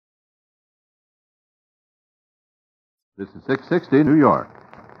This is 660 New York.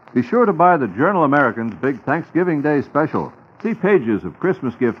 Be sure to buy the Journal American's big Thanksgiving Day special. See pages of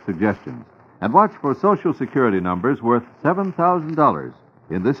Christmas gift suggestions. And watch for Social Security numbers worth $7,000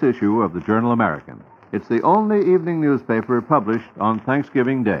 in this issue of the Journal American. It's the only evening newspaper published on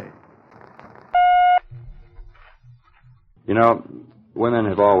Thanksgiving Day. You know, women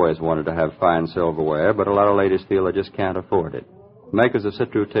have always wanted to have fine silverware, but a lot of ladies feel they just can't afford it. Makers of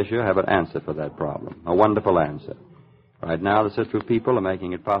Citru tissue have an answer for that problem, a wonderful answer. Right now, the Citru people are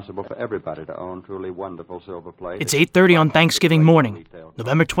making it possible for everybody to own truly wonderful silver plate. It's 8:30 on Thanksgiving morning,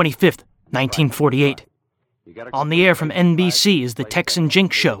 November 25th, 1948. On the air from NBC is the Tex and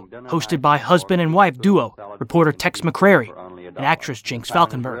Jinx Show, hosted by husband and wife duo, reporter Tex McCrary and actress Jinx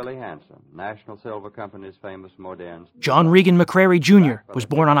Falkenberg. John Regan McCrary Jr. was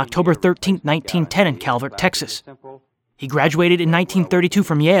born on October 13, 1910 in Calvert, Texas. He graduated in 1932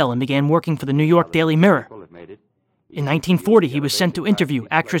 from Yale and began working for the New York Daily Mirror. In 1940, he was sent to interview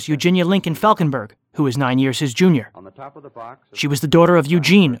actress Eugenia Lincoln Falkenberg, who was 9 years his junior. She was the daughter of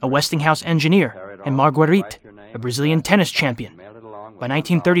Eugene, a Westinghouse engineer, and Marguerite, a Brazilian tennis champion. By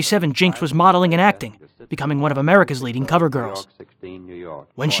 1937, Jinx was modeling and acting, becoming one of America's leading cover girls.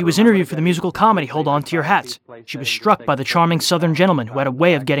 When she was interviewed for the musical comedy Hold On to Your Hats, she was struck by the charming Southern gentleman who had a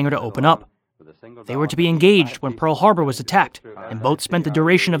way of getting her to open up. They were to be engaged when Pearl Harbor was attacked, and both spent the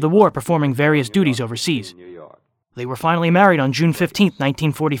duration of the war performing various duties overseas. They were finally married on June 15,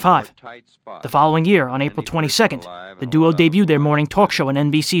 1945. The following year, on April 22nd, the duo debuted their morning talk show on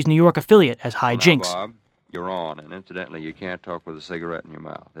NBC's New York affiliate as Hi Jinx. Bob, you're on, and incidentally, you can't talk with a cigarette in your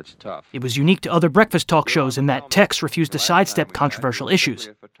mouth. It's tough. It was unique to other breakfast talk shows in that Tex refused to sidestep controversial issues.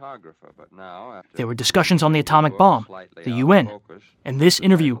 There were discussions on the atomic bomb, the UN, and this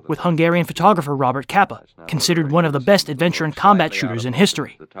interview with Hungarian photographer Robert Capa, considered one of the best adventure and combat shooters in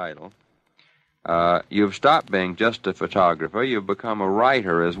history. You've stopped being just a photographer. You've become a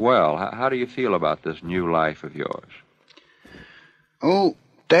writer as well. How do you feel about this new life of yours? Oh,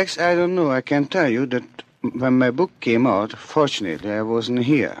 Tex, I don't know. I can tell you that when my book came out, fortunately, I wasn't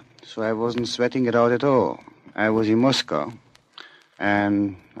here. So I wasn't sweating it out at all. I was in Moscow,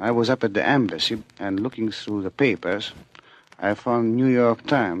 and I was up at the embassy, and looking through the papers, I found New York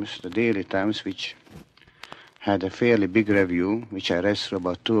Times, the Daily Times, which had a fairly big review, which I read through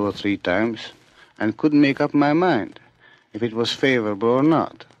about 2 or 3 times, and couldn't make up my mind if it was favorable or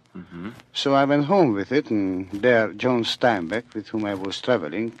not. Mm-hmm. So I went home with it, and there John Steinbeck, with whom I was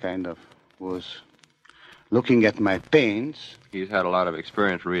traveling, kind of was looking at my pains. He's had a lot of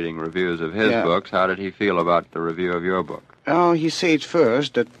experience reading reviews of his books. How did he feel about the review of your book? Oh, he said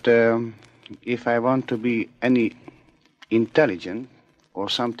first that if I want to be any intelligent or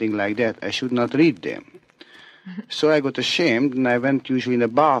something like that, I should not read them. So I got ashamed, and I went usually in the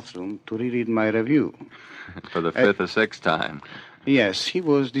bathroom to reread my review. For the 5th or 6th time. Yes, he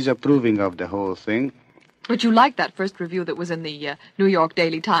was disapproving of the whole thing. But you liked that first review that was in the New York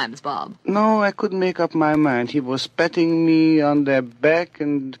Daily Times, Bob. No, I couldn't make up my mind. He was patting me on the back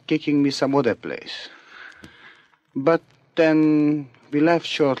and kicking me some other place. But then we left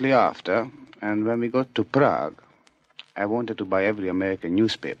shortly after, and when we got to Prague, I wanted to buy every American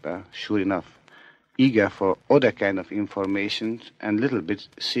newspaper, sure enough, eager for other kind of information and little bit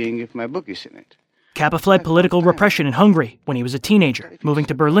seeing if my book is in it. Capa fled political repression in Hungary when he was a teenager, moving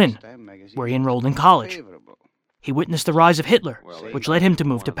to Berlin, where he enrolled in college. He witnessed the rise of Hitler, which led him to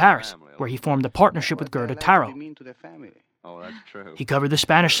move to Paris, where he formed a partnership with Gerda Taro. He covered the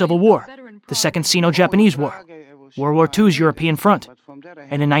Spanish Civil War, the Second Sino-Japanese War, World War II's European Front,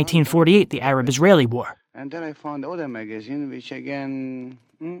 and in 1948, the Arab-Israeli War. And then I found other magazine, which again...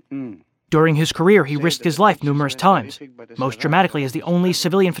 During his career, he risked his life numerous times, most dramatically as the only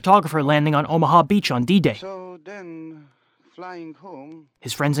civilian photographer landing on Omaha Beach on D-Day.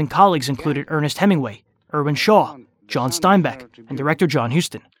 His friends and colleagues included Ernest Hemingway, Irwin Shaw, John Steinbeck, and director John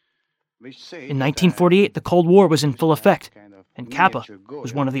Huston. In 1948, the Cold War was in full effect, and Capa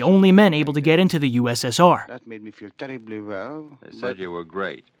was one of the only men able to get into the USSR. That made me feel terribly well. They said you were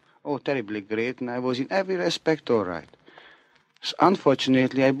great. Oh, terribly great, and I was in every respect all right. So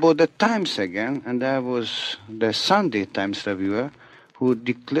unfortunately, I bought the Times again, and I was the Sunday Times reviewer who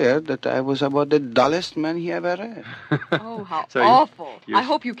declared that I was about the dullest man he ever read. Oh, how awful. I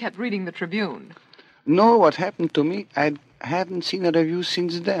hope you kept reading the Tribune. No, what happened to me, I haven't seen a review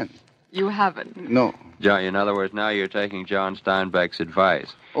since then. You haven't? No. John, in other words, now you're taking John Steinbeck's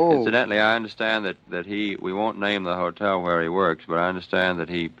advice. Oh. Incidentally, I understand that we won't name the hotel where he works, but I understand that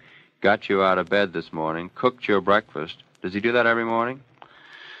he got you out of bed this morning, cooked your breakfast. Does he do that every morning?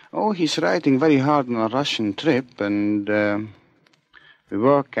 Oh, he's writing very hard on a Russian trip, and we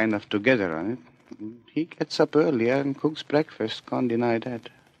work kind of together on it. He gets up earlier and cooks breakfast. Can't deny that.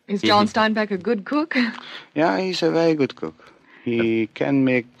 Is John Steinbeck a good cook? Yeah, he's a very good cook. He can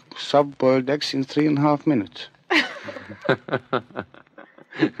make soft-boiled eggs in 3.5 minutes.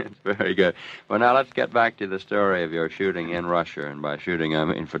 It's very good. Well, now let's get back to the story of your shooting in Russia. And by shooting, I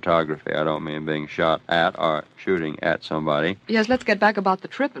mean photography. I don't mean being shot at or shooting at somebody. Yes, let's get back about the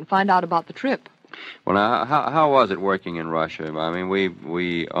trip and find out about the trip. Well, now, how was it working in Russia? I mean,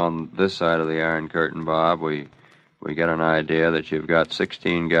 we on this side of the Iron Curtain, Bob, we get an idea that you've got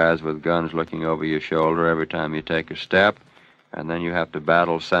 16 guys with guns looking over your shoulder every time you take a step, and then you have to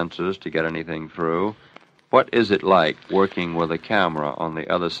battle senses to get anything through. What is it like working with a camera on the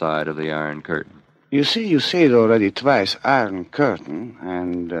other side of the Iron Curtain? You see, you said already twice Iron Curtain,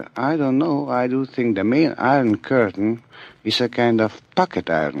 and I don't know, I do think the main Iron Curtain is a kind of pocket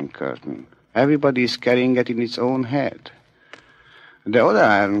Iron Curtain. Everybody is carrying it in its own head. The other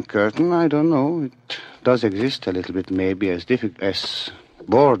Iron Curtain, I don't know, it does exist a little bit maybe as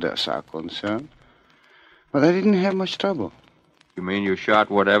borders are concerned, but I didn't have much trouble. You mean you shot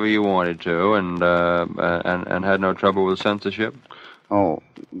whatever you wanted to and had no trouble with censorship? Oh,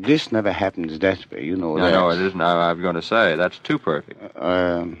 this never happens that way, you know that. No, it isn't. I'm going to say, that's too perfect.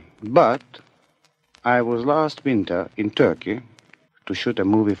 But I was last winter in Turkey to shoot a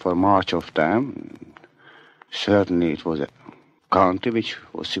movie for March of Time. Certainly it was a country which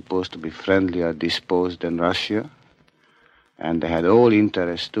was supposed to be friendlier disposed than Russia. And they had all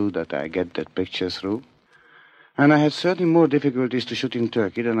interest, too, that I get that picture through. And I had certainly more difficulties to shoot in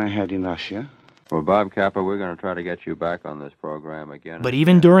Turkey than I had in Russia. Well, Bob Capa, we're going to try to get you back on this program again. But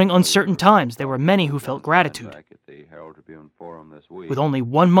even during uncertain times, there were many who felt gratitude. With only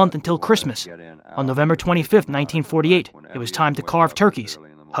 1 month until Christmas, on November 25th, 1948, it was time to carve turkeys,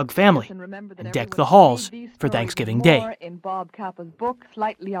 hug family, and deck the halls for Thanksgiving Day. In Bob Capa's book,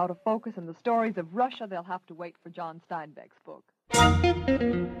 Slightly Out of Focus, and the stories of Russia, they'll have to wait for John Steinbeck's book.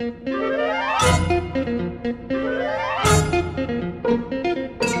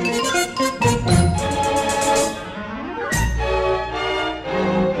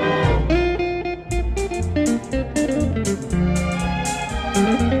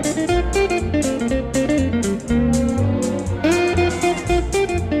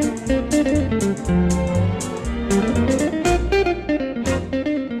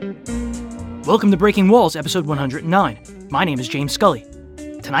 Welcome to Breaking Walls, episode 109. My name is James Scully.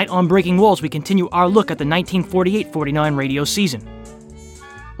 Tonight on Breaking Walls, we continue our look at the 1948-49 radio season.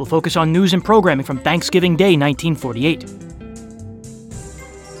 We'll focus on news and programming from Thanksgiving Day 1948.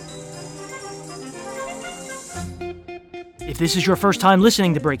 If this is your first time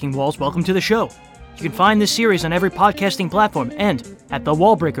listening to Breaking Walls, welcome to the show. You can find this series on every podcasting platform and at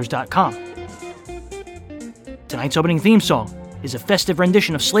thewallbreakers.com. Tonight's opening theme song is a festive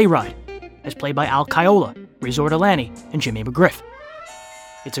rendition of Sleigh Ride, as played by Al Caiola, Razor Delaney, and Jimmy McGriff.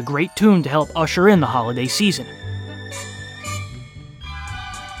 It's a great tune to help usher in the holiday season.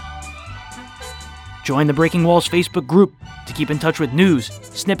 Join the Breaking Walls Facebook group to keep in touch with news,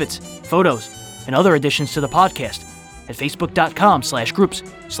 snippets, photos, and other additions to the podcast at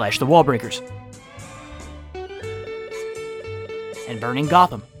facebook.com/groups/thewallbreakers. And Burning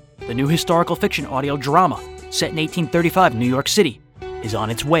Gotham, the new historical fiction audio drama set in 1835 New York City, is on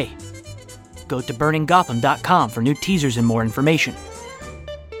its way. Go to burninggotham.com for new teasers and more information.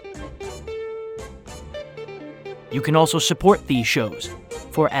 You can also support these shows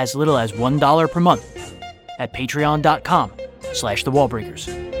for as little as $1 per month at patreon.com/thewallbreakers.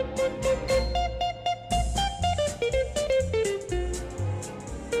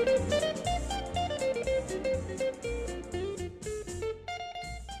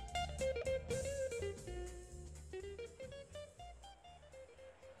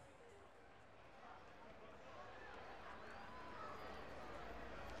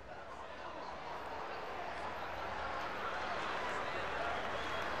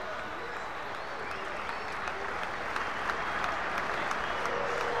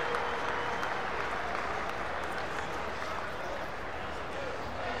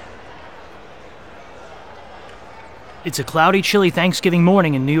 It's a cloudy, chilly Thanksgiving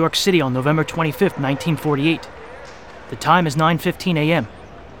morning in New York City on November 25th, 1948. The time is 9:15 a.m.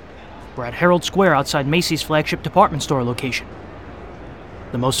 We're at Herald Square outside Macy's flagship department store location.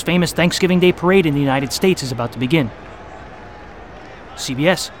 The most famous Thanksgiving Day parade in the United States is about to begin.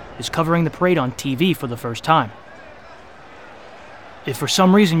 CBS is covering the parade on TV for the first time. If for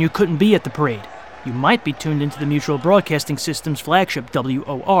some reason you couldn't be at the parade, you might be tuned into the Mutual Broadcasting System's flagship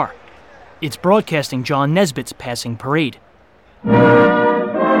WOR. It's broadcasting John Nesbitt's passing parade.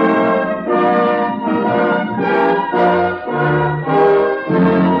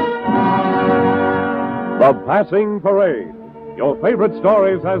 The Passing Parade. Your favorite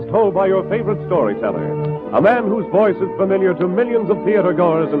stories as told by your favorite storyteller. A man whose voice is familiar to millions of theater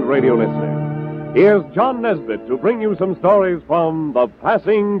goers and radio listeners. Here's John Nesbitt to bring you some stories from The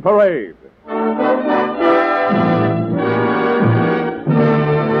Passing Parade.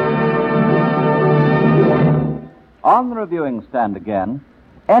 On the reviewing stand again,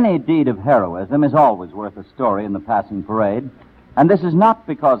 any deed of heroism is always worth a story in The Passing Parade, and this is not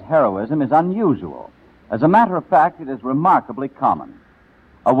because heroism is unusual. As a matter of fact, it is remarkably common.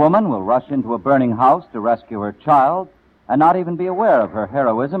 A woman will rush into a burning house to rescue her child and not even be aware of her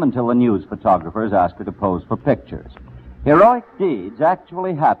heroism until the news photographers ask her to pose for pictures. Heroic deeds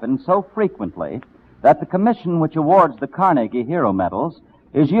actually happen so frequently that the commission which awards the Carnegie Hero Medals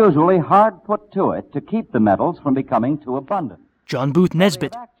is usually hard put to it to keep the medals from becoming too abundant. John Booth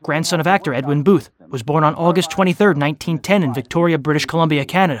Nesbitt, grandson of actor Edwin Booth, was born on August 23, 1910 in Victoria, British Columbia,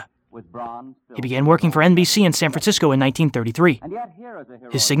 Canada. He began working for NBC in San Francisco in 1933.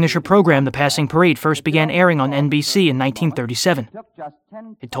 His signature program, The Passing Parade, first began airing on NBC in 1937.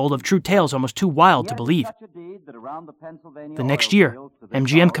 It told of true tales almost too wild to believe. The next year,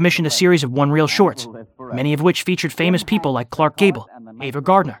 MGM commissioned a series of one-reel shorts, many of which featured famous people like Clark Gable, Ava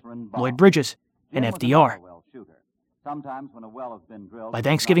Gardner, Lloyd Bridges, and FDR. By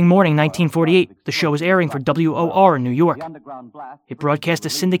Thanksgiving morning 1948, the show was airing for WOR in New York. It broadcast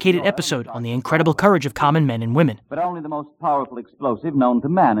a syndicated episode on the incredible courage of common men and women. But only the most powerful explosive known to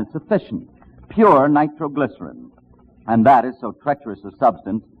man is sufficient, pure nitroglycerin. And that is so treacherous a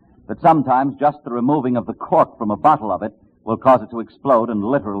substance that sometimes just the removing of the cork from a bottle of it will cause it to explode and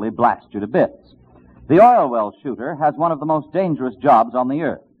literally blast you to bits. The oil well shooter has one of the most dangerous jobs on the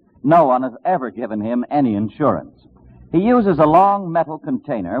earth. No one has ever given him any insurance. He uses a long metal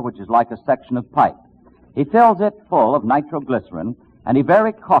container, which is like a section of pipe. He fills it full of nitroglycerin, and he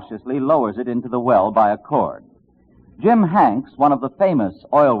very cautiously lowers it into the well by a cord. Jim Hanks, one of the famous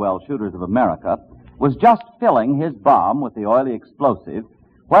oil well shooters of America, was just filling his bomb with the oily explosive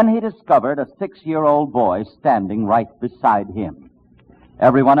when he discovered a 6-year-old boy standing right beside him.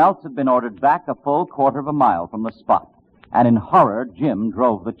 Everyone else had been ordered back a full quarter of a mile from the spot, and in horror, Jim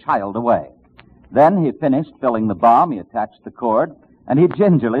drove the child away. Then he finished filling the bomb, he attached the cord, and he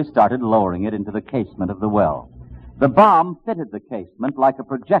gingerly started lowering it into the casement of the well. The bomb fitted the casement like a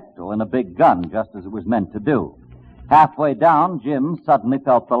projectile in a big gun, just as it was meant to do. Halfway down, Jim suddenly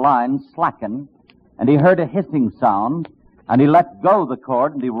felt the line slacken, and he heard a hissing sound, and he let go the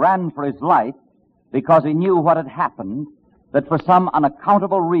cord, and he ran for his life, because he knew what had happened, that for some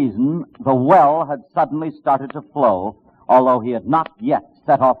unaccountable reason, the well had suddenly started to flow, although he had not yet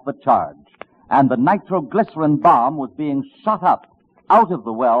set off the charge. And the nitroglycerin bomb was being shot up out of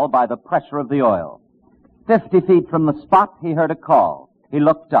the well by the pressure of the oil. 50 feet from the spot, he heard a call. He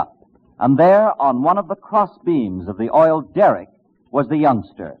looked up, and there, on one of the cross beams of the oil derrick, was the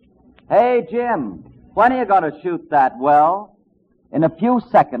youngster. "Hey, Jim, when are you going to shoot that well?" In a few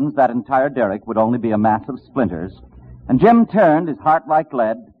seconds, that entire derrick would only be a mass of splinters, and Jim turned, his heart like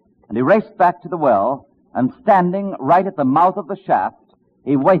lead, and he raced back to the well, and standing right at the mouth of the shaft,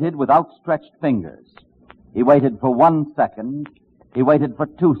 he waited with outstretched fingers. He waited for 1 second. He waited for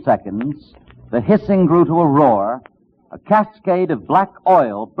 2 seconds. The hissing grew to a roar. A cascade of black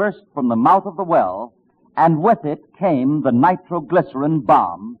oil burst from the mouth of the well, and with it came the nitroglycerin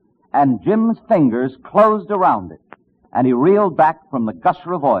bomb, and Jim's fingers closed around it, and he reeled back from the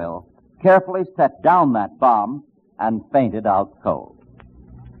gusher of oil, carefully set down that bomb, and fainted out cold.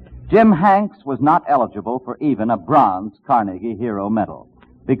 Jim Hanks was not eligible for even a bronze Carnegie Hero Medal,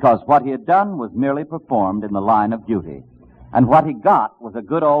 because what he had done was merely performed in the line of duty, and what he got was a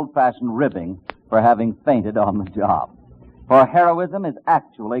good old-fashioned ribbing for having fainted on the job. For heroism is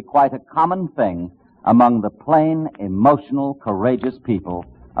actually quite a common thing among the plain, emotional, courageous people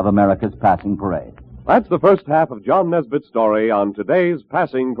of America's Passing Parade. That's the first half of John Nesbitt's story on today's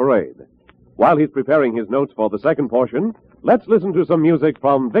Passing Parade. While he's preparing his notes for the second portion, let's listen to some music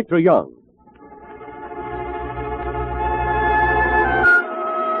from Victor Young.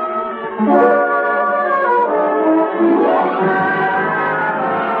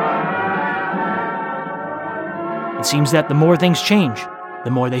 It seems that the more things change,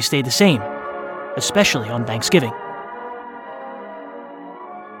 the more they stay the same, especially on Thanksgiving.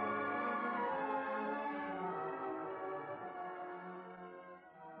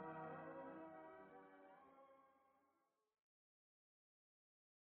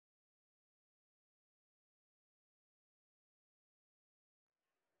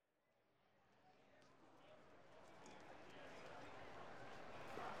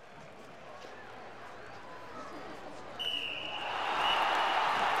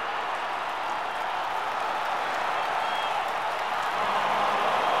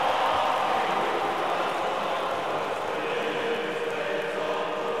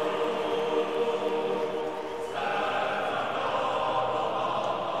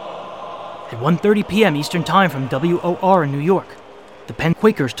 At 1:30 p.m. Eastern Time from WOR in New York, the Penn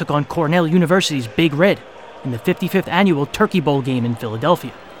Quakers took on Cornell University's Big Red in the 55th annual Turkey Bowl game in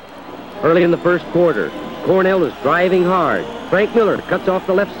Philadelphia. Early in the first quarter, Cornell is driving hard. Frank Miller cuts off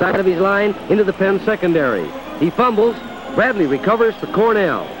the left side of his line into the Penn secondary. He fumbles. Bradley recovers for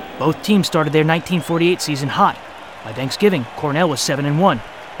Cornell. Both teams started their 1948 season hot. By Thanksgiving, Cornell was 7-1,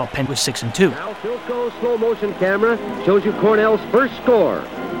 while Penn was 6-2. Now Philco's slow motion camera shows you Cornell's first score.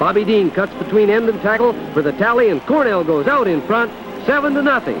 Bobby Dean cuts between end and tackle for the tally, and Cornell goes out in front,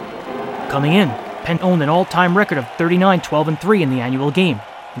 7-0. Coming in, Penn owned an all-time record of 39-12-3 in the annual game,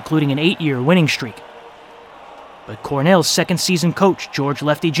 including an 8-year winning streak. But Cornell's second-season coach, George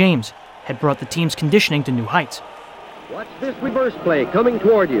Lefty James, had brought the team's conditioning to new heights. Watch this reverse play coming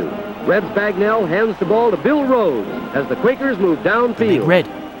toward you. Reb's Bagnell hands the ball to Bill Rhodes as the Quakers move downfield. The Big Red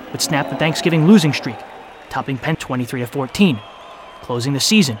would snap the Thanksgiving losing streak, topping Penn 23-14, closing the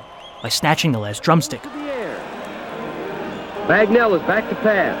season by snatching the last drumstick. Bagnell is back to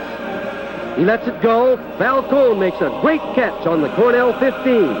pass. He lets it go. Val Cone makes a great catch on the Cornell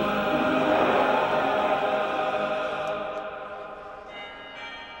 15.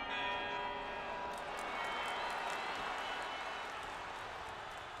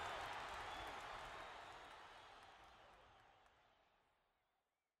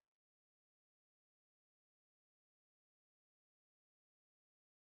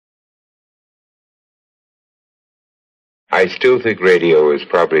 I still think radio is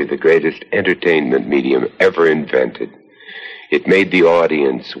probably the greatest entertainment medium ever invented. It made the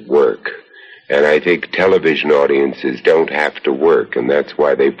audience work, and I think television audiences don't have to work, and that's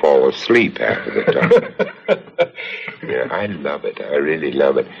why they fall asleep half of the time. Yeah, I love it. I really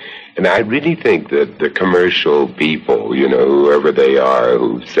love it. And I really think that the commercial people, you know, whoever they are,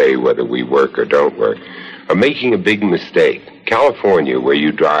 who say whether we work or don't work, are making a big mistake. California, where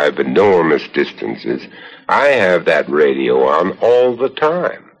you drive enormous distances, I have that radio on all the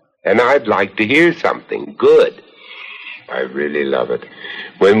time, and I'd like to hear something good. I really love it.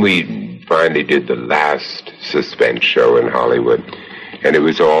 When we finally did the last Suspense show in Hollywood, and it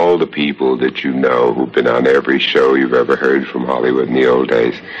was all the people that you know who've been on every show you've ever heard from Hollywood in the old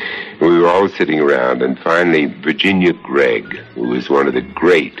days, we were all sitting around, and finally Virginia Gregg, who was one of the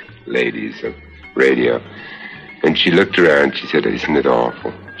great ladies of radio, and she looked around, she said, "Isn't it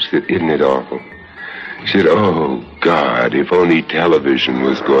awful?" She said, "Isn't it awful?" She said, "Oh, God, if only television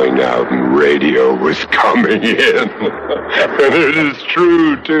was going out and radio was coming in." And it is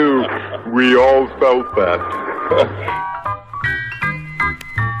true, too. We all felt that.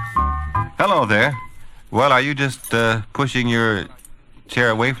 Hello there. Well, are you just pushing your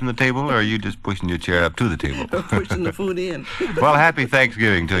chair away from the table, or are you just pushing your chair up to the table? Pushing the food in. Well, happy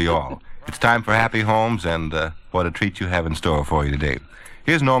Thanksgiving to you all. It's time for Happy Homes, and what a treat you have in store for you today.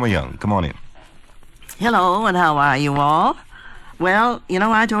 Here's Norma Young. Come on in. Hello, and how are you all? Well, you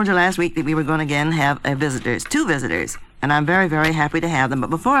know, I told you last week that we were going to again have two visitors, and I'm very, very happy to have them.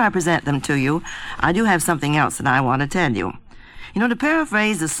 But before I present them to you, I do have something else that I want to tell you. You know, to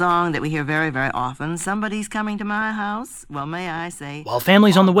paraphrase the song that we hear very, very often, "Somebody's coming to my house," well, may I say... While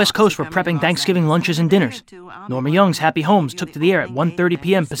families on the West Coast were prepping Thanksgiving lunches and dinners, Norma Young's Happy Homes took to the air at 1:30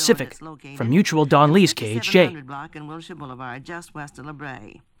 p.m. Pacific from Mutual Don Lee's KHJ.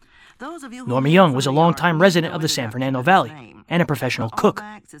 Norma Young was a longtime resident of the San Fernando Valley and a professional cook.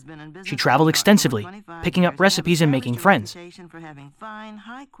 She traveled extensively, picking up recipes and making friends.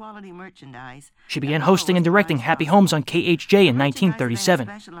 She began hosting and directing Happy Homes on KHJ in 1937.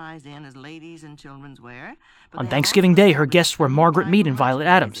 On Thanksgiving Day, her guests were Margaret Mead and Violet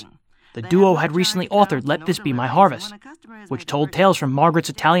Adams. The duo had recently authored Let This Be My Harvest, which told tales from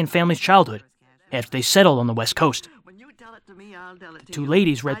Margaret's Italian family's childhood after they settled on the West Coast. The two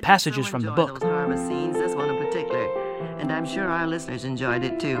ladies read passages from the book. This one in particular, and I'm sure our listeners enjoyed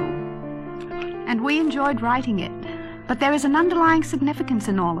it too. And we enjoyed writing it, but there is an underlying significance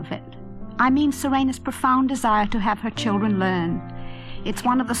in all of it. I mean Serena's profound desire to have her children learn. It's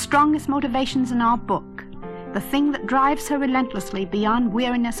one of the strongest motivations in our book, the thing that drives her relentlessly beyond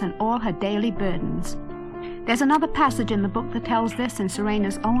weariness and all her daily burdens. There's another passage in the book that tells this in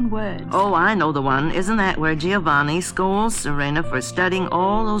Serena's own words. Oh, I know the one. Isn't that where Giovanni scolds Serena for studying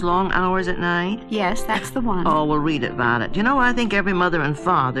all those long hours at night? Yes, that's the one. Oh, well, read it, Violet. You know, I think every mother and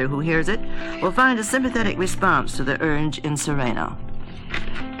father who hears it will find a sympathetic response to the urge in Serena.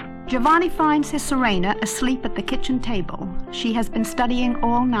 Giovanni finds his Serena asleep at the kitchen table. She has been studying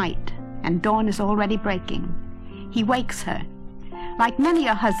all night, and dawn is already breaking. He wakes her. Like many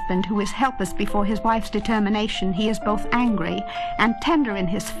a husband who is helpless before his wife's determination, he is both angry and tender in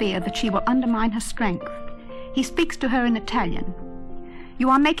his fear that she will undermine her strength. He speaks to her in Italian. You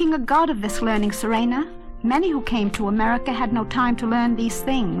are making a god of this learning, Serena. Many who came to America had no time to learn these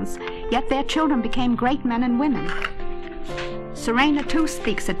things, yet their children became great men and women. Serena, too,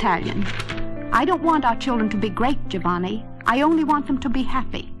 speaks Italian. I don't want our children to be great, Giovanni. I only want them to be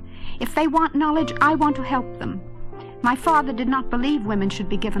happy. If they want knowledge, I want to help them. My father did not believe women should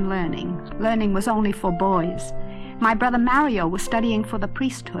be given learning. Learning was only for boys. My brother Mario was studying for the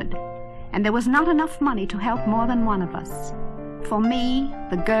priesthood, and there was not enough money to help more than one of us. For me,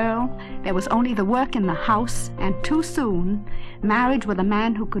 the girl, there was only the work in the house, and too soon, marriage with a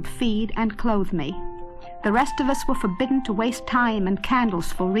man who could feed and clothe me. The rest of us were forbidden to waste time and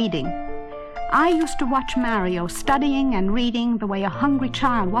candles for reading. I used to watch Mario studying and reading the way a hungry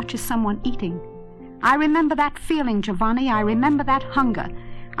child watches someone eating. I remember that feeling, Giovanni. I remember that hunger.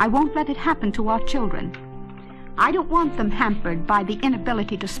 I won't let it happen to our children. I don't want them hampered by the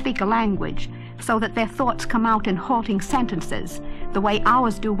inability to speak a language so that their thoughts come out in halting sentences, the way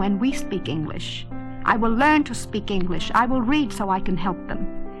ours do when we speak English. I will learn to speak English. I will read so I can help them.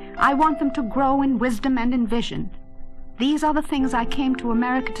 I want them to grow in wisdom and in vision. These are the things I came to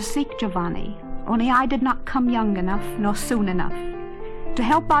America to seek, Giovanni, only I did not come young enough nor soon enough. To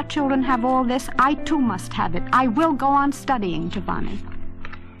help our children have all this, I too must have it. I will go on studying, Giovanni.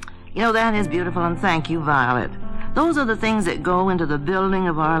 You know, that is beautiful, and thank you, Violet. Those are the things that go into the building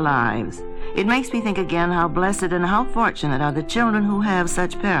of our lives. It makes me think again how blessed and how fortunate are the children who have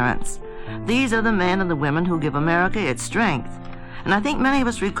such parents. These are the men and the women who give America its strength. And I think many of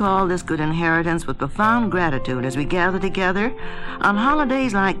us recall this good inheritance with profound gratitude as we gather together on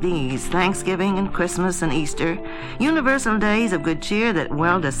holidays like these, Thanksgiving and Christmas and Easter, universal days of good cheer that,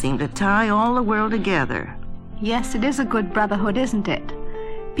 well, just seem to tie all the world together. Yes, it is a good brotherhood, isn't it?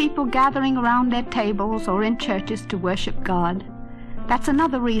 People gathering around their tables or in churches to worship God. That's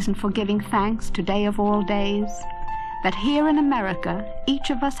another reason for giving thanks today of all days. That here in America, each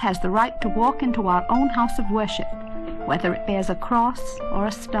of us has the right to walk into our own house of worship, whether it bears a cross or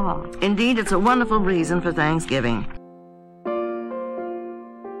a star. Indeed, it's a wonderful reason for Thanksgiving.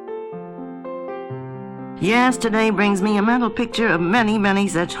 Yes, today brings me a mental picture of many, many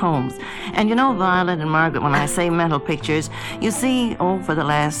such homes. And you know, Violet and Margaret, when I say mental pictures, you see, for the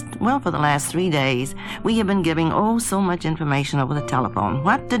last 3 days, we have been giving, so much information over the telephone.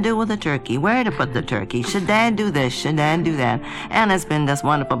 What to do with the turkey, where to put the turkey, should Dad do this, should Dad do that. And it's been just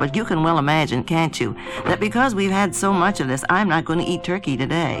wonderful. But you can well imagine, can't you, that because we've had so much of this, I'm not going to eat turkey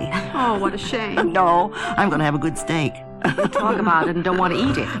today. Oh, what a shame. No, I'm going to have a good steak. You talk about it and don't want to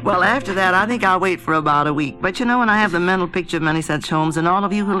eat it. Well, after that, I think I'll wait for about a week. But you know, when I have the mental picture of many such homes, and all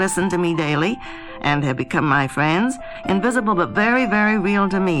of you who listen to me daily and have become my friends, invisible but very, very real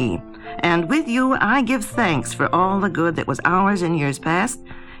to me. And with you, I give thanks for all the good that was ours in years past,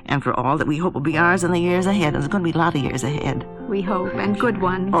 and for all that we hope will be ours in the years ahead. And there's going to be a lot of years ahead. We hope, and good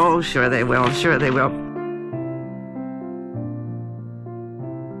ones. Oh, sure they will, sure they will.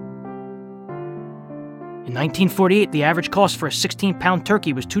 In 1948, the average cost for a 16-pound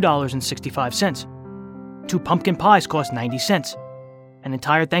turkey was $2.65. 2 pumpkin pies cost 90 cents. An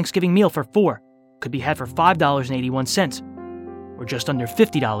entire Thanksgiving meal for 4 could be had for $5.81, or just under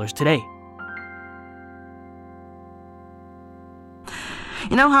 $50 today.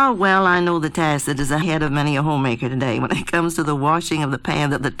 You know how well I know the task that is ahead of many a homemaker today when it comes to the washing of the pan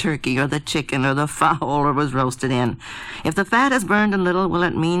that the turkey or the chicken or the fowl was roasted in. If the fat is burned a little, well,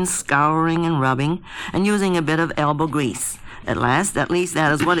 it means scouring and rubbing and using a bit of elbow grease. At least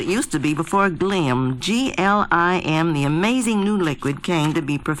that is what it used to be before Glim, G-L-I-M, the amazing new liquid, came to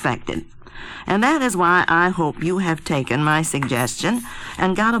be perfected. And that is why I hope you have taken my suggestion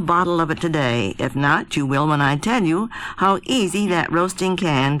and got a bottle of it today. If not, you will when I tell you how easy that roasting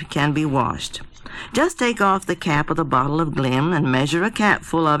can be washed. Just take off the cap of the bottle of Glim and measure a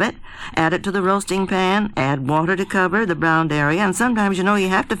capful of it. Add it to the roasting pan. Add water to cover the browned area. And sometimes, you know, you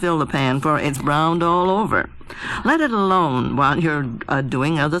have to fill the pan for it's browned all over. Let it alone while you're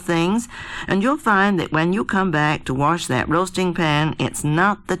doing other things. And you'll find that when you come back to wash that roasting pan, it's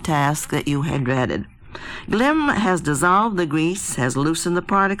not the task that you had dreaded. Glim has dissolved the grease, has loosened the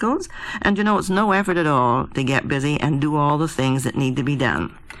particles, and you know it's no effort at all to get busy and do all the things that need to be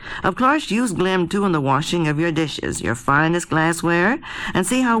done. Of course, use Glim too in the washing of your dishes, your finest glassware, and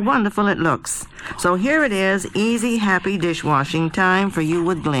see how wonderful it looks. So here it is, easy, happy dishwashing time for you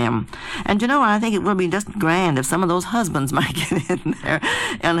with Glim. And you know, I think it will be just grand if some of those husbands might get in there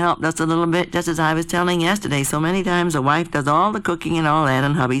and help us a little bit, just as I was telling yesterday. So many times a wife does all the cooking and all that,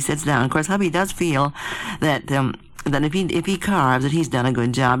 and hubby sits down. Of course, hubby does feel that that if he carves, that he's done a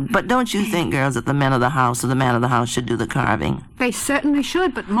good job. But don't you think, girls, that the men of the house or the man of the house should do the carving? They certainly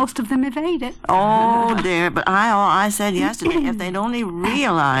should, but most of them evade it. Oh, dear. But I said yesterday, if they'd only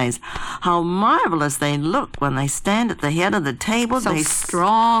realize how marvelous they look when they stand at the head of the table. So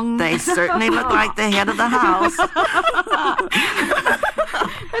strong. They certainly look like the head of the house.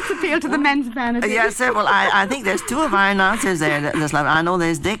 Let's appeal to the men's vanity. Yes, sir. Well, I think there's two of our announcers there that just love it. I know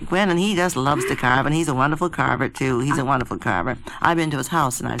there's Dick Quinn, and he just loves to carve, and he's a wonderful carver, too. He's a wonderful carver. I've been to his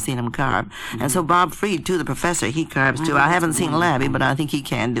house, and I've seen him carve. Mm-hmm. And so Bob Freed, too, the professor, he carves, too. I haven't seen Labby, but I think he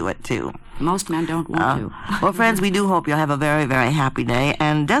can do it, too. Most men don't want to. Well, friends, we do hope you'll have a very, very happy day.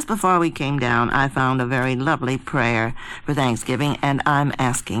 And just before we came down, I found a very lovely prayer for Thanksgiving, and I'm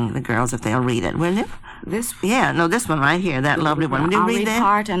asking the girls if they'll read it, will you? This? Yeah, no, this one right here, that lovely one. Will you read that?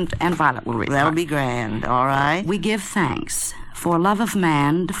 Part and Violet will read That'll part. be grand, all right? We give thanks for love of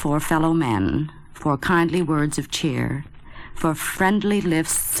man, for fellow men, for kindly words of cheer, for friendly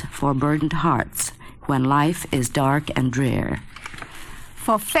lifts, for burdened hearts, when life is dark and drear.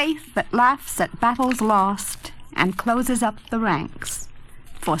 For faith that laughs at battles lost and closes up the ranks.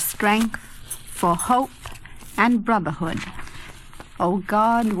 For strength, for hope, and brotherhood. O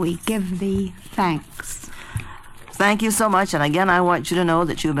God, we give thee thanks. Thank you so much, and again, I want you to know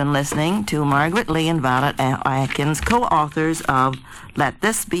that you've been listening to Margaret Lee and Violet Atkins, co-authors of Let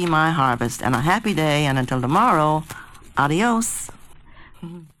This Be My Harvest. And a happy day, and until tomorrow, adios.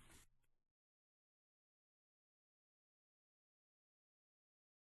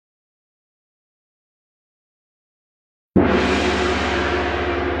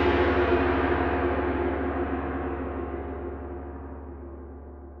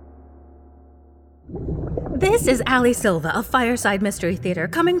 This is Ali Silva of Fireside Mystery Theater,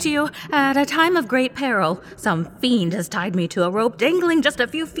 coming to you at a time of great peril. Some fiend has tied me to a rope dangling just a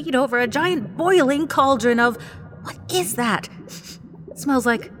few feet over a giant boiling cauldron of... What is that? It smells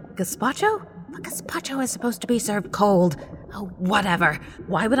like gazpacho? But gazpacho is supposed to be served cold. Oh, whatever.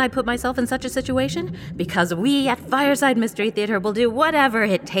 Why would I put myself in such a situation? Because we at Fireside Mystery Theater will do whatever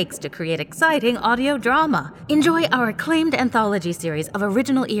it takes to create exciting audio drama. Enjoy our acclaimed anthology series of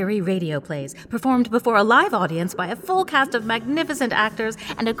original eerie radio plays, performed before a live audience by a full cast of magnificent actors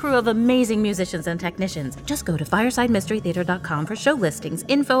and a crew of amazing musicians and technicians. Just go to firesidemysterytheater.com for show listings,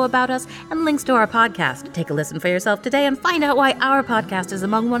 info about us, and links to our podcast. Take a listen for yourself today and find out why our podcast is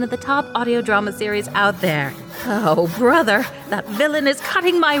among one of the top audio drama series out there. Oh, brother. That villain is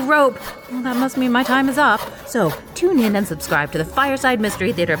cutting my rope. Well, that must mean my time is up. So, tune in and subscribe to the Fireside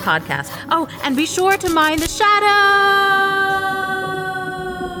Mystery Theater podcast. Oh, and be sure to mind the shadow!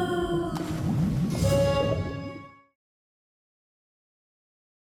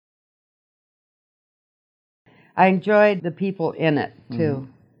 I enjoyed the people in it, too.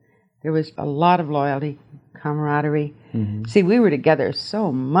 Mm-hmm. There was a lot of loyalty, camaraderie. Mm-hmm. See, we were together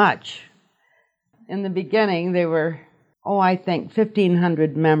so much. In the beginning, they were... I think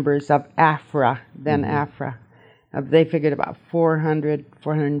 1,500 members of AFRA, then AFRA. They figured about 400,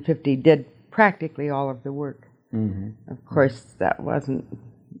 450 did practically all of the work. Mm-hmm. Of course, that wasn't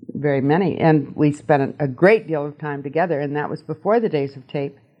very many. And we spent a great deal of time together, and that was before the days of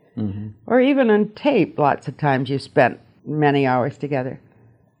tape. Mm-hmm. Or even on tape, lots of times you spent many hours together.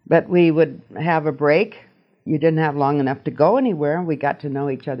 But we would have a break. You didn't have long enough to go anywhere. We got to know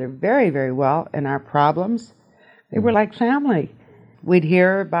each other very, very well, and our problems. They were like family. We'd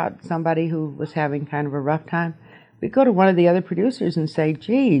hear about somebody who was having kind of a rough time. We'd go to one of the other producers and say,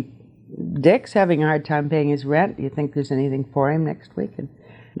 gee, Dick's having a hard time paying his rent. Do you think there's anything for him next week? And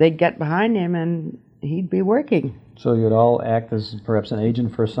they'd get behind him and he'd be working. So you'd all act as perhaps an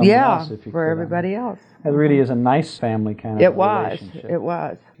agent for someone else? Yeah, for everybody else. It really is a nice family kind of relationship. It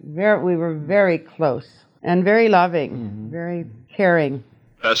was. We were very close and very loving, very caring.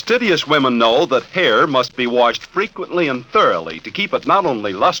 Fastidious women know that hair must be washed frequently and thoroughly to keep it not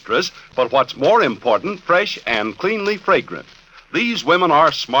only lustrous, but what's more important, fresh and cleanly fragrant. These women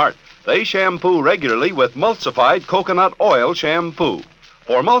are smart. They shampoo regularly with Mulcified Coconut Oil Shampoo.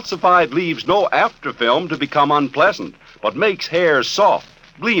 For Mulcified leaves no afterfilm to become unpleasant, but makes hair soft,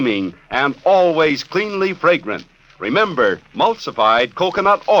 gleaming, and always cleanly fragrant. Remember, Mulcified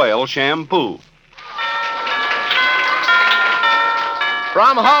Coconut Oil Shampoo.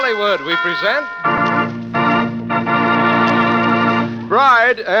 From Hollywood, we present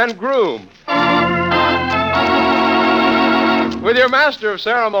Bride and Groom. With your master of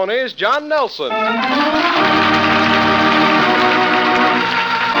ceremonies, John Nelson. Thank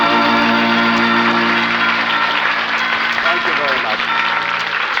you very much.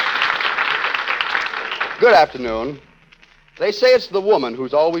 Good afternoon. They say it's the woman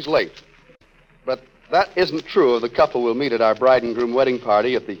who's always late. But that isn't true of the couple we'll meet at our bride and groom wedding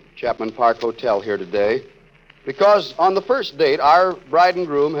party at the Chapman Park Hotel here today. Because on the first date our bride and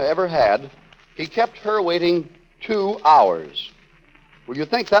groom ever had, he kept her waiting 2 hours. Well, you'd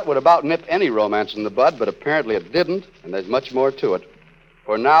think that would about nip any romance in the bud, but apparently it didn't, and there's much more to it.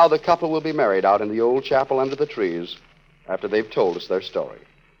 For now the couple will be married out in the old chapel under the trees after they've told us their story.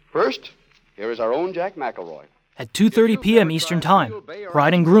 First, here is our own Jack McElroy. At 2:30 p.m. Eastern Time,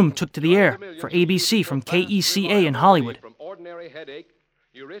 bride and groom took to the air for ABC from KECA in Hollywood.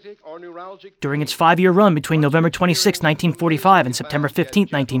 During its 5-year run between November 26, 1945 and September 15,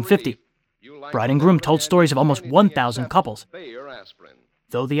 1950, bride and groom told stories of almost 1,000 couples.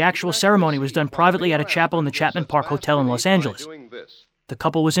 Though the actual ceremony was done privately at a chapel in the Chapman Park Hotel in Los Angeles, the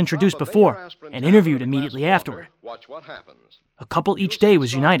couple was introduced before and interviewed immediately afterward. A couple each day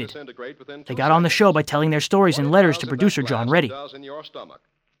was united. They got on the show by telling their stories in letters to producer John Reddy.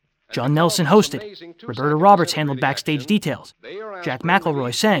 John Nelson hosted, Roberta Roberts handled backstage details, Jack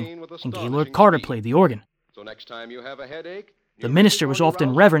McElroy sang, and Gaylord Carter played the organ. The minister was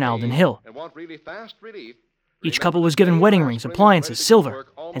often Reverend Alden Hill. Each couple was given wedding rings, appliances, silver,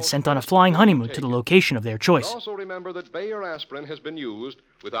 and sent on a flying honeymoon to the location of their choice. Also remember that Bayer aspirin has been used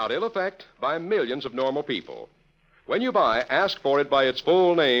without ill effect by millions of normal people. When you buy, ask for it by its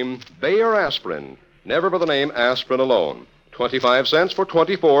full name, Bayer aspirin, never by the name aspirin alone. 25 cents for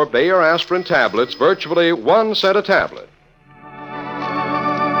 24 Bayer aspirin tablets, virtually 1 cent a tablet.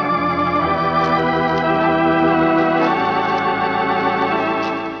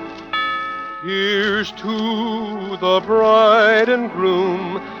 Here's to the bride and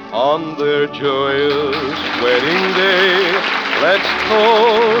groom on their joyous wedding day. Let's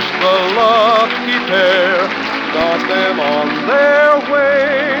toast the lucky pair, start them on their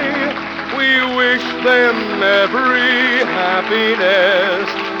way. We wish them every happiness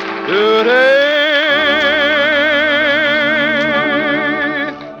today.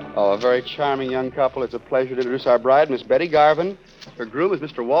 Oh, a very charming young couple. It's a pleasure to introduce our bride, Miss Betty Garvin. Her groom is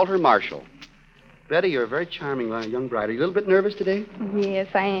Mr. Walter Marshall. Betty, you're a very charming young bride. Are you a little bit nervous today? Yes,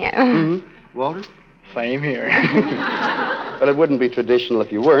 I am. Mm-hmm. Walter? Same here. But it wouldn't be traditional if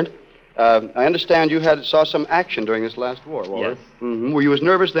you weren't. I understand you saw some action during this last war, Walter. Yes. Mm-hmm. Were you as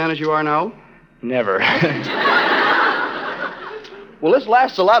nervous then as you are now? Never. Well, this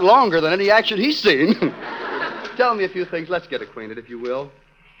lasts a lot longer than any action he's seen. Tell me a few things. Let's get acquainted, if you will.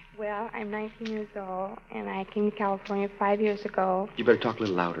 Well, I'm 19 years old, and I came to California 5 years ago. You better talk a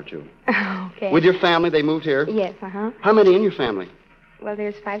little louder, too. Okay. With your family, they moved here? Yes, How many in your family? Well,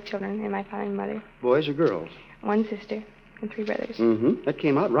 there's 5 children and my father and mother. Boys or girls? 1 sister and 3 brothers. Mm-hmm. That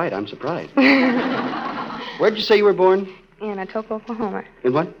came out right. I'm surprised. Where'd you say you were born? In Atoka, Oklahoma.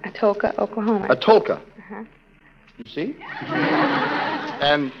 In what? Atoka, Oklahoma. Atoka? Uh-huh. You see?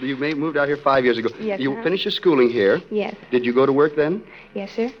 And you moved out here 5 years ago. Yes, You finished your schooling here? Yes. Did you go to work then?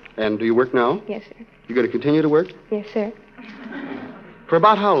 Yes, sir. And do you work now? Yes, sir. You going to continue to work? Yes, sir. For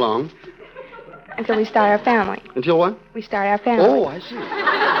about how long? Until we start our family. Until what? We start our family. Oh, I see.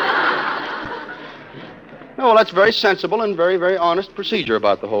 Oh, well, that's very sensible and very, very honest procedure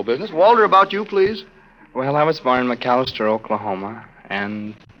about the whole business. Walter, about you, please. Well, I was born in McAllister, Oklahoma,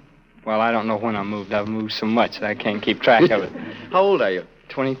 and, well, I don't know when I moved. I've moved so much that I can't keep track of it. How old are you?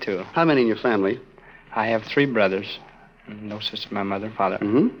 22. How many in your family? I have 3 brothers. No sister, my mother, father.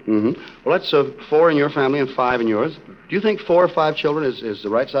 Mm-hmm. Mm-hmm. Well, that's 4 in your family and 5 in yours. Do you think 4 or 5 children is the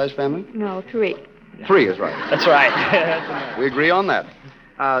right size family? No, 3. 3 is right. That's right. We agree on that.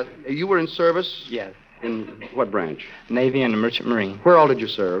 You were in service? Yes. In what branch? Navy and the Merchant Marine. Where all did you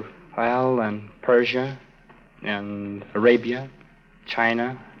serve? Well, in Persia and Arabia,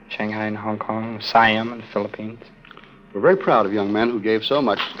 China, Shanghai and Hong Kong, Siam and the Philippines. We're very proud of young men who gave so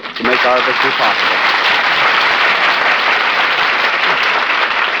much to make our victory possible.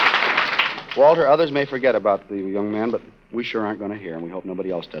 Walter, others may forget about the young man, but we sure aren't going to hear, and we hope nobody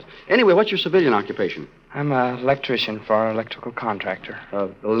else does. Anyway, what's your civilian occupation? I'm an electrician for an electrical contractor.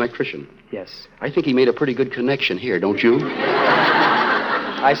 An electrician? Yes. I think he made a pretty good connection here, don't you?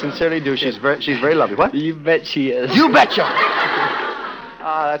 I sincerely do. She's very lovely. What? You bet she is. You betcha!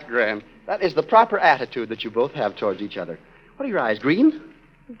 Ah, that's grand. That is the proper attitude that you both have towards each other. What are your eyes, green?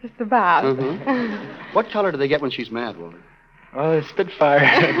 Just about. Mm-hmm. What color do they get when she's mad, Walter? Oh, it's Spitfire.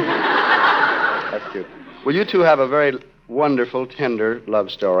 That's cute. Well, you two have a very wonderful, tender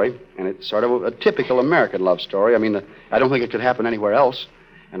love story, and it's sort of a typical American love story. I mean, I don't think it could happen anywhere else.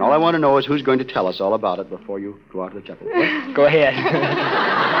 And all I want to know is who's going to tell us all about it before you go out to the chapel. Go ahead.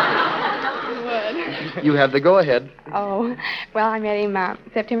 You have the go-ahead. Oh, well, I met him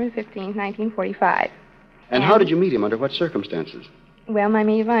September 15th, 1945. And how did you meet him? Under what circumstances? Well, my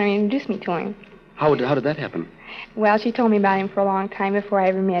maid of honor introduced me to him. How did that happen? Well, she told me about him for a long time before I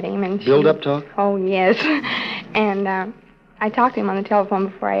ever met him. And Build-up talk? Oh, yes. And I talked to him on the telephone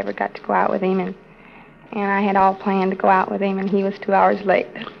before I ever got to go out with him, and I had all planned to go out with him, and he was 2 hours late.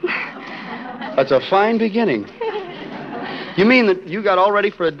 That's a fine beginning. You mean that you got all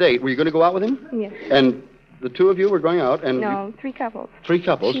ready for a date? Were you going to go out with him? Yes. And the two of you were going out, and... No, 3 couples. 3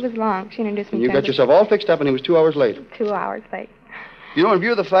 couples? She was long. She introduced me And you to got yourself all fixed up, and he was 2 hours late. 2 hours late. You know, in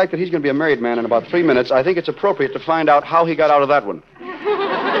view of the fact that he's going to be a married man in about 3 minutes, I think it's appropriate to find out how he got out of that one.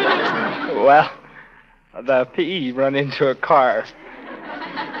 Well, the PE run into a car.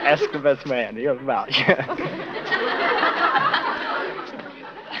 Ask the best man. He'll vouch.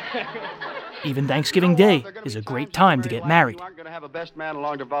 Even Thanksgiving Day is a great time to get married. You aren't going to have a best man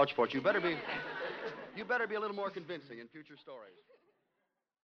along to vouch for it. You better be a little more convincing in future stories.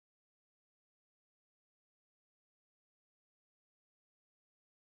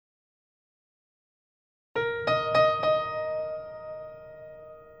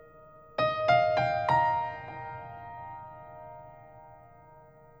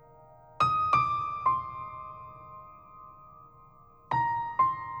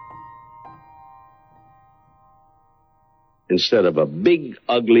 Instead of a big,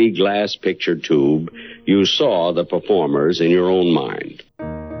 ugly glass picture tube, you saw the performers in your own mind.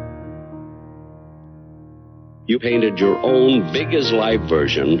 You painted your own big-as-life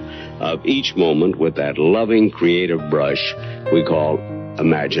version of each moment with that loving, creative brush we call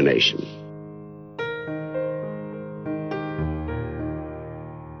imagination.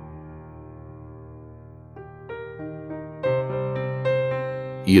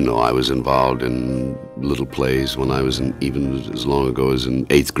 You know, I was involved in little plays when I was even as long ago as in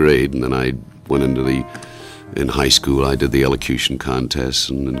 8th grade, and then I went in high school I did the elocution contests,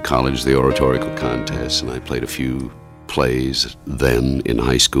 and in college the oratorical contests, and I played a few plays then in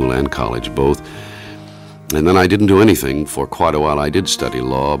high school and college both. And then I didn't do anything for quite a while. I did study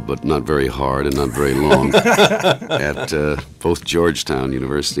law, but not very hard and not very long, at both Georgetown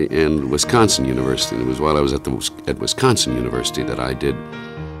University and Wisconsin University. And it was while I was at Wisconsin University that I did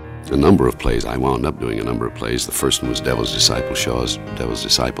a number of plays. I wound up doing a number of plays. The first one was Devil's Disciple, Shaw's Devil's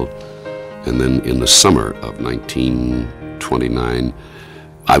Disciple. And then in the summer of 1929,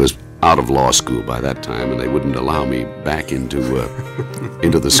 I was out of law school by that time, and they wouldn't allow me back into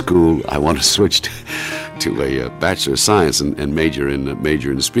the school. I wanted to switch to a Bachelor of Science and major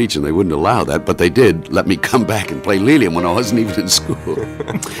in speech, and they wouldn't allow that, but they did let me come back and play Lilium when I wasn't even in school,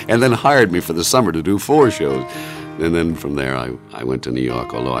 and then hired me for the summer to do 4 shows. And then from there, I went to New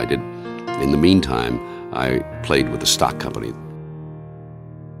York, although I did, in the meantime, I played with the stock company.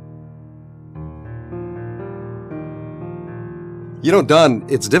 You know, Don,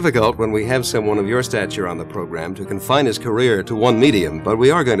 it's difficult when we have someone of your stature on the program to confine his career to one medium, but we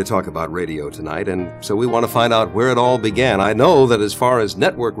are going to talk about radio tonight, and so we want to find out where it all began. I know that as far as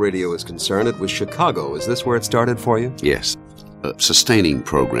network radio is concerned, it was Chicago. Is this where it started for you? Yes. A sustaining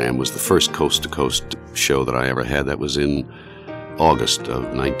program was the first coast-to-coast show that I ever had. That was in August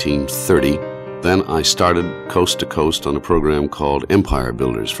of 1930. Then I started coast-to-coast on a program called Empire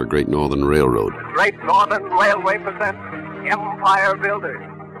Builders for Great Northern Railroad. Great Northern Railway presents Empire Builders.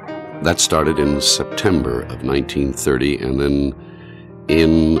 That started in September of 1930, and then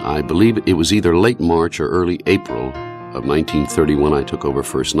in, I believe it was either late March or early April of 1931, I took over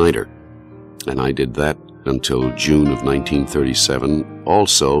First Nighter. And I did that until June of 1937.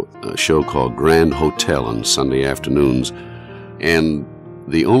 Also, a show called Grand Hotel on Sunday afternoons. And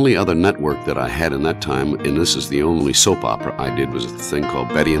the only other network that I had in that time, and this is the only soap opera I did, was a thing called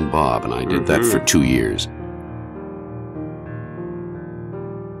Betty and Bob, and I did that for 2 years.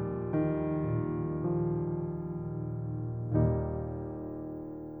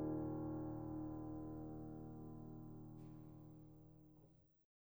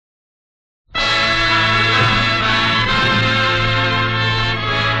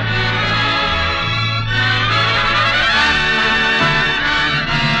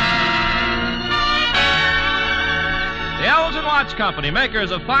 Company,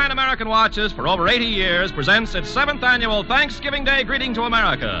 makers of fine American watches for over 80 years, presents its 7th annual Thanksgiving Day Greeting to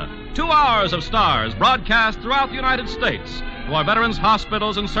America. 2 hours of stars broadcast throughout the United States to our veterans,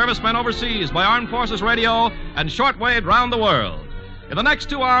 hospitals, and servicemen overseas by Armed Forces Radio and shortwave round the world. In the next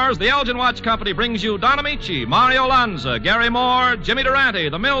 2 hours, the Elgin Watch Company brings you Don Amici, Mario Lanza, Gary Moore, Jimmy Durante,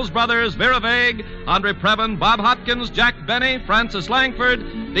 the Mills Brothers, Vera Vague, Andre Previn, Bob Hopkins, Jack Benny, Francis Langford,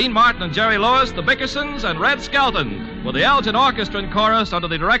 Dean Martin and Jerry Lewis, the Bickersons, and Red Skelton, with the Elgin Orchestra and Chorus under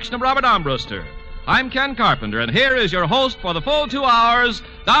the direction of Robert Armbruster. I'm Ken Carpenter, and here is your host for the full 2 hours,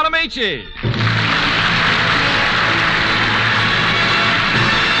 Don Amici.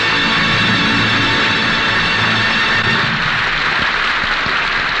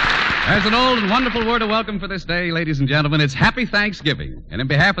 There's an old and wonderful word of welcome for this day, ladies and gentlemen. It's Happy Thanksgiving. And in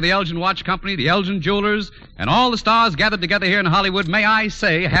behalf of the Elgin Watch Company, the Elgin Jewelers, and all the stars gathered together here in Hollywood, may I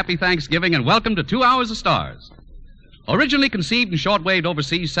say Happy Thanksgiving and welcome to 2 Hours of Stars. Originally conceived and shortwaved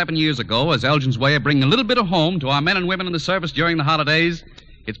overseas 7 years ago as Elgin's way of bringing a little bit of home to our men and women in the service during the holidays,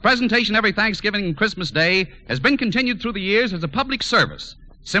 its presentation every Thanksgiving and Christmas Day has been continued through the years as a public service,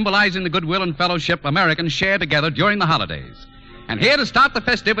 symbolizing the goodwill and fellowship Americans share together during the holidays. And here to start the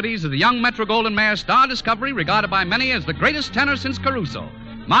festivities is the young Metro-Goldwyn-Mayer star discovery regarded by many as the greatest tenor since Caruso,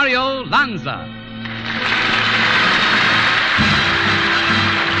 Mario Lanza.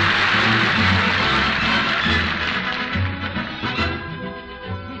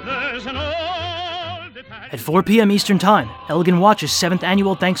 At 4 p.m. Eastern Time, Elgin Watch's 7th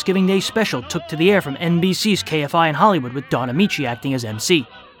annual Thanksgiving Day special took to the air from NBC's KFI in Hollywood with Don Amici acting as MC.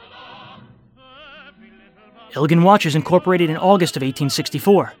 Elgin Watches incorporated in August of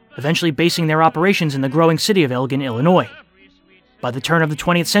 1864, eventually basing their operations in the growing city of Elgin, Illinois. By the turn of the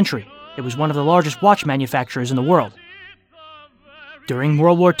 20th century, it was one of the largest watch manufacturers in the world. During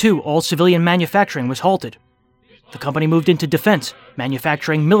World War II, all civilian manufacturing was halted. The company moved into defense,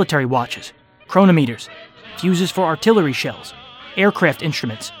 manufacturing military watches, chronometers, fuses for artillery shells, aircraft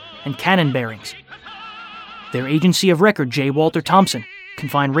instruments, and cannon bearings. Their agency of record, J. Walter Thompson,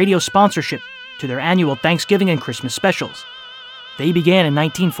 confined radio sponsorship to their annual Thanksgiving and Christmas specials. They began in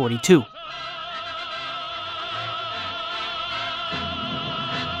 1942.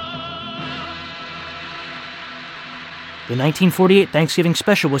 The 1948 Thanksgiving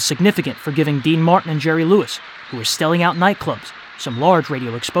special was significant for giving Dean Martin and Jerry Lewis, who were selling out nightclubs, some large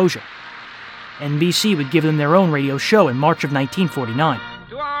radio exposure. NBC would give them their own radio show in March of 1949.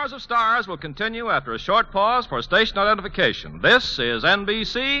 2 Hours of Stars will continue after a short pause for station identification. This is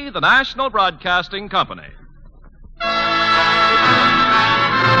NBC, the National Broadcasting Company.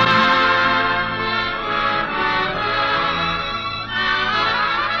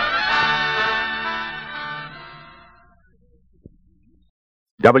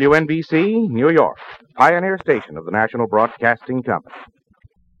 WNBC, New York, pioneer station of the National Broadcasting Company.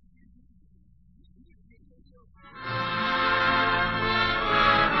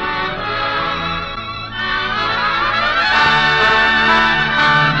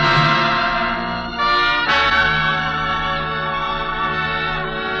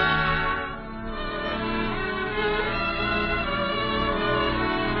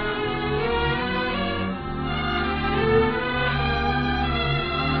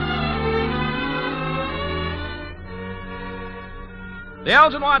 The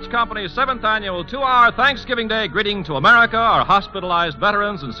Elgin Watch Company's 7th annual 2-hour Thanksgiving Day greeting to America, our hospitalized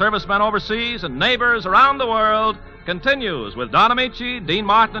veterans and servicemen overseas, and neighbors around the world continues with Don Amici, Dean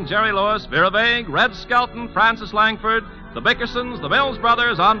Martin and Jerry Lewis, Vera Vague, Red Skelton, Francis Langford, the Bickersons, the Mills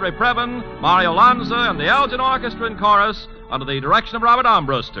Brothers, Andre Previn, Mario Lanza, and the Elgin Orchestra and Chorus under the direction of Robert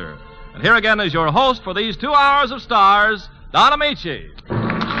Armbruster. And here again is your host for these 2 Hours of Stars, Don Amici.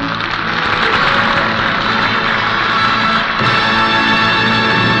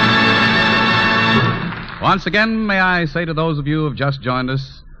 Once again, may I say to those of you who have just joined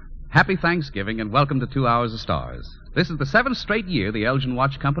us, Happy Thanksgiving and welcome to 2 Hours of Stars. This is the 7th straight year the Elgin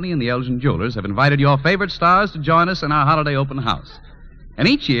Watch Company and the Elgin Jewelers have invited your favorite stars to join us in our holiday open house. And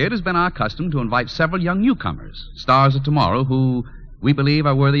each year it has been our custom to invite several young newcomers, stars of tomorrow, who we believe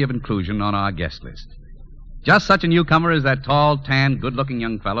are worthy of inclusion on our guest list. Just such a newcomer is that tall, tan, good-looking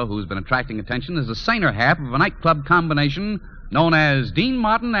young fellow who's been attracting attention as the saner half of a nightclub combination known as Dean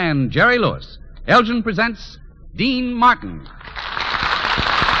Martin and Jerry Lewis. Elgin presents Dean Martin.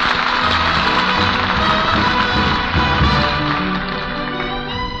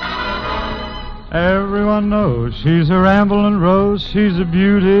 Everyone knows she's a rambling rose. She's a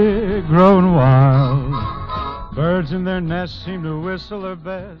beauty growing wild. Birds in their nests seem to whistle their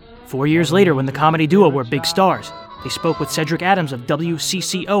best. 4 years later, when the comedy duo were big stars, they spoke with Cedric Adams of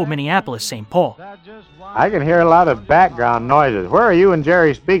WCCO Minneapolis, St. Paul. I can hear a lot of background noises. Where are you and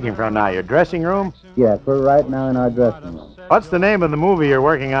Jerry speaking from now? Your dressing room? Yes, we're right now in our dressing room. What's the name of the movie you're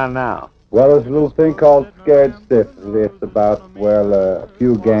working on now? Well, there's a little thing called Scared Stiff. It's about, well, a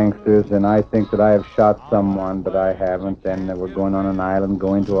few gangsters, and I think that I have shot someone, but I haven't. And we're going on an island,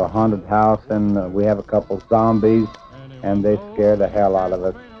 going to a haunted house, and we have a couple zombies, and they scare the hell out of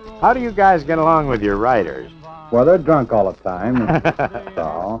us. How do you guys get along with your writers? Well, they're drunk all the time. That's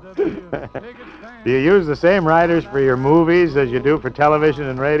all. Do you use the same writers for your movies as you do for television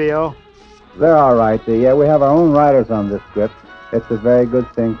and radio? They're all right. Yeah, we have our own writers on this script. It's a very good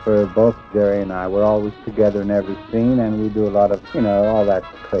thing for both Jerry and I. We're always together in every scene, and we do a lot of, all that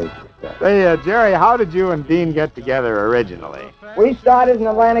crazy stuff. Hey, Jerry, how did you and Dean get together originally? We started in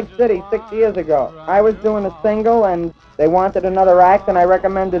Atlantic City 6 years ago. I was doing a single, and they wanted another act, and I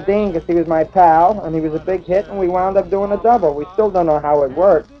recommended Dean because he was my pal, and he was a big hit, and we wound up doing a double. We still don't know how it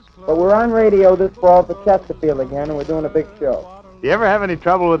worked, but we're on radio this fall for Chesterfield again, and we're doing a big show. Do you ever have any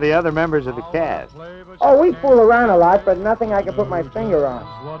trouble with the other members of the cast? Oh, we fool around a lot, but nothing I can put my finger on.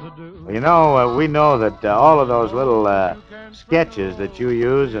 Well, you know, we know that all of those little sketches that you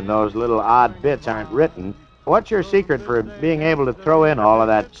use and those little odd bits aren't written. What's your secret for being able to throw in all of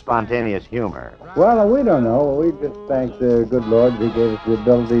that spontaneous humor? Well, we don't know. We just thank the good Lord he gave us the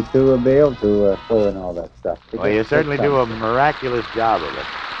ability to be able to throw in all that stuff. Well, you certainly do a miraculous job of it.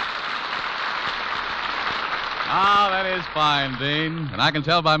 Ah, that is fine, Dean. And I can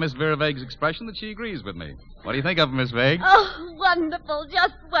tell by Miss Vera Vague's expression that she agrees with me. What do you think of him, Miss Vague? Oh, wonderful,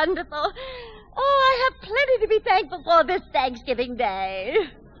 just wonderful. Oh, I have plenty to be thankful for this Thanksgiving Day.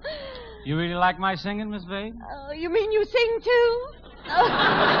 You really like my singing, Miss Vague? Oh, you mean you sing, too? Oh.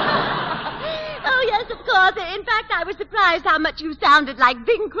 Oh, yes, of course. In fact, I was surprised how much you sounded like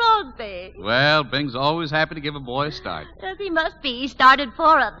Bing Crosby. Well, Bing's always happy to give a boy a start. Yes, he must be. He started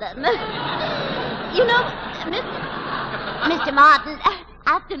 4 of them. You know, Mr. Martin,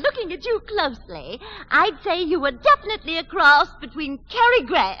 after looking at you closely, I'd say you were definitely a cross between Cary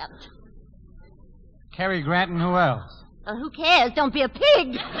Grant. Cary Grant and who else? Well, who cares? Don't be a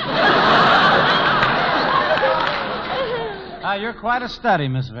pig. You're quite a study,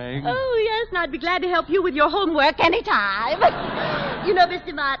 Miss Vague. Oh, yes, and I'd be glad to help you with your homework any time. You know,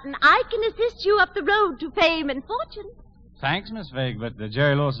 Mr. Martin, I can assist you up the road to fame and fortune. Thanks, Miss Vague, but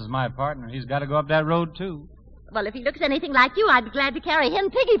Jerry Lewis is my partner. He's got to go up that road, too. Well, if he looks anything like you, I'd be glad to carry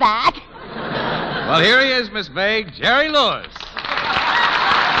him piggyback. Well, here he is, Miss Vague, Jerry Lewis.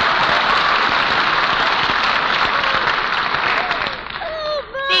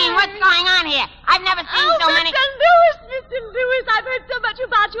 Dean, what's going on here? I've never seen so many... Mr. Lewis, I've heard so much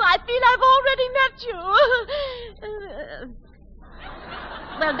about you, I feel I've already met you.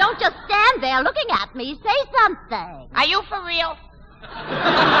 Well, don't just stand there looking at me. Say something. Are you for real?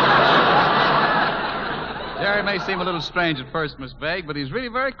 Jerry may seem a little strange at first, Miss Vague, but he's really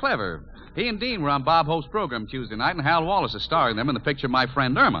very clever. He and Dean were on Bob Host's program Tuesday night, and Hal Wallace is starring them in the picture My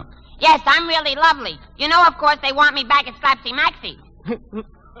Friend Irma. Yes, I'm really lovely. You know, of course, they want me back at Slapsy Maxie.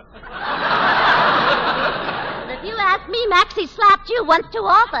 If you ask me, Maxie slapped you once too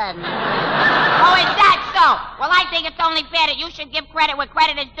often. Oh, is that so? Well, I think it's only fair that you should give credit where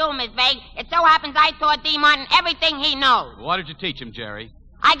credit is due, Miss Vague. It so happens I taught Dean Martin everything he knows. What did you teach him, Jerry?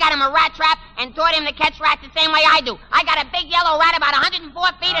 I got him a rat trap and taught him to catch rats the same way I do. I got a big yellow rat about 104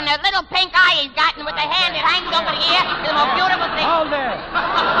 feet and a little pink eye he's got, and with a hand that hangs over the ear, it's the most beautiful thing. Hold there.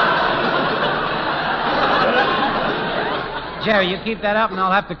 Jerry, you keep that up and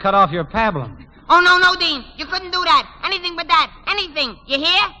I'll have to cut off your pablum. Oh, no, Dean. You couldn't do that. Anything but that. Anything. You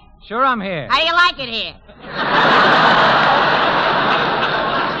hear? Sure, I'm here. How do you like it here?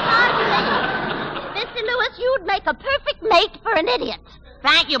 Mr. Lewis, you'd make a perfect mate for an idiot.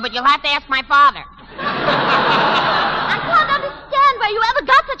 Thank you, but you'll have to ask my father. I can't understand where you ever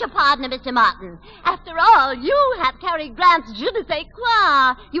got such a partner, Mr. Martin. After all, you have Cary Grant's je ne sais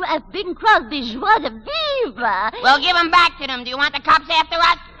quoi. You have Bing Crosby's joie de vivre. Well, give them back to them. Do you want the cops after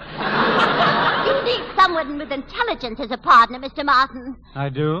us? You need someone with intelligence as a partner, Mr. Martin. I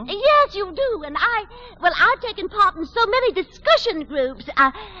do? Yes, you do. And I've taken part in so many discussion groups.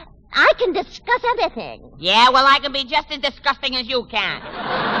 I can discuss anything. Yeah, well, I can be just as disgusting as you can.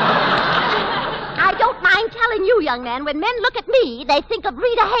 I don't mind telling you, young man, when men look at me, they think of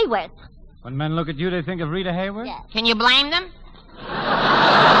Rita Hayworth. When men look at you, they think of Rita Hayworth? Yes. Can you blame them?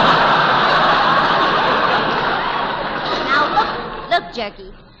 Now, look,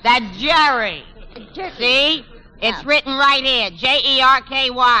 Jerky. That's Jerry. Jerky. See? It's written right here. Jerky.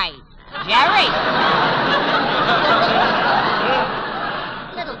 Jerry.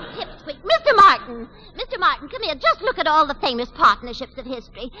 Little pipsqueak. Mr. Martin, come here. Just look at all the famous partnerships of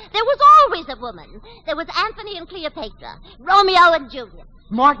history. There was always a woman. There was Antony and Cleopatra, Romeo and Juliet.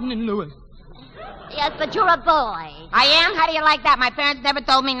 Martin and Lewis. Yes, but you're a boy. I am? How do you like that? My parents never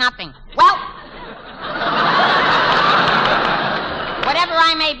told me nothing. Well... Whatever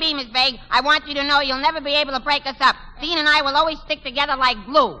I may be, Miss Vague, I want you to know you'll never be able to break us up. Dean and I will always stick together like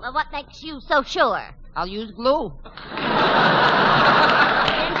glue. Well, what makes you so sure? I'll use glue. Then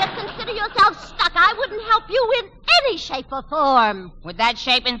just consider yourself stuck. I wouldn't help you in any shape or form. With that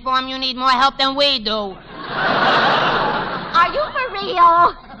shape and form, you need more help than we do. Are you for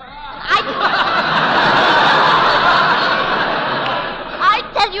real?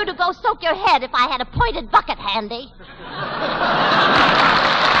 I'd tell you to go soak your head if I had a pointed bucket handy.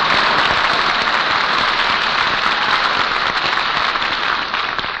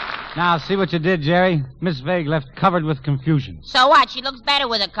 Now, see what you did, Jerry? Miss Vague left covered with confusion. So what? She looks better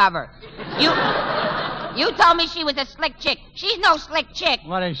with a cover. You told me she was a slick chick. She's no slick chick.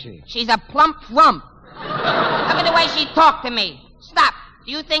 What is she? She's a plump rump. Look at the way she talked to me. Stop.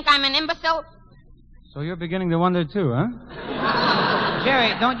 Do you think I'm an imbecile? So you're beginning to wonder, too, huh?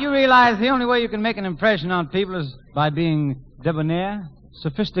 Jerry, don't you realize the only way you can make an impression on people is by being debonair,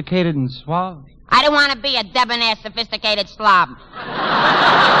 sophisticated, and suave? I don't want to be a debonair, sophisticated slob.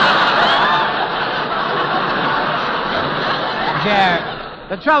 Jerry,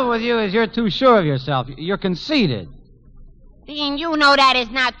 the trouble with you is you're too sure of yourself. You're conceited. Dean, you know that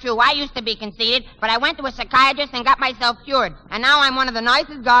is not true. I used to be conceited, but I went to a psychiatrist and got myself cured. And now I'm one of the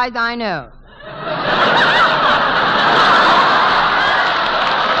nicest guys I know.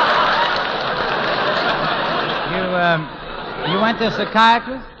 You went to a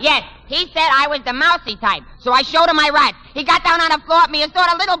psychiatrist? Yes. He said I was the mousy type, so I showed him my rat. He got down on the floor at me and saw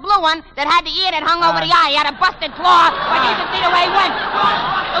a little blue one that had the ear that hung over the eye. He had a busted claw, but you can see the way he went.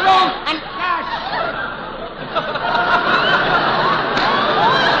 The room, and...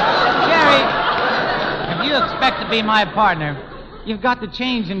 Jerry, if you expect to be my partner, you've got to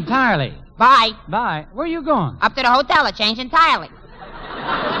change entirely. Bye. Bye. Where are you going? Up to the hotel to change entirely.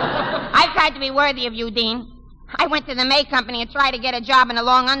 I've tried to be worthy of you, Dean. I went to the May Company and tried to get a job in the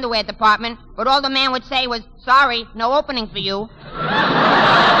long underwear department, but all the man would say was, sorry, no opening for you.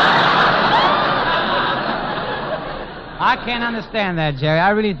 I can't understand that, Jerry.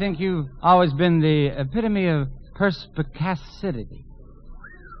 I really think you've always been the epitome of perspicacity.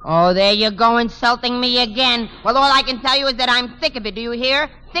 Oh, there you go, insulting me again. Well, all I can tell you is that I'm sick of it. Do you hear?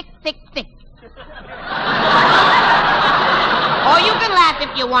 Sick, sick, sick. Or you can laugh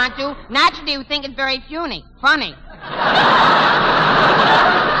if you want to. Naturally, you think it's very funny.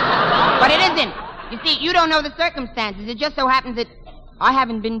 But it isn't. You see, you don't know the circumstances. It just so happens that I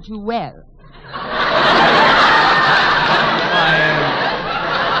haven't been too well.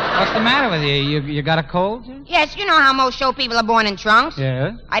 What's the matter with you? You got a cold? Yes, you know how most show people are born in trunks.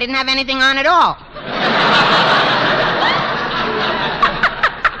 Yeah. I didn't have anything on at all.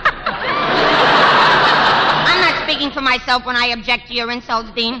 Speaking for myself when I object to your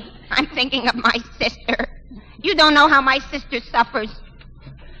insults, Dean. I'm thinking of my sister. You don't know how my sister suffers.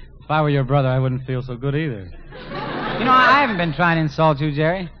 If I were your brother, I wouldn't feel so good either. You know, I haven't been trying to insult you,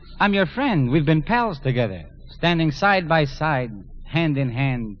 Jerry. I'm your friend. We've been pals together, standing side by side, hand in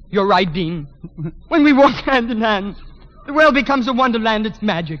hand. You're right, Dean. When we walk hand in hand, the world becomes a wonderland. It's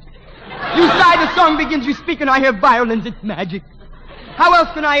magic. You sigh, the song begins, you speak, and I hear violins. It's magic. How else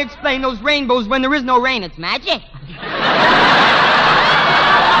can I explain those rainbows when there is no rain? It's magic.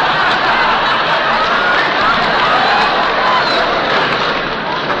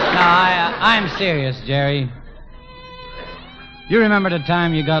 No, I'm serious, Jerry. You remember the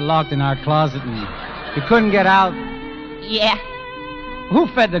time you got locked in our closet and you couldn't get out? Yeah. Who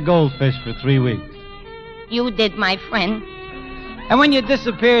fed the goldfish for 3 weeks? You did, my friend. And when you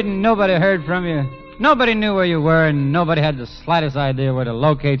disappeared and nobody heard from you, nobody knew where you were and nobody had the slightest idea where to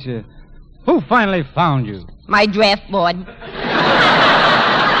locate you, who finally found you? My draft board.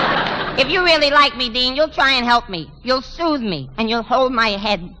 If you really like me, Dean, you'll try and help me. You'll soothe me, and you'll hold my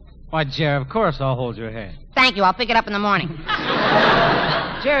head. Why, Jerry, of course I'll hold your head. Thank you. I'll pick it up in the morning.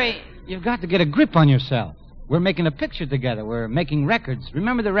 Jerry, you've got to get a grip on yourself. We're making a picture together. We're making records.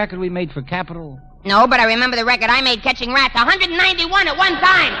 Remember the record we made for Capitol? No, but I remember the record I made catching rats. 191 at one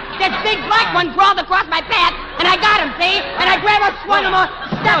time. This big black one crawled across my path, and I got him, see? And I grabbed her, swung him,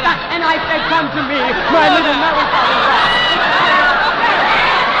 stepped up, and I said, come to me, my little melancholy rat.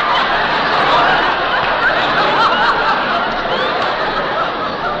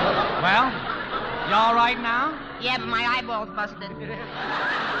 Well, you all right now? Yeah, but my eyeball's busted.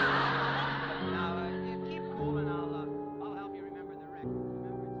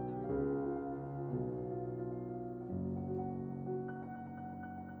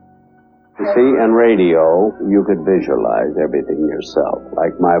 You see, in radio, you could visualize everything yourself.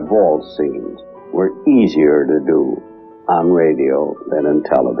 Like my vault scenes were easier to do on radio than in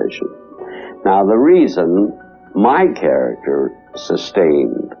television. Now, the reason my character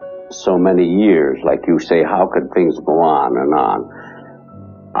sustained so many years, like you say, how could things go on and on?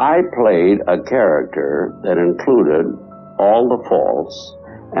 I played a character that included all the faults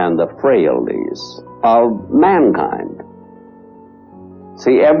and the frailties of mankind.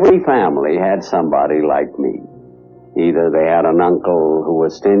 See, every family had somebody like me. Either they had an uncle who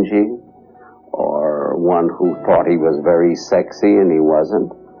was stingy, or one who thought he was very sexy and he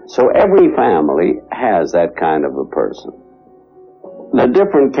wasn't. So every family has that kind of a person. The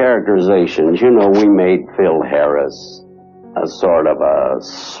different characterizations, you know, we made Phil Harris, a sort of a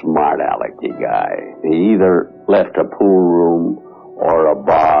smart alecky guy. He either left a pool room or a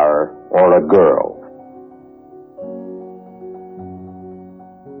bar or a girl.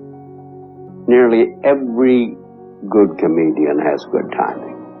 Nearly every good comedian has good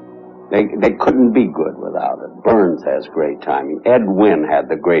timing. They couldn't be good without it. Burns has great timing. Ed Wynn had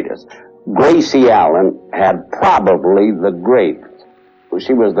the greatest. Gracie Allen had probably the greatest.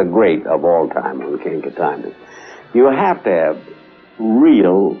 She was the great of all time when it came to timing. You have to have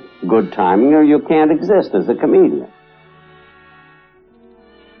real good timing or you can't exist as a comedian.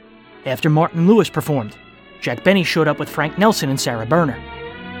 After Martin Lewis performed, Jack Benny showed up with Frank Nelson and Sarah Berner.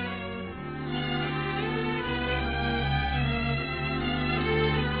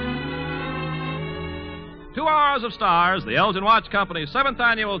 Two Hours of Stars, the Elgin Watch Company's 7th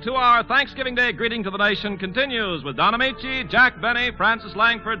annual 2-hour Thanksgiving Day greeting to the nation continues with Don Amici, Jack Benny, Francis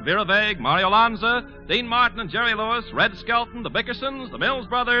Langford, Vera Vague, Mario Lanza, Dean Martin and Jerry Lewis, Red Skelton, the Bickersons, the Mills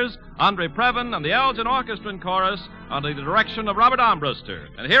Brothers, Andre Previn, and the Elgin Orchestra and Chorus under the direction of Robert Armbruster.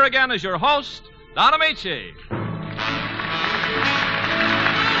 And here again is your host, Don Amici.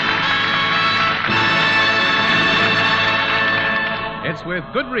 It's with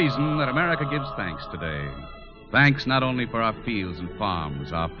good reason that America gives thanks today. Thanks not only for our fields and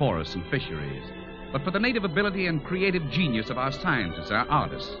farms, our forests and fisheries, but for the native ability and creative genius of our scientists, our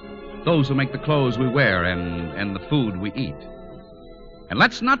artists, those who make the clothes we wear and the food we eat. And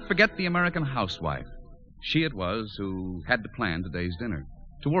let's not forget the American housewife. She it was who had to plan today's dinner,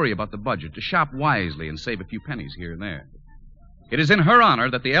 to worry about the budget, to shop wisely and save a few pennies here and there. It is in her honor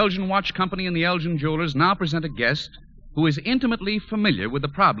that the Elgin Watch Company and the Elgin Jewelers now present a guest who is intimately familiar with the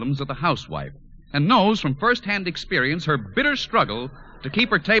problems of the housewife and knows from first-hand experience her bitter struggle to keep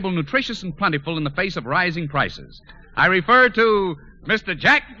her table nutritious and plentiful in the face of rising prices. I refer to Mr.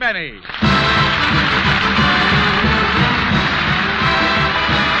 Jack Benny.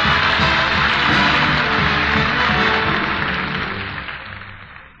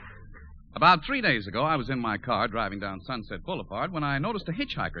 About 3 days ago, I was in my car driving down Sunset Boulevard when I noticed a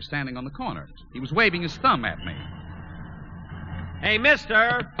hitchhiker standing on the corner. He was waving his thumb at me. Hey,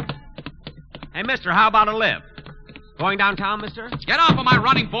 mister. Hey, mister, how about a lift? Going downtown, mister? Get off of my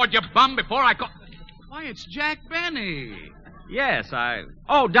running board, you bum, before I call... Why, it's Jack Benny. Yes,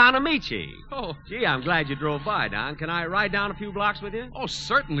 Oh, Don Amici. Oh, gee, I'm glad you drove by, Don. Can I ride down a few blocks with you? Oh,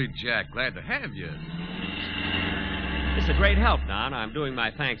 certainly, Jack. Glad to have you. It's a great help, Don. I'm doing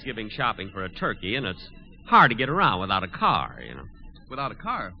my Thanksgiving shopping for a turkey, and it's hard to get around without a car, you know. Without a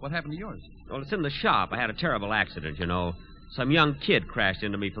car? What happened to yours? Well, it's in the shop. I had a terrible accident, you know. Some young kid crashed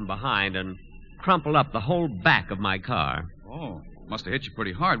into me from behind and crumpled up the whole back of my car. Oh, must have hit you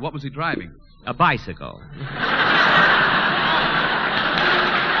pretty hard. What was he driving? A bicycle.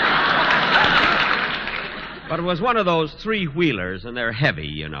 But it was one of those three-wheelers, and they're heavy,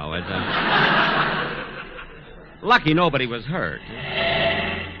 you know. Lucky nobody was hurt.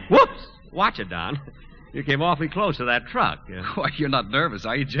 Whoops! Watch it, Don. You came awfully close to that truck. Why, you're not nervous,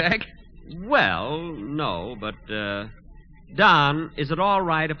 are you, Jack? Well, no, but, Don, is it all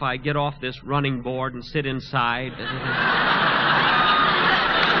right if I get off this running board and sit inside?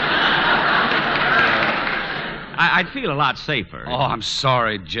 I'd feel a lot safer. Oh, I'm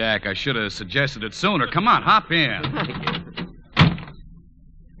sorry, Jack. I should have suggested it sooner. Come on, hop in.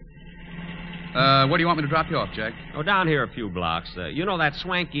 Where do you want me to drop you off, Jack? Oh, down here a few blocks. You know that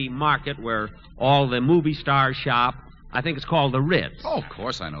swanky market where all the movie stars shop? I think it's called the Ritz. Oh, of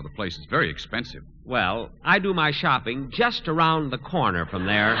course I know. The place is very expensive. Well, I do my shopping just around the corner from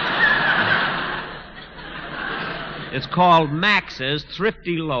there. It's called Max's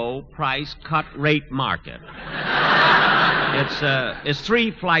Thrifty Low Price Cut Rate Market. It's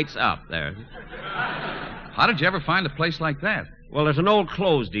 3 flights up there. How did you ever find a place like that? Well, there's an old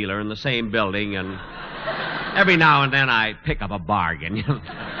clothes dealer in the same building, and every now and then I pick up a bargain.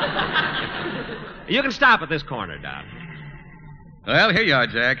 You can stop at this corner, Don. Well, here you are,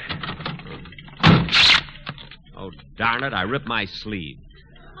 Jack. Oh, darn it, I ripped my sleeve.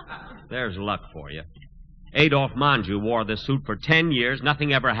 There's luck for you. Adolphe Manjou wore this suit for 10 years.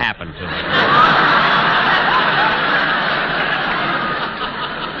 Nothing ever happened to him.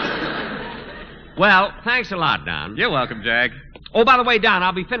 Well, thanks a lot, Don. You're welcome, Jack. Oh, by the way, Don,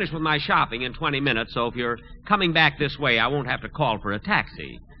 I'll be finished with my shopping in 20 minutes, so if you're coming back this way, I won't have to call for a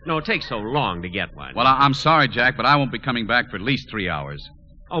taxi. No, it takes so long to get one. Well, I'm sorry, Jack, but I won't be coming back for at least 3 hours.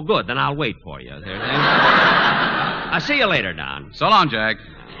 Oh, good. Then I'll wait for you. I'll see you later, Don. So long, Jack.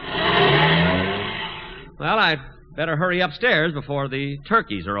 Well, I'd better hurry upstairs before the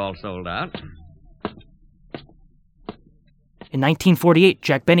turkeys are all sold out. In 1948,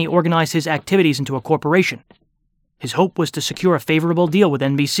 Jack Benny organized his activities into a corporation. His hope was to secure a favorable deal with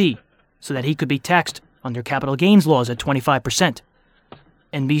NBC so that he could be taxed under capital gains laws at 25%.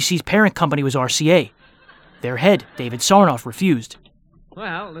 NBC's parent company was RCA. Their head, David Sarnoff, refused.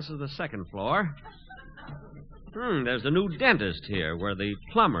 Well, this is the second floor. There's a new dentist here where the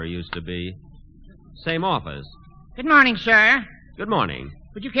plumber used to be. Same office. Good morning, sir. Good morning.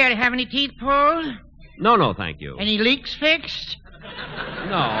 Would you care to have any teeth pulled? No, thank you. Any leaks fixed?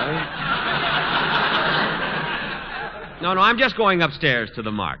 No. No, I'm just going upstairs to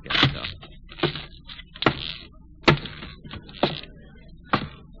the market. So.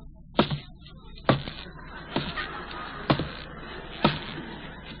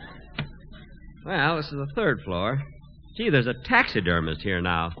 Well, this is the third floor. Gee, there's a taxidermist here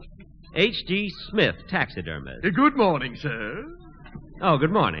now. H.G. Smith, taxidermist. Good morning, sir. Oh,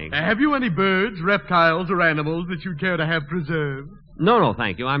 good morning. Have you any birds, reptiles, or animals that you'd care to have preserved? No,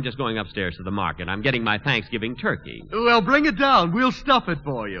 thank you. I'm just going upstairs to the market. I'm getting my Thanksgiving turkey. Well, bring it down. We'll stuff it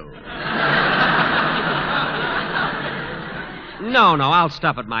for you. No, I'll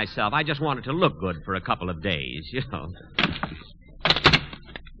stuff it myself. I just want it to look good for a couple of days, you know.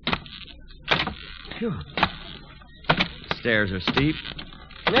 Phew. Stairs are steep.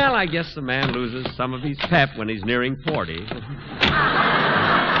 Well, I guess the man loses some of his pep when he's nearing 40.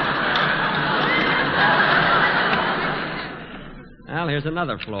 Well, here's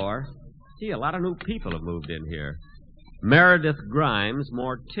another floor. Gee, a lot of new people have moved in here. Meredith Grimes,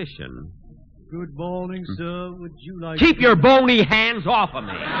 mortician. Good morning, sir. Would you like Keep your bony hands off of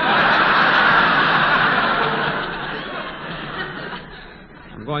me.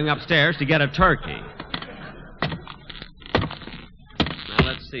 I'm going upstairs to get a turkey. Now,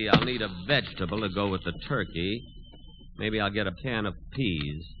 let's see. I'll need a vegetable to go with the turkey. Maybe I'll get a can of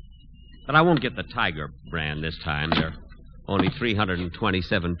peas. But I won't get the Tiger brand this time. They're only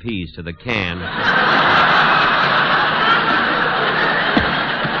 327 peas to the can.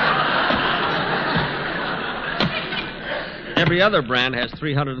 Every other brand has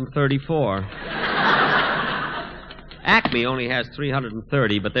 334. Acme only has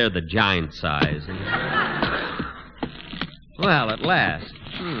 330, but they're the giant size. Well, at last.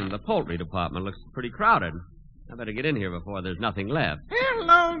 The poultry department looks pretty crowded. I better get in here before there's nothing left.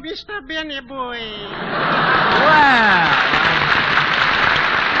 Hello, Mr. Benny Boy.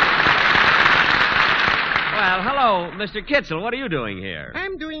 Well, hello, Mr. Kitzel. What are you doing here?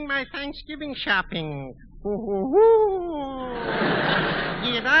 I'm doing my Thanksgiving shopping. Did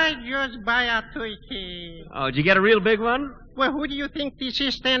I just buy a turkey? Oh, did you get a real big one? Well, who do you think this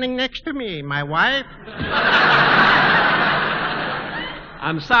is standing next to me? My wife?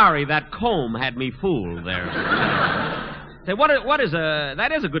 I'm sorry, that comb had me fooled there. Say,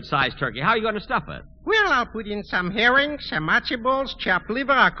 that is a good-sized turkey. How are you going to stuff it? Well, I'll put in some herrings, some matzo balls, chopped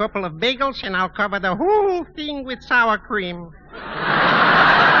liver, a couple of bagels, and I'll cover the whole thing with sour cream.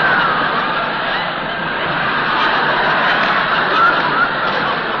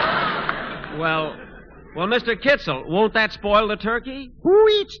 Well, Mr. Kitzel, won't that spoil the turkey? Who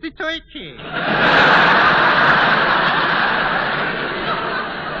eats the turkey?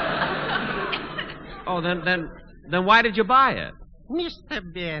 Oh, then why did you buy it? Mr.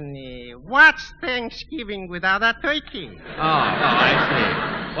 Benny, what's Thanksgiving without a turkey? Oh, I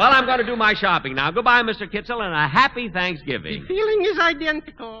see. Well, I'm going to do my shopping now. Goodbye, Mr. Kitzel, and a happy Thanksgiving. The feeling is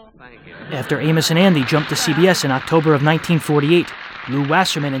identical. Thank you. After Amos and Andy jumped to CBS in October of 1948, Lou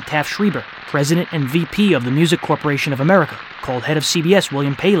Wasserman and Taft Schreiber, president and VP of the Music Corporation of America, called head of CBS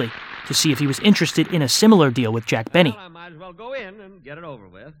William Paley to see if he was interested in a similar deal with Jack Benny. Well, I might as well go in and get it over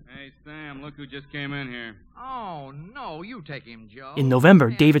with. Hey, Sam, look who just came in here. Oh, no, you take him, Joe. In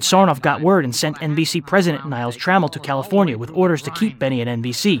November, David Sarnoff got word and sent NBC president Niles Trammell to California with orders to keep Benny at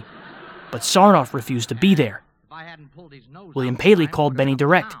NBC. But Sarnoff refused to be there. William Paley called Benny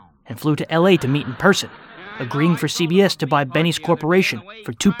direct and flew to L.A. to meet in person, agreeing for CBS to buy Benny's corporation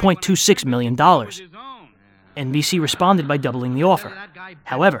for $2.26 million. NBC responded by doubling the offer.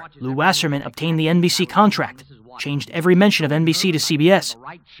 However, Lou Wasserman obtained the NBC contract, changed every mention of NBC to CBS,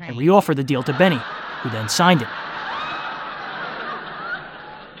 and reoffered the deal to Benny, who then signed it.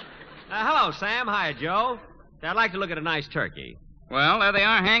 Hello, Sam. Hi, Joe. I'd like to look at a nice turkey. Well, there they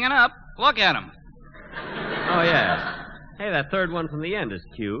are hanging up. Look at them. Oh, yeah. Hey, that third one from the end is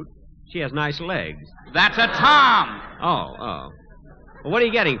cute. She has nice legs. That's a tom. Oh. Well, what are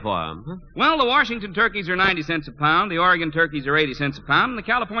you getting for them? Huh? Well, the Washington turkeys are 90 cents a pound, the Oregon turkeys are 80 cents a pound, and the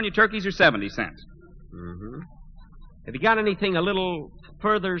California turkeys are 70 cents. Mm-hmm. Have you got anything a little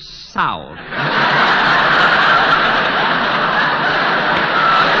further south?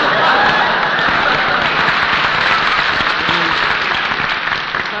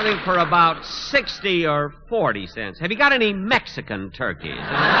 Something for about 60 or 40 cents. Have you got any Mexican turkeys?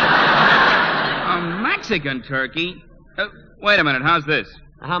 A Mexican turkey? Wait a minute, how's this?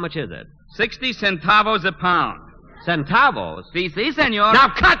 How much is it? 60 centavos a pound. Centavos? Si, senor. Now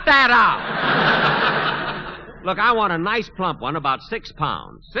cut that out! Look, I want a nice plump one, about 6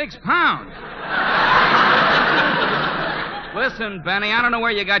 pounds. 6 pounds? Listen, Benny, I don't know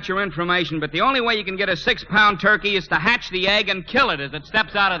where you got your information, but the only way you can get a 6-pound turkey is to hatch the egg and kill it as it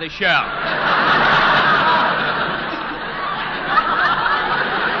steps out of the shell.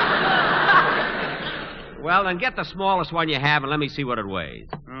 Well, then get the smallest one you have and let me see what it weighs.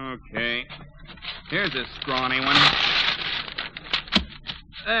 Okay. Here's a scrawny one.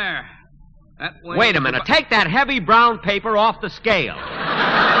 There. That weighs Wait a minute. Take that heavy brown paper off the scale.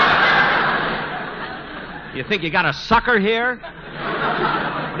 You think you got a sucker here?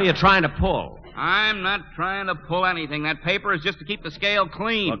 What are you trying to pull? I'm not trying to pull anything. That paper is just to keep the scale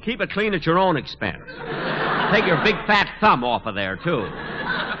clean. Well, keep it clean at your own expense. Take your big fat thumb off of there, too.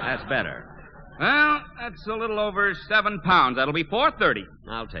 That's better. Well, that's a little over 7 pounds. That'll be $4.30.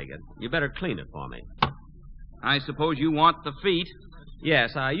 I'll take it. You better clean it for me. I suppose you want the feet?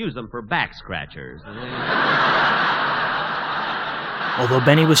 Yes, I use them for back scratchers. Although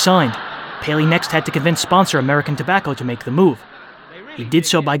Benny was signed, Paley next had to convince sponsor American Tobacco to make the move. He did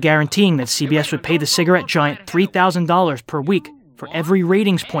so by guaranteeing that CBS would pay the cigarette giant $3,000 per week for every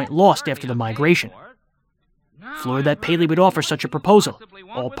ratings point lost after the migration. Floored that Paley would offer such a proposal,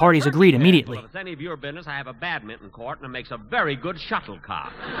 all parties agreed immediately. Well, if it's any of your business, I have a badminton court, and it makes a very good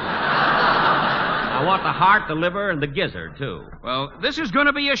shuttlecock. I want the heart, the liver, and the gizzard, too. Well, this is going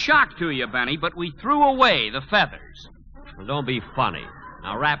to be a shock to you, Benny, but we threw away the feathers. Well, don't be funny.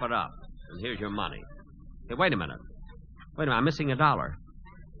 Now wrap it up, and here's your money. Hey, wait a minute. I'm missing $1.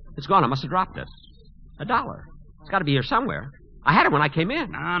 It's gone. I must have dropped it. $1. It's got to be here somewhere. I had it when I came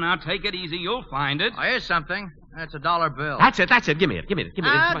in. Now, take it easy. You'll find it. Oh, here's something. That's a $1 bill. That's it. Give me it.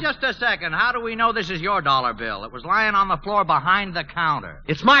 Just a second. How do we know this is your $1 bill? It was lying on the floor behind the counter.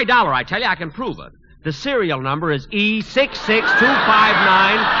 It's my $1, I tell you. I can prove it. The serial number is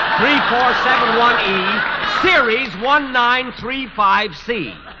E662593471E, Series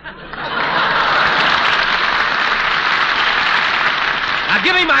 1935C. Now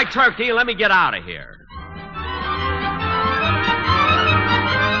give me my turkey and let me get out of here.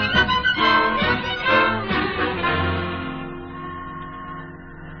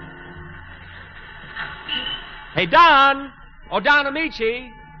 Hey, Don. Oh, Don Amici.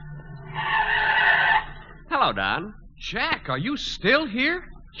 Hello, Don. Jack, are you still here?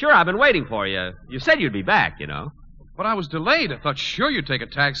 Sure, I've been waiting for you. You said you'd be back, you know. But I was delayed. I thought sure you'd take a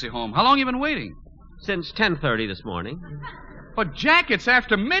taxi home. How long you been waiting? Since 10:30 this morning. But, Jack, it's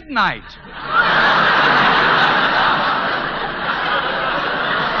after midnight.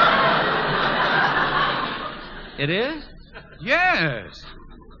 It is? Yes.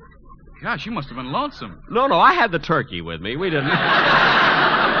 Gosh, you must have been lonesome. No, I had the turkey with me. We didn't... Well,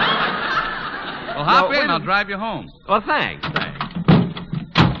 hop in. I'll drive you home. Well, thanks.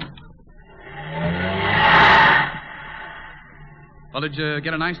 Well, did you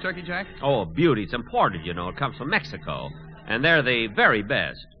get a nice turkey, Jack? Oh, a beauty. It's imported, you know. It comes from Mexico. And they're the very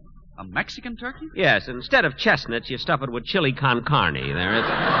best. A Mexican turkey? Yes. Instead of chestnuts, you stuff it with chili con carne.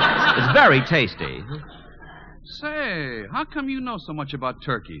 It's very tasty. Say, how come you know so much about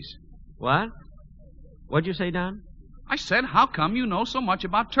turkeys? What? What'd you say, Don? I said, how come you know so much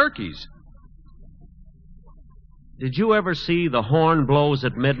about turkeys? Did you ever see The Horn Blows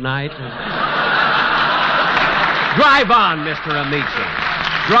at Midnight? Drive on, Mr. Amici.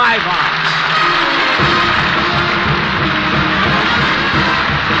 Drive on.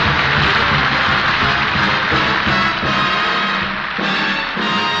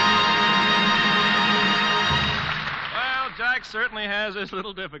 Certainly has his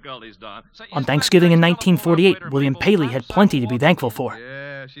little difficulties, Don. On Thanksgiving in 1948, William Paley had plenty to be thankful for.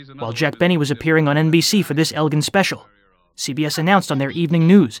 While Jack Benny was appearing on NBC for this Elgin special, CBS announced on their evening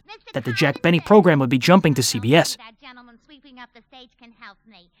news that the Jack Benny program would be jumping to CBS.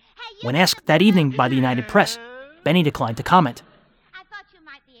 When asked that evening by the United Press, Benny declined to comment.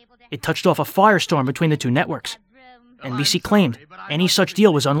 It touched off a firestorm between the two networks. NBC claimed any such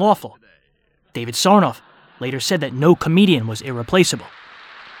deal was unlawful. David Sarnoff later said that no comedian was irreplaceable.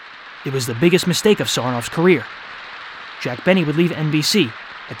 It was the biggest mistake of Sarnoff's career. Jack Benny would leave NBC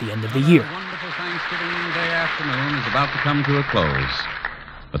at the end of the year. A wonderful Thanksgiving Day afternoon is about to come to a close.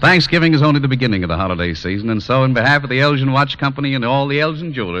 But Thanksgiving is only the beginning of the holiday season, and so on behalf of the Elgin Watch Company and all the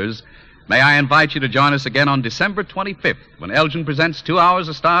Elgin Jewelers, may I invite you to join us again on December 25th when Elgin presents 2 Hours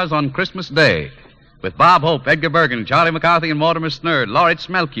of Stars on Christmas Day. With Bob Hope, Edgar Bergen, Charlie McCarthy and Mortimer Snerd, Lauritz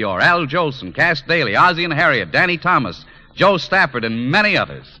Melchior, Al Jolson, Cass Daly, Ozzie and Harriet, Danny Thomas, Joe Stafford, and many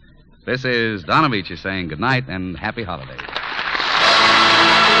others. This is Don Amici saying good night and happy holidays.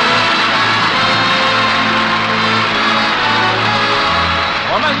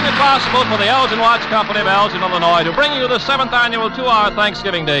 We're making it possible for the Elgin Watch Company of Elgin, Illinois, to bring you the 7th annual 2-hour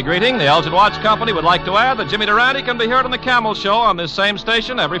Thanksgiving Day greeting. The Elgin Watch Company would like to add that Jimmy Durante can be heard on the Camel Show on this same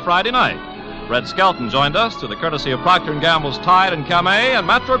station every Friday night. Red Skelton joined us through the courtesy of Procter & Gamble's Tide and Camay and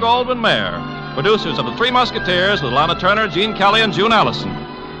Metro-Goldwyn-Mayer, producers of The Three Musketeers with Lana Turner, Gene Kelly, and June Allison.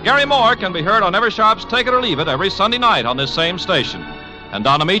 Gary Moore can be heard on Eversharp's Take It or Leave It every Sunday night on this same station. And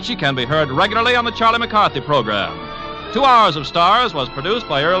Don Amici can be heard regularly on the Charlie McCarthy program. 2 Hours of Stars was produced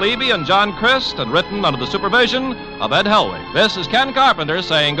by Earl Eby and John Christ and written under the supervision of Ed Helwig. This is Ken Carpenter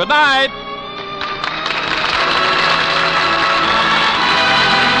saying good night.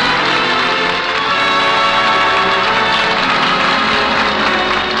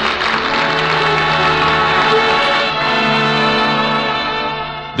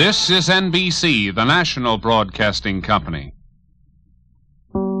 This is NBC, the national broadcasting company.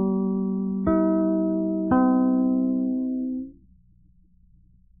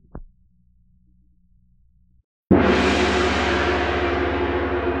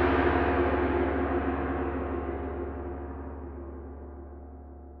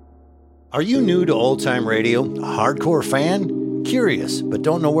 Are you new to old-time radio, a hardcore fan? Curious, but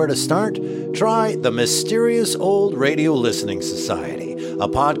don't know where to start? Try the Mysterious Old Radio Listening Society, a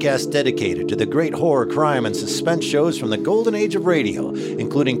podcast dedicated to the great horror, crime, and suspense shows from the golden age of radio,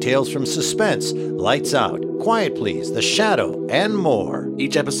 including Tales from Suspense, Lights Out, Quiet Please, The Shadow, and more.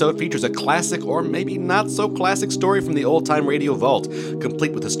 Each episode features a classic or maybe not so classic story from the old-time radio vault,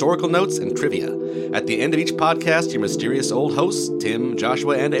 complete with historical notes and trivia. At the end of each podcast, your mysterious old hosts, Tim,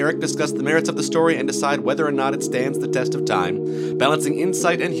 Joshua, and Eric, discuss the merits of the story and decide whether or not it stands the test of time, balancing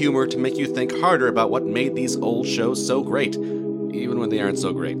insight and humor to make you think harder about what made these old shows so great, even when they aren't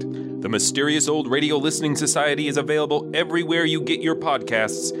so great. The Mysterious Old Radio Listening Society is available everywhere you get your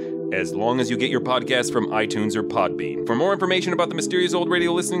podcasts, as long as you get your podcasts from iTunes or Podbean. For more information about the Mysterious Old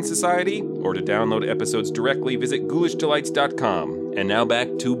Radio Listening Society, or to download episodes directly, visit ghoulishdelights.com. And now back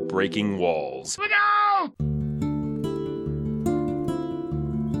to Breaking Walls. Look out!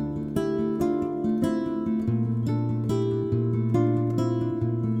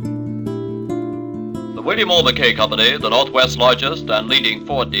 The William O. McKay Company, the Northwest's largest and leading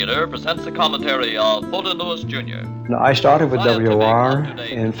Ford dealer, presents the commentary of Fulton Lewis, Jr. I started with WOR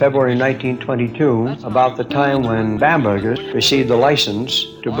in February 1922, about the time when Bamberger received the license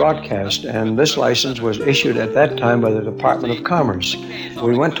to broadcast, and this license was issued at that time by the Department of Commerce.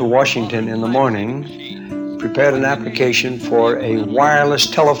 We went to Washington in the morning, prepared an application for a wireless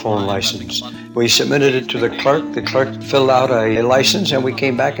telephone license. We submitted it to the clerk filled out a license, and we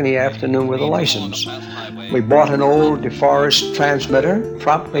came back in the afternoon with a license. We bought an old DeForest transmitter,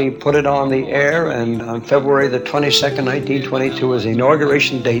 promptly put it on the air, and on February the 22nd, 1922 was the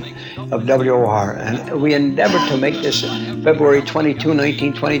inauguration date of WOR. And we endeavored to make this February 22,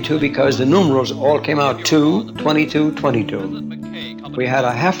 1922, because the numerals all came out 2, 22, 22. We had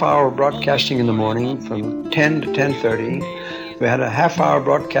a half-hour broadcasting in the morning from 10 to 10:30. We had a half-hour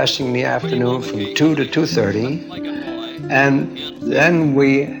broadcasting in the afternoon from 2 to 2:30. And then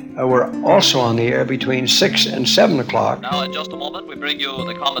we were also on the air between 6 and 7 o'clock. Now, in just a moment, we bring you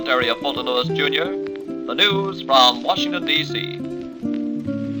the commentary of Fulton Lewis, Jr., the news from Washington, D.C.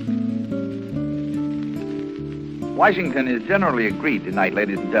 Washington is generally agreed tonight,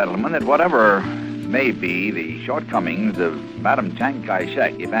 ladies and gentlemen, that whatever may be the shortcomings of Madam Chiang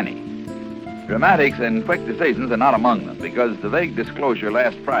Kai-shek, if any, dramatics and quick decisions are not among them, because the vague disclosure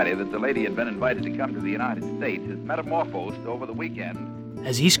last Friday that the lady had been invited to come to the United States is metamorphosed over the weekend.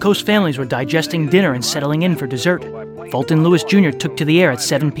 As East Coast families were digesting dinner and settling in for dessert, Fulton Lewis Jr. took to the air at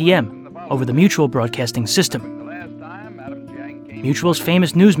 7 p.m. over the Mutual Broadcasting System. Mutual's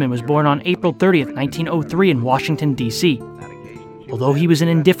famous newsman was born on April 30th, 1903 in Washington, D.C. Although he was an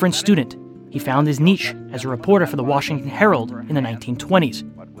indifferent student, he found his niche as a reporter for the Washington Herald in the 1920s.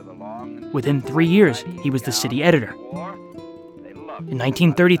 Within 3 years, he was the city editor. In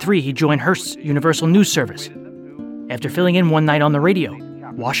 1933, he joined Hearst's Universal News Service. After filling in one night on the radio,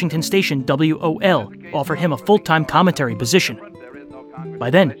 Washington station WOL offered him a full-time commentary position. By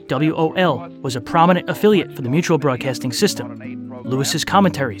then, WOL was a prominent affiliate for the Mutual Broadcasting System. Lewis's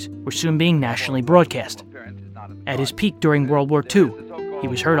commentaries were soon being nationally broadcast. At his peak during World War II, he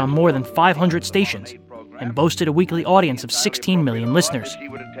was heard on more than 500 stations and boasted a weekly audience of 16 million listeners. She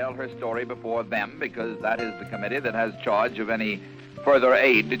would tell her story before them, because that is the committee that has charge of any further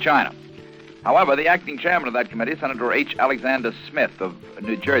aid to China. However, the acting chairman of that committee, Senator H. Alexander Smith of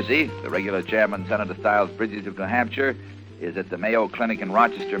New Jersey, the regular chairman, Senator Styles Bridges of New Hampshire, is at the Mayo Clinic in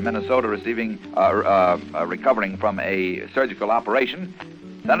Rochester, Minnesota, recovering from a surgical operation.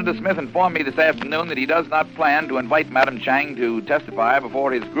 Senator Smith informed me this afternoon that he does not plan to invite Madam Chang to testify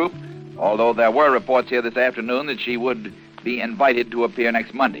before his group, although there were reports here this afternoon that she would be invited to appear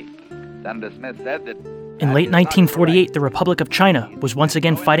next Monday. Senator Smith said that in late 1948, the Republic of China was once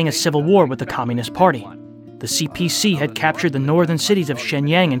again fighting a civil war with the Communist Party. The CPC had captured the northern cities of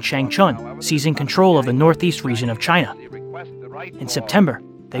Shenyang and Changchun, seizing control of the northeast region of China. In September,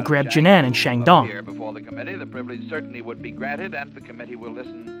 they grabbed Jinan and Shandong.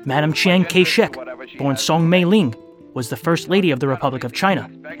 Madam Chiang Kai-shek, born Song Mei-ling, was the First Lady of the Republic of China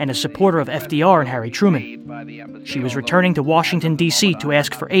and a supporter of FDR and Harry Truman. She was returning to Washington, D.C. to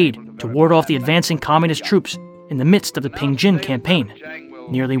ask for aid to ward off the advancing communist troops in the midst of the Ping-Jin campaign.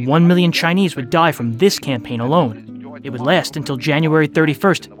 Nearly 1 million Chinese would die from this campaign alone. It would last until January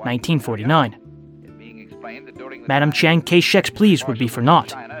 31st, 1949. Madam Chiang Kai-shek's pleas would be for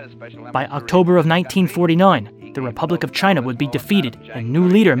naught. By October of 1949, the Republic of China would be defeated, and new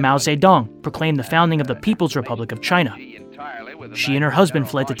leader Mao Zedong proclaimed the founding of the People's Republic of China. She and her husband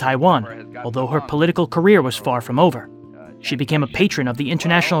fled to Taiwan, although her political career was far from over. She became a patron of the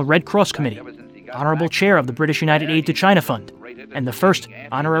International Red Cross Committee, honorable chair of the British United Aid to China Fund, and the first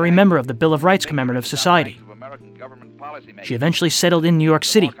honorary member of the Bill of Rights Commemorative Society. She eventually settled in New York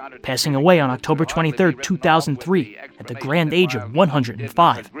City, passing away on October 23, 2003, at the grand age of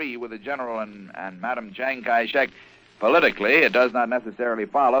 105. Agree with the general and Madam Chiang Kai-shek politically, it does not necessarily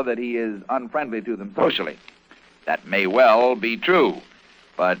follow that he is unfriendly to them socially. That may well be true,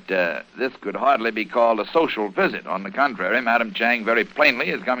 but this could hardly be called a social visit. On the contrary, Madam Chiang very plainly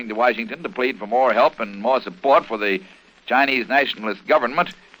is coming to Washington to plead for more help and more support for the Chinese nationalist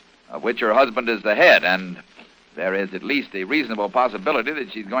government, of which her husband is the head, and there is at least a reasonable possibility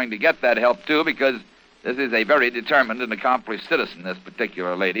that she's going to get that help, too, because this is a very determined and accomplished citizen, this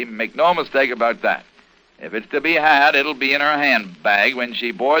particular lady. Make no mistake about that. If it's to be had, it'll be in her handbag when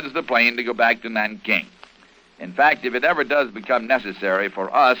she boards the plane to go back to Nanking. In fact, if it ever does become necessary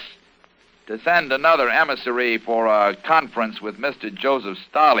for us to send another emissary for a conference with Mr. Joseph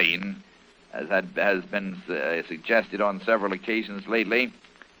Stalin, as has been suggested on several occasions lately,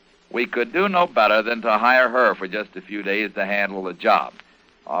 we could do no better than to hire her for just a few days to handle the job.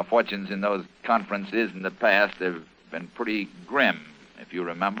 Our fortunes in those conferences in the past have been pretty grim, if you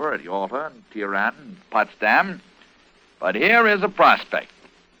remember, at Yalta and Tehran and Potsdam. But here is a prospect.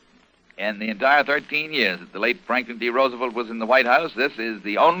 In the entire 13 years that the late Franklin D. Roosevelt was in the White House, this is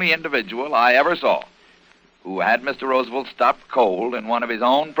the only individual I ever saw who had Mr. Roosevelt stopped cold in one of his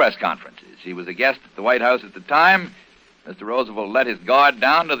own press conferences. He was a guest at the White House at the time. Mr. Roosevelt let his guard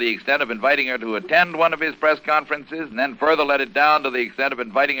down to the extent of inviting her to attend one of his press conferences, and then further let it down to the extent of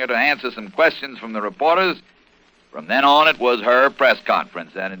inviting her to answer some questions from the reporters. From then on, it was her press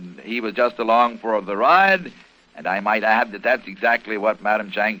conference, and he was just along for the ride, and I might add that that's exactly what Madam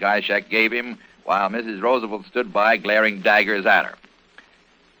Chiang Kai-shek gave him while Mrs. Roosevelt stood by glaring daggers at her.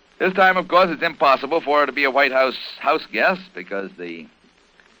 This time, of course, it's impossible for her to be a White House guest because the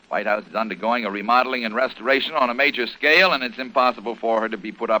White House is undergoing a remodeling and restoration on a major scale, and it's impossible for her to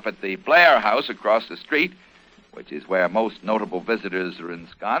be put up at the Blair House across the street, which is where most notable visitors are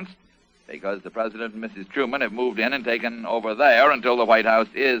ensconced, because the President and Mrs. Truman have moved in and taken over there until the White House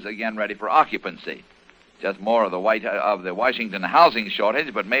is again ready for occupancy. Just more of the Washington housing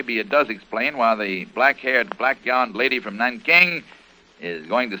shortage, but maybe it does explain why the black-haired, black-gowned lady from Nanking is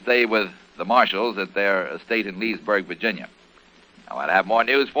going to stay with the Marshalls at their estate in Leesburg, Virginia. Now, I'll have more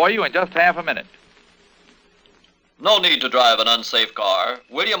news for you in just half a minute. No need to drive an unsafe car.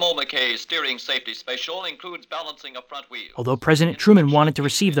 William O. McKay's steering safety special includes balancing a front wheel. Although President Truman wanted to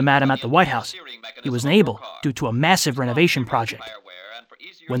receive the madam at the White House, he wasn't able due to a massive renovation project.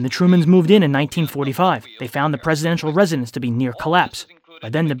 When the Trumans moved in 1945, they found the presidential residence to be near collapse. By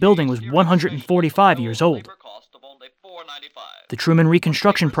then, the building was 145 years old. The Truman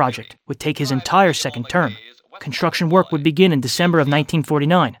Reconstruction Project would take his entire second term. Construction work would begin in December of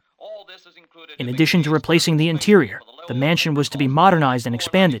 1949. In addition to replacing the interior, the mansion was to be modernized and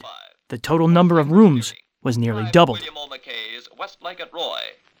expanded. The total number of rooms was nearly doubled. William O. McKay's West Blanket Roy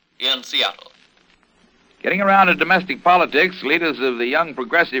in Seattle. Getting around to domestic politics, leaders of the young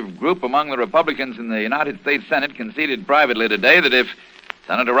progressive group among the Republicans in the United States Senate conceded privately today that if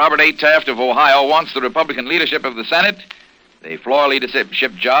Senator Robert A. Taft of Ohio wants the Republican leadership of the Senate, the floor leadership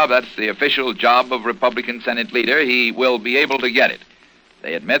job, that's the official job of Republican Senate leader, he will be able to get it.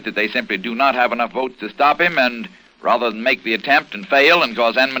 They admit that they simply do not have enough votes to stop him and Rather than make the attempt and fail and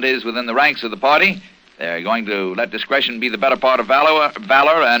cause enmities within the ranks of the party, they're going to let discretion be the better part of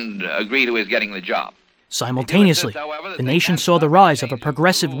valor and agree to his getting the job. Simultaneously, the nation saw the rise of a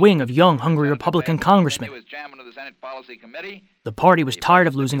progressive wing of young, hungry Republican congressmen. The party was tired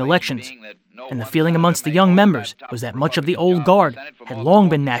of losing elections, and the feeling amongst the young members was that much of the old guard had long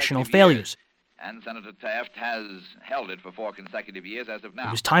been national failures. And Senator Taft has held it for 4 consecutive years as of now.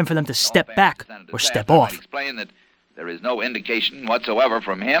 It was time for them to step back or step off. Explain that there is no indication whatsoever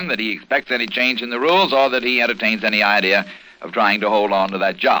from him that he expects any change in the rules or that he entertains any idea of trying to hold on to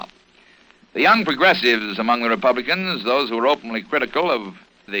that job. The young progressives among the Republicans, those who are openly critical of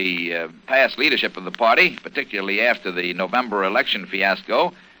the past leadership of the party, particularly after the November election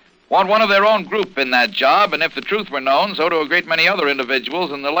fiasco, want one of their own group in that job, and if the truth were known, so do a great many other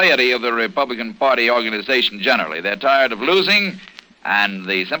individuals in the laity of the Republican Party organization generally. They're tired of losing, and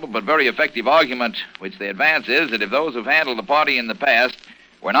the simple but very effective argument which they advance is that if those who've handled the party in the past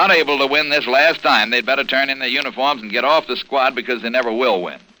were not able to win this last time, they'd better turn in their uniforms and get off the squad because they never will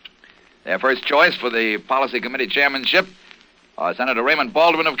win. Their first choice for the Policy Committee chairmanship are Senator Raymond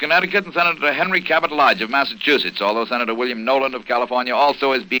Baldwin of Connecticut and Senator Henry Cabot Lodge of Massachusetts, although Senator William Nolan of California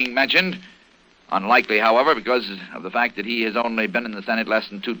also is being mentioned. Unlikely, however, because of the fact that he has only been in the Senate less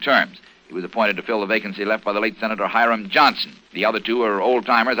than 2 terms. He was appointed to fill the vacancy left by the late Senator Hiram Johnson. The other 2 are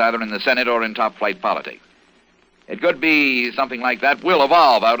old-timers either in the Senate or in top-flight politics. It could be something like that will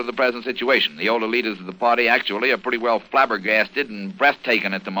evolve out of the present situation. The older leaders of the party actually are pretty well flabbergasted and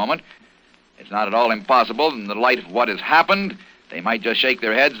breathtaking at the moment. It's not at all impossible in the light of what has happened. They might just shake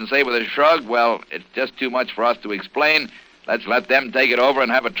their heads and say with a shrug, well, it's just too much for us to explain. Let's let them take it over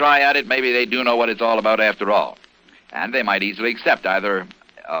and have a try at it. Maybe they do know what it's all about after all. And they might easily accept either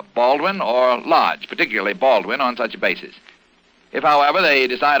Baldwin or Lodge, particularly Baldwin, on such a basis. If, however, they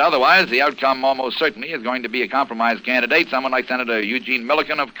decide otherwise, the outcome almost certainly is going to be a compromise candidate, someone like Senator Eugene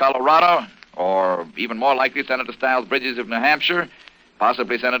Milliken of Colorado, or even more likely Senator Styles Bridges of New Hampshire,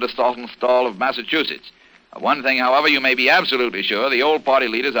 possibly Senator Saltonstall of Massachusetts. One thing, however, you may be absolutely sure, the old party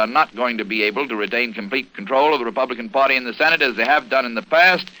leaders are not going to be able to retain complete control of the Republican Party in the Senate as they have done in the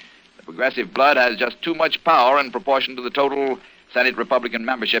past. The progressive blood has just too much power in proportion to the total Senate Republican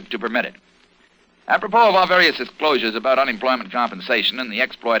membership to permit it. Apropos of our various disclosures about unemployment compensation and the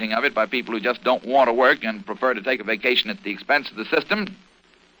exploiting of it by people who just don't want to work and prefer to take a vacation at the expense of the system,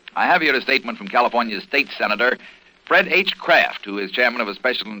 I have here a statement from California's State Senator Fred H. Kraft, who is chairman of a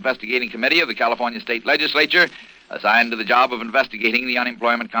special investigating committee of the California State Legislature, assigned to the job of investigating the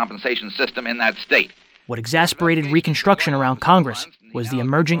unemployment compensation system in that state. What exasperated Reconstruction around Congress was the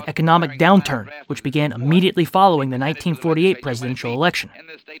emerging economic downturn, which began immediately following the 1948 presidential election.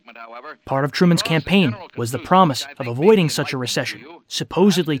 Part of Truman's campaign was the promise of avoiding such a recession,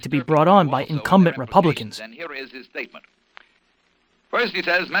 supposedly to be brought on by incumbent Republicans. And here is his statement. First, he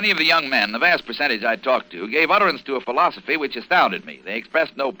says, many of the young men, the vast percentage I talked to, gave utterance to a philosophy which astounded me. They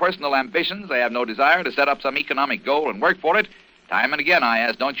expressed no personal ambitions. They have no desire to set up some economic goal and work for it. Time and again I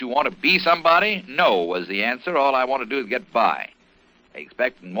asked, don't you want to be somebody? No, was the answer. All I want to do is get by. They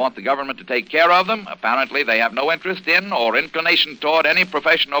expect and want the government to take care of them. Apparently, they have no interest in or inclination toward any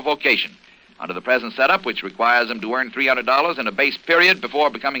profession or vocation. Under the present setup, which requires them to earn $300 in a base period before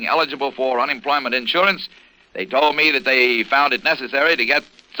becoming eligible for unemployment insurance, they told me that they found it necessary to get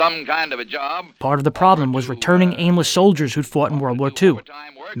some kind of a job. Part of the problem was returning aimless soldiers who'd fought in World War II.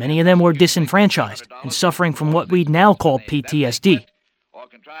 Many of them were disenfranchised and suffering from what we'd now call PTSD.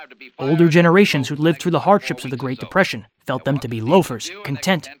 Older generations who'd lived through the hardships of the Great Depression felt them to be loafers,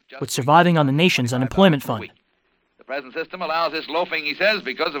 content with surviving on the nation's unemployment fund. The present system allows this loafing, he says,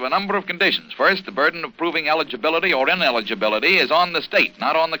 because of a number of conditions. First, the burden of proving eligibility or ineligibility is on the state,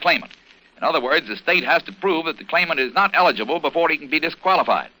 not on the claimant. In other words, the state has to prove that the claimant is not eligible before he can be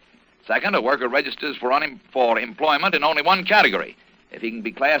disqualified. Second, a worker registers for employment in only one category. If he can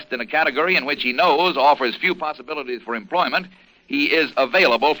be classed in a category in which he knows offers few possibilities for employment, he is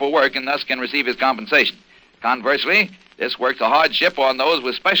available for work and thus can receive his compensation. Conversely, this works a hardship on those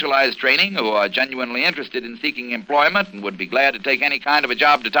with specialized training who are genuinely interested in seeking employment and would be glad to take any kind of a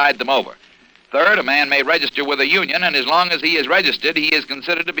job to tide them over. Third, a man may register with a union, and as long as he is registered, he is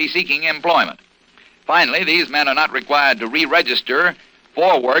considered to be seeking employment. Finally, these men are not required to re-register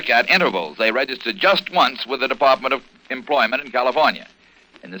for work at intervals. They register just once with the Department of Employment in California.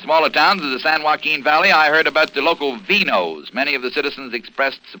 In the smaller towns of the San Joaquin Valley, I heard about the local Vinos. Many of the citizens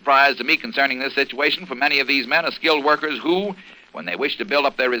expressed surprise to me concerning this situation, for many of these men are skilled workers who, when they wish to build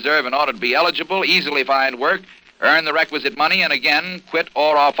up their reserve in order to be eligible, easily find work, earn the requisite money, and again quit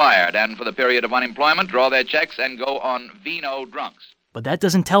or are fired, and for the period of unemployment, draw their checks and go on Vino drunks. But that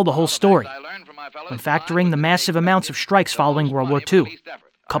doesn't tell the whole story. When factoring the massive amounts of strikes following World War II,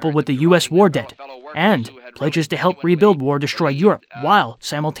 coupled with the U.S. war debt, and pledges to help rebuild war-destroyed Europe while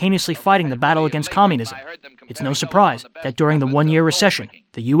simultaneously fighting the battle against communism, it's no surprise that during the one-year recession,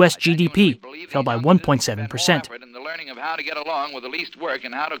 the U.S. GDP fell by 1.7%. In the learning of how to get along with the least work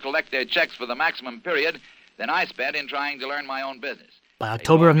and how to collect their checks for the maximum period than I spent in trying to learn my own business. By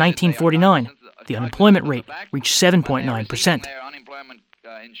October of 1949, the unemployment rate reached 7.9%.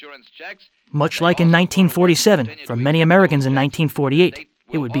 Much like in 1947, for many Americans in 1948,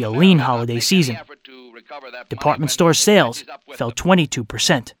 it would be a lean holiday season. Department store sales fell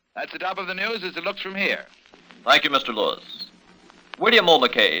 22%. That's the top of the news as it looks from here. Thank you, Mr. Lewis. William O.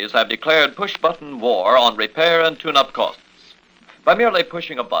 McKays have declared push-button war on repair and tune-up costs. By merely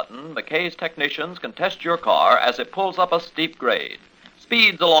pushing a button, McKay's technicians can test your car as it pulls up a steep grade,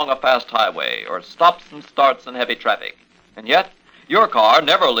 speeds along a fast highway, or stops and starts in heavy traffic. And yet, your car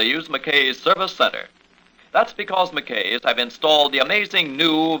never leaves McKay's service center. That's because McKays have installed the amazing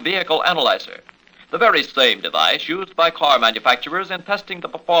new Vehicle Analyzer, the very same device used by car manufacturers in testing the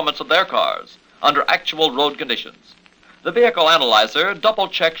performance of their cars under actual road conditions. The Vehicle Analyzer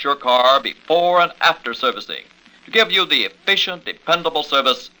double-checks your car before and after servicing to give you the efficient, dependable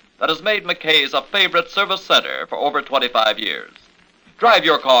service that has made McKay's a favorite service center for over 25 years. Drive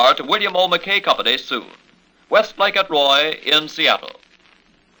your car to William O. McKay Company soon. Westlake at Roy in Seattle.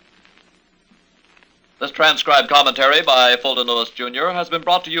 This transcribed commentary by Fulton Lewis, Jr. has been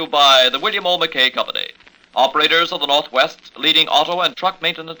brought to you by the William O. McKay Company, operators of the Northwest's leading auto and truck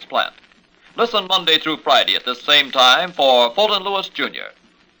maintenance plant. Listen Monday through Friday at this same time for Fulton Lewis, Jr.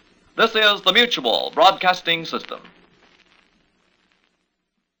 This is the Mutual Broadcasting System.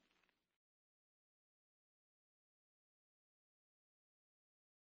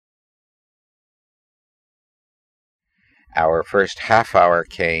 Our first half hour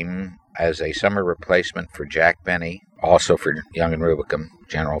came as a summer replacement for Jack Benny, also for Young and Rubicam,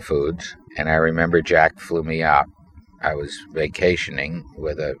 General Foods. And I remember Jack flew me out. I was vacationing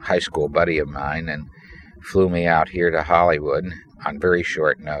with a high school buddy of mine and flew me out here to Hollywood on very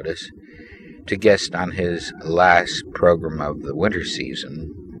short notice to guest on his last program of the winter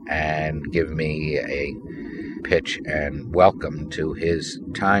season and give me a pitch and welcome to his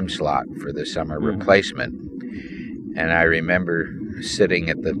time slot for the summer replacement. And I remember sitting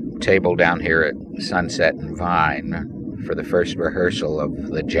at the table down here at Sunset and Vine for the first rehearsal of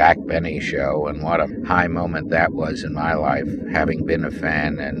the Jack Benny show, and what a high moment that was in my life, having been a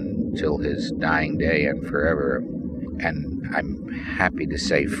fan until his dying day and forever. And I'm happy to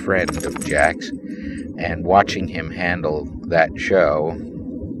say friend of Jack's, and watching him handle that show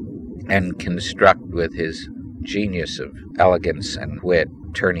and construct with his genius of elegance and wit,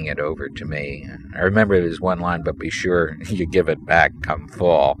 turning it over to me. I remember his one line, "But be sure you give it back come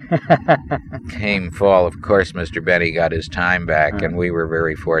fall." Came fall, of course, Mr. Benny got his time back, and we were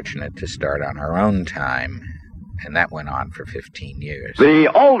very fortunate to start on our own time. And that went on for 15 years. The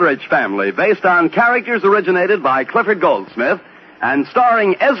Aldrich Family, based on characters originated by Clifford Goldsmith, and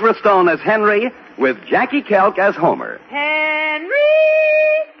starring Ezra Stone as Henry, with Jackie Kelk as Homer. Henry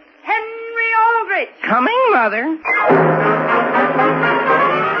Aldrich. Coming, Mother.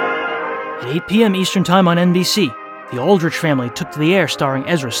 At 8 p.m. Eastern Time on NBC, The Aldrich Family took to the air starring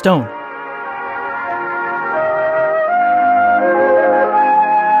Ezra Stone.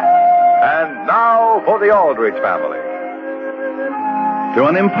 And now for The Aldrich Family. To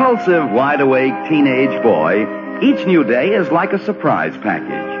an impulsive, wide-awake teenage boy, each new day is like a surprise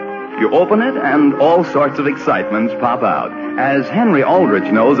package. You open it and all sorts of excitements pop out, as Henry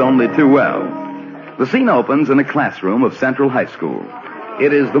Aldrich knows only too well. The scene opens in a classroom of Central High School.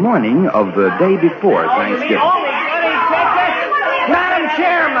 It is the morning of the day before Thanksgiving. Madam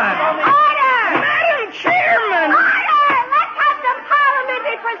Chairman! Order! Madam Chairman! Order! Let's have some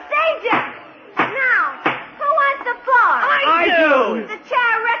parliamentary procedure! Now, who wants the floor? I do! The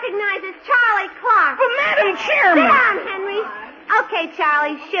chair recognizes Charlie Clark. But Madam Chairman! Sit down, Henry. Okay,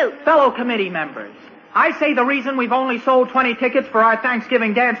 Charlie, shoot. Fellow committee members, I say the reason we've only sold 20 tickets for our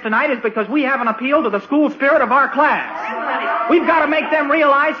Thanksgiving dance tonight is because we haven't appealed to the school spirit of our class. We've got to make them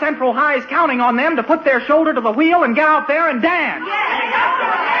realize Central High is counting on them to put their shoulder to the wheel and get out there and dance.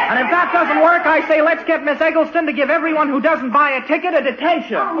 And if that doesn't work, I say let's get Miss Eggleston to give everyone who doesn't buy a ticket a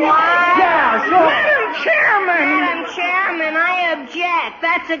detention. What? Yeah, sure. Madam Chairman, I object.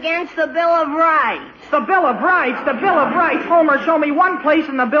 That's against the Bill of Rights. The Bill of Rights? The Bill of Rights. Homer, show me one place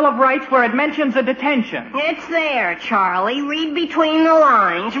in the Bill of Rights where it mentions a detention. It's there, Charlie. Read between the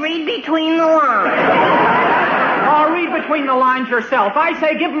lines. Read between the lines. Oh, read between the lines yourself. I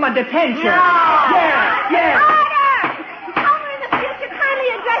say give him a detention. No. Yeah. Order! Homer, in the future,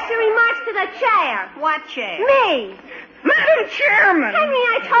 your remarks to the chair. What chair? Me. Madam Chairman! Henry,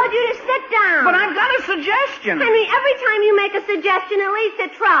 I told you to sit down. But I've got a suggestion. Henry, every time you make a suggestion, it leads to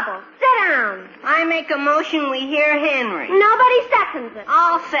trouble. Sit down. I make a motion we hear Henry. Nobody seconds it.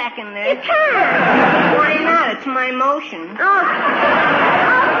 I'll second it. You can't. Why not? It's my motion. Oh.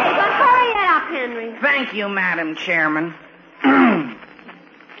 Okay, but hurry it up, Henry. Thank you, Madam Chairman.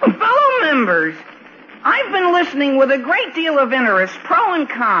 Fellow members, I've been listening with a great deal of interest, pro and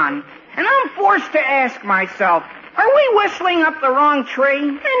con, and I'm forced to ask myself, are we whistling up the wrong tree?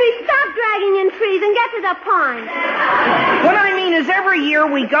 Henry, stop dragging in trees and get to the point. What I mean is every year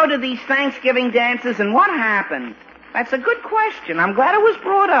we go to these Thanksgiving dances, and what happens? That's a good question. I'm glad it was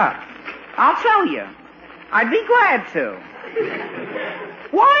brought up. I'll tell you. I'd be glad to.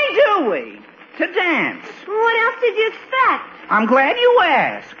 Why do we? To dance. What else did you expect? I'm glad you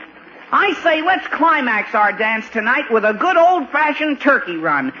asked. I say let's climax our dance tonight with a good old-fashioned turkey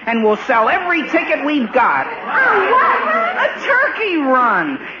run, and we'll sell every ticket we've got. Oh, what? A turkey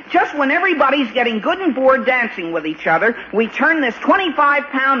run! Just when everybody's getting good and bored dancing with each other, we turn this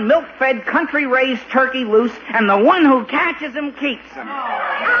 25-pound milk-fed, country-raised turkey loose, and the one who catches him keeps him.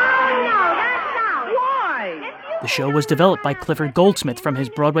 Oh, no, that's out. Why? The show was developed by Clifford Goldsmith from his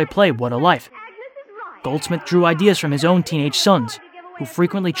Broadway play, What a Life. Goldsmith drew ideas from his own teenage sons, who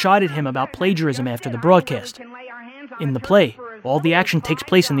frequently chided him about plagiarism after the broadcast. In the play, all the action takes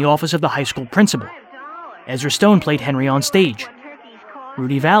place in the office of the high school principal. Ezra Stone played Henry on stage.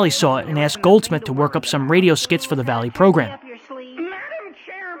 Rudy Valley saw it and asked Goldsmith to work up some radio skits for the Valley program.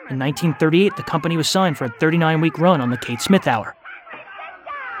 In 1938, the company was signed for a 39-week run on the Kate Smith Hour.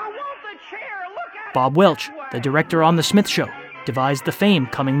 Bob Welch, the director on The Smith Show, devised the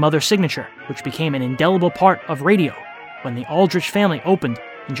famed Coming Mother signature, which became an indelible part of radio when the Aldrich family opened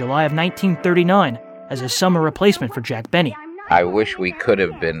in July of 1939 as a summer replacement for Jack Benny. I wish we could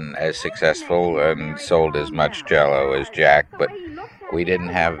have been as successful and sold as much Jell-O as Jack, but we didn't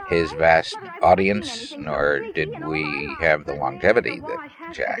have his vast audience, nor did we have the longevity that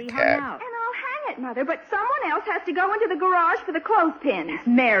Jack had. And I'll hang it, Mother, but someone else has to go into the garage for the clothespins.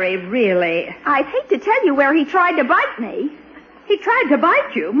 Mary, really? I'd hate to tell you where he tried to bite me. He tried to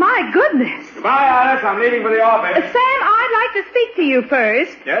bite you? My goodness. Goodbye, Alice. I'm leaving for the office. Sam, I'd like to speak to you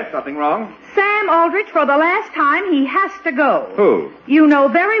first. Yes, nothing wrong? Sam Aldrich, for the last time, he has to go. Who? You know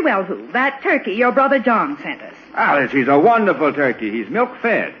very well who. That turkey your brother John sent us. Alice, he's a wonderful turkey. He's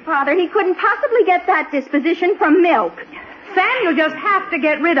milk-fed. Father, he couldn't possibly get that disposition from milk. Sam, you'll just have to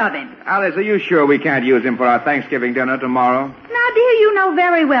get rid of him. Alice, are you sure we can't use him for our Thanksgiving dinner tomorrow? Now, dear, you know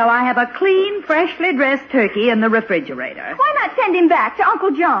very well I have a clean, freshly dressed turkey in the refrigerator. Why not send him back to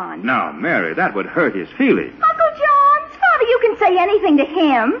Uncle John? No, Mary, that would hurt his feelings. Uncle John? Father, you can say anything to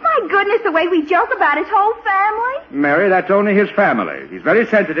him. My goodness, the way we joke about his whole family. Mary, that's only his family. He's very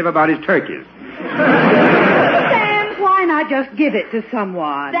sensitive about his turkeys. Sam, why not just give it to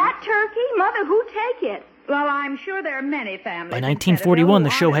someone? That turkey? Mother, who'd take it? Well, I'm sure there are many families. By 1941, the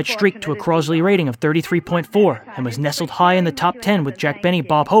show had streaked to a Crosley rating of 33.4 and was nestled high in the top 10 with Jack Benny,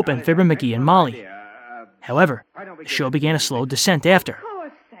 Bob Hope, and Fibber McGee and Molly. However, the show began a slow descent after.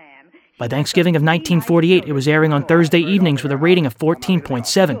 By Thanksgiving of 1948, it was airing on Thursday evenings with a rating of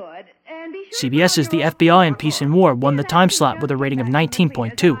 14.7. CBS's The FBI in Peace and War won the time slot with a rating of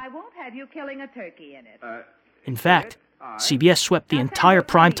 19.2. In fact, CBS swept the entire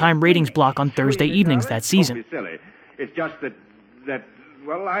primetime ratings block on Thursday evenings that season. Silly. It's just that,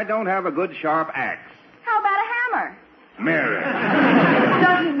 well, I don't have a good sharp axe. How about a hammer? Mary.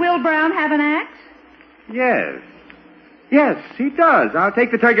 Doesn't Will Brown have an axe? Yes. Yes, he does. I'll take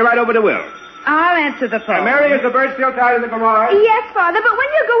the turkey right over to Will. I'll answer the phone. Mary, is the bird still tied in the garage? Yes, Father, but when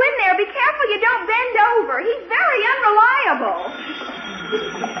you go in there, be careful you don't bend over. He's very unreliable.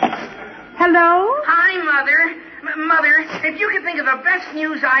 Hello? Hi, Mother. Mother, if you could think of the best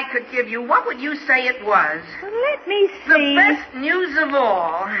news I could give you, what would you say it was? Let me see. The best news of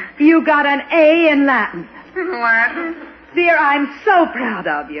all. You got an A in Latin. Latin? Dear, I'm so proud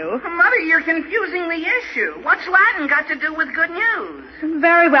of you. Mother, you're confusing the issue. What's Latin got to do with good news?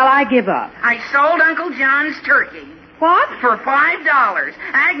 Very well, I give up. I sold Uncle John's turkey. What? For $5.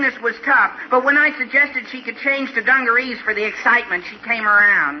 Agnes was tough, but when I suggested she could change to dungarees for the excitement, she came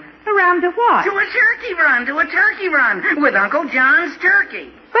around. Around to what? To a turkey run, with Uncle John's turkey.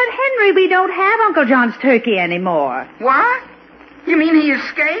 But, Henry, we don't have Uncle John's turkey anymore. What? You mean he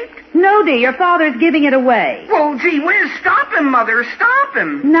escaped? No, dear, your father's giving it away. Well, gee whiz, stop him, Mother, stop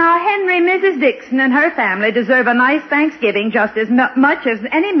him. Now, Henry, Mrs. Dixon and her family deserve a nice Thanksgiving just as much as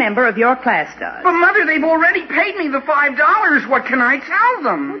any member of your class does. But, Mother, they've already paid me the $5. What can I tell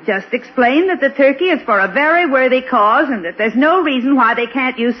them? Just explain that the turkey is for a very worthy cause and that there's no reason why they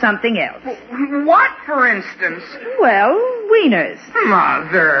can't use something else. What, for instance? Well, wieners.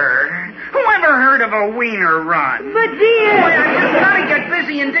 Mother, whoever heard of a wiener run? But, dear... Boy, I just gotta get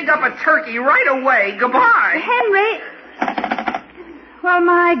busy and dig up a turkey right away. Goodbye. Henry... Well,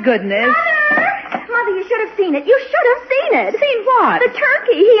 my goodness. Mother, you should have seen it. You should have seen it. Seen what? The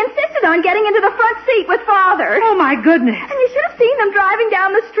turkey. He insisted on getting into the front seat with Father. Oh, my goodness. And you should have seen them driving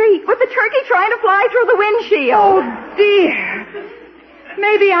down the street with the turkey trying to fly through the windshield. Oh, dear.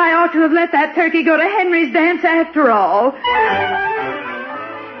 Maybe I ought to have let that turkey go to Henry's dance after all.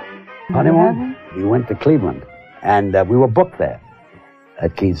 Honeymoon? We went to Cleveland, and we were booked there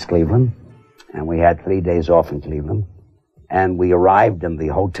at Keith's Cleveland, and we had 3 days off in Cleveland, and we arrived in the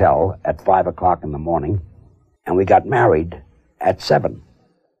hotel at 5 o'clock in the morning, and we got married at 7.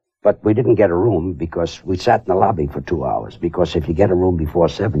 But we didn't get a room because we sat in the lobby for 2 hours, because if you get a room before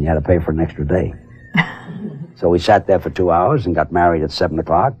 7, you had to pay for an extra day. So we sat there for 2 hours and got married at 7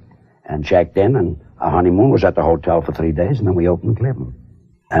 o'clock and checked in, and our honeymoon was at the hotel for 3 days, and then we opened Cleveland.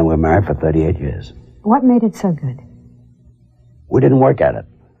 And we're married for 38 years. What made it so good? We didn't work at it.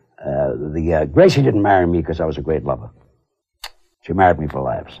 Gracie didn't marry me because I was a great lover. She married me for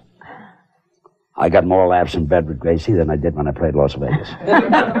laughs. I got more laughs in bed with Gracie than I did when I played Las Vegas. Another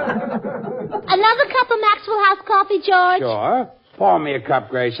cup of Maxwell House coffee, George? Sure. Pour me a cup,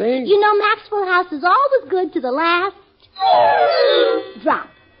 Gracie. You know Maxwell House is always good to the last drop.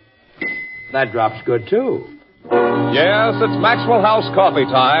 That drop's good, too. Yes, it's Maxwell House Coffee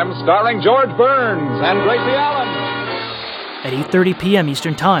Time, starring George Burns and Gracie Allen. At 8:30 p.m.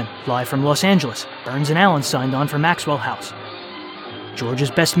 Eastern Time, live from Los Angeles, Burns and Allen signed on for Maxwell House. George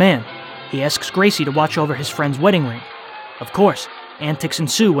is best man. He asks Gracie to watch over his friend's wedding ring. Of course, antics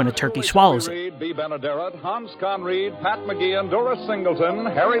ensue when a turkey swallows it. Reed, B. Benaderet, Hans Conried, Pat McGeehan, Doris Singleton,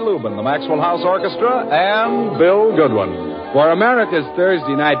 Harry Lubin, the Maxwell House Orchestra, and Bill Goodwin. For America's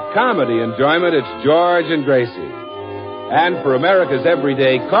Thursday night comedy enjoyment, it's George and Gracie. And for America's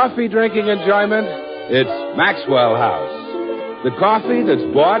everyday coffee drinking enjoyment, it's Maxwell House. The coffee that's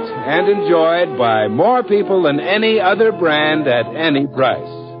bought and enjoyed by more people than any other brand at any price.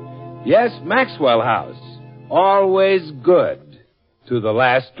 Yes, Maxwell House. Always good to the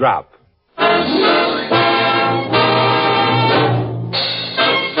last drop.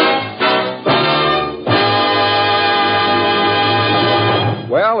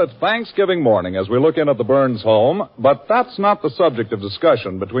 Well, it's Thanksgiving morning as we look in at the Burns home, but that's not the subject of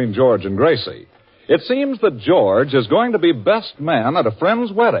discussion between George and Gracie. It seems that George is going to be best man at a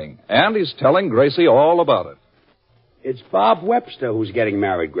friend's wedding, and he's telling Gracie all about it. It's Bob Webster who's getting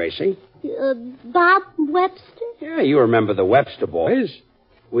married, Gracie. Bob Webster? Yeah, you remember the Webster boys.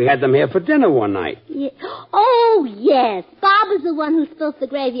 We had them here for dinner one night. Yeah. Oh, yes. Bob is the one who spilled the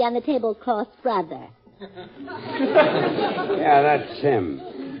gravy on the tablecloth's brother. Yeah, that's him.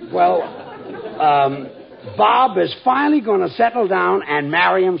 Well, Bob is finally going to settle down and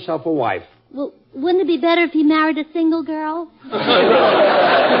marry himself a wife. Well, wouldn't it be better if he married a single girl?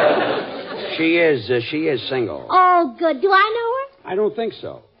 She is single. Oh, good. Do I know her? I don't think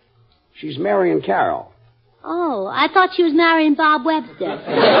so. She's marrying Carol. Oh, I thought she was marrying Bob Webster.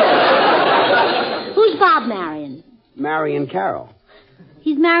 Who's Bob marrying? Marrying Carol.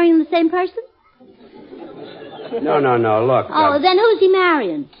 He's marrying the same person? No. Look. Oh, then who's he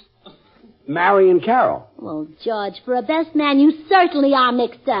marrying? Marrying Carol. Well, George, for a best man, you certainly are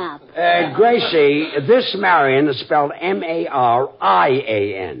mixed up. Gracie, this Marion is spelled M-A-R-I-A-N.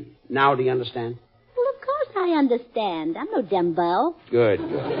 Now do you understand? Well, of course I understand. I'm no dumbo. Good.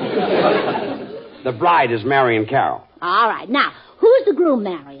 The bride is marrying Carol. All right. Now, who's the groom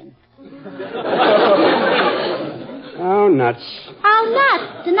marrying? Oh, nuts. Oh, nuts.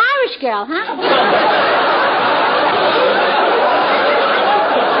 It's an Irish girl, huh?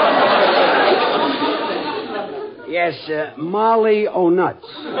 Yes, Molly O'Nuts.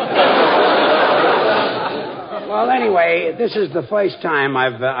 Well, anyway, this is the first time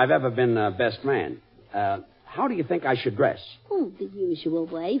I've ever been best man. How do you think I should dress? Oh, the usual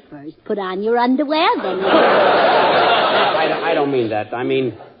way. First, put on your underwear, then... I don't mean that. I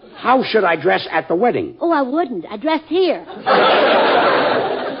mean, how should I dress at the wedding? Oh, I wouldn't. I dress here.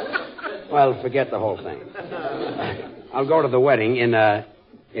 Well, forget the whole thing. I'll go to the wedding in a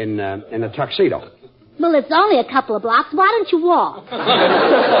tuxedo. Well, it's only a couple of blocks. Why don't you walk?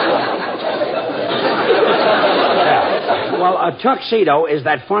 Yeah. Well, a tuxedo is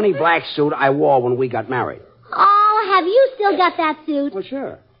that funny black suit I wore when we got married. Oh, have you still got that suit? Well,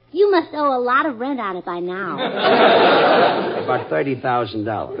 sure. You must owe a lot of rent on it by now. About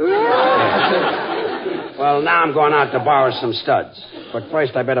 $30,000. Well, now I'm going out to borrow some studs. But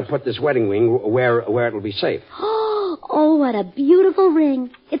first I better put this wedding ring where it'll be safe. Oh, what a beautiful ring.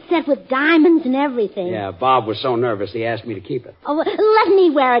 It's set with diamonds and everything. Yeah, Bob was so nervous he asked me to keep it. Oh, let me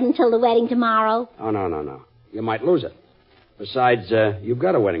wear it until the wedding tomorrow. Oh, no. You might lose it. Besides, you've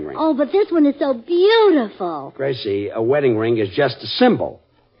got a wedding ring. Oh, but this one is so beautiful. Gracie, a wedding ring is just a symbol.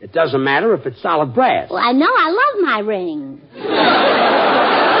 It doesn't matter if it's solid brass. Well, I know. I love my ring.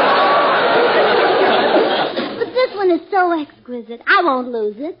 But this one is so exquisite. I won't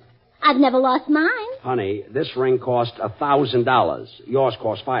lose it. I've never lost mine. Honey, this ring cost $1,000. Yours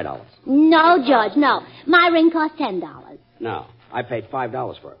cost $5. No, George, no. My ring cost $10. No, I paid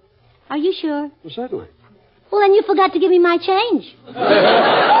 $5 for it. Are you sure? Well, certainly. Well, then you forgot to give me my change.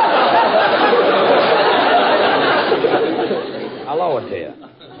 I'll owe it to you.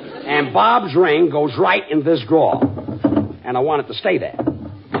 And Bob's ring goes right in this drawer. And I want it to stay there.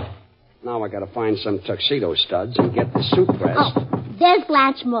 Now I gotta find some tuxedo studs and get the suit pressed. Oh, there's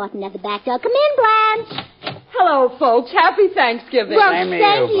Blanche Morton at the back door. Come in, Blanche. Hello, folks. Happy Thanksgiving. Well, same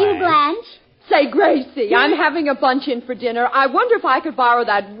to you, Blanche. Say, Gracie, I'm having a bunch in for dinner. I wonder if I could borrow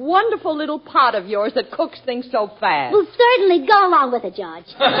that wonderful little pot of yours that cooks things so fast. Well, certainly. Go along with it, George.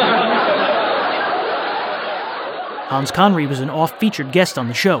 Hans Conried was an oft-featured guest on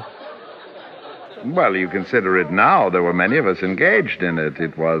the show. Well, you consider it now. There were many of us engaged in it.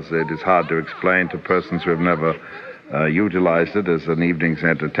 It is hard to explain to persons who have never utilized it as an evening's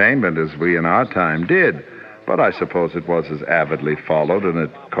entertainment as we in our time did. But I suppose it was as avidly followed, and it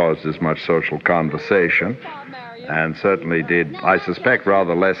caused as much social conversation, and certainly did, I suspect,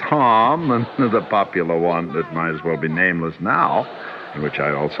 rather less harm than the popular one that might as well be nameless now, in which I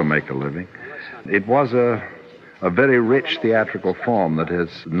also make a living. It was a very rich theatrical form that has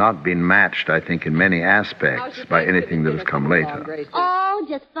not been matched, I think, in many aspects by anything that has come later. Oh,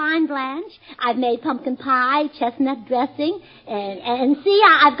 just fine, Blanche. I've made pumpkin pie, chestnut dressing, and see,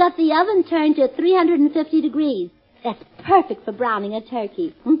 I've got the oven turned to 350 degrees. That's perfect for browning a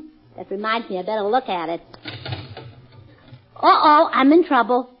turkey. That reminds me, I better look at it. Uh-oh, I'm in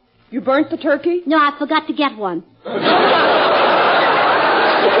trouble. You burnt the turkey? No, I forgot to get one.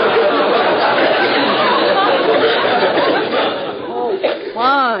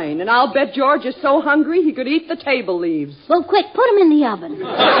 Fine, and I'll bet George is so hungry he could eat the table leaves. Well, quick, put him in the oven.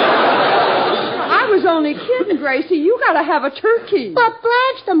 I was only kidding, Gracie. You gotta have a turkey. But,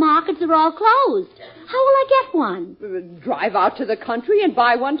 Blanche, the markets are all closed. How will I get one? Drive out to the country and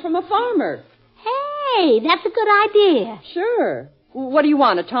buy one from a farmer. Hey, that's a good idea. Sure. What do you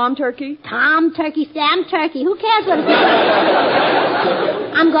want, a tom turkey? Tom turkey, Sam turkey. Who cares what it's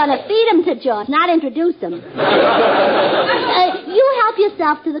I'm going to feed him to George, not introduce him. You help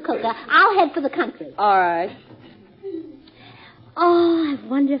yourself to the cooker. I'll head for the country. All right. Oh, I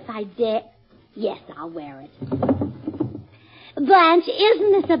wonder if I dare. Yes, I'll wear it. Blanche,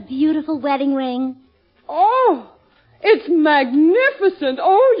 isn't this a beautiful wedding ring? Oh, it's magnificent.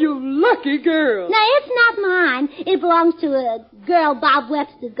 Oh, you lucky girl. No, it's not mine. It belongs to a girl Bob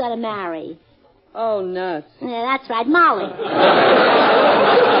Webster's going to marry. Oh, nuts. Yeah, that's right, Molly.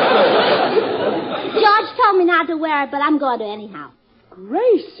 George told me not to wear it, but I'm going to anyhow.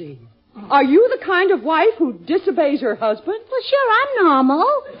 Gracie, are you the kind of wife who disobeys her husband? Well, sure, I'm normal.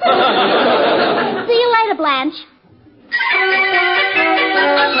 See you later, Blanche.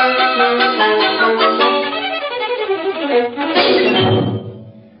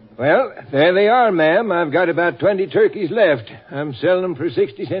 Well, there they are, ma'am. I've got about 20 turkeys left. I'm selling them for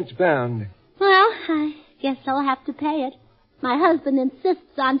 60 cents a pound. Well, I guess I'll have to pay it. My husband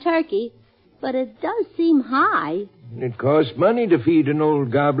insists on turkey, but it does seem high. It costs money to feed an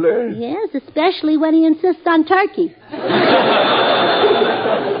old gobbler. Yes, especially when he insists on turkey.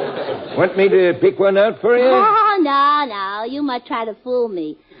 Want me to pick one out for you? Oh, no. You might try to fool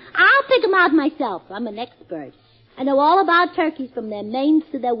me. I'll pick them out myself. I'm an expert. I know all about turkeys from their manes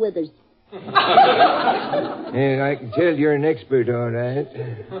to their withers. Yeah, I can tell you're an expert, all right.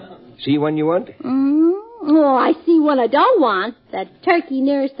 See one you want? Oh, I see one I don't want. That turkey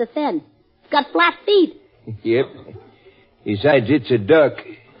nearest the fence. It's got flat feet. Yep. Besides, it's a duck.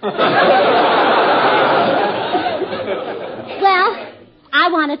 Well, I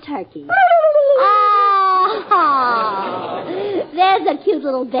want a turkey. Oh, there's a cute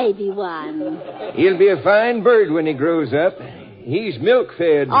little baby one. He'll be a fine bird when he grows up. He's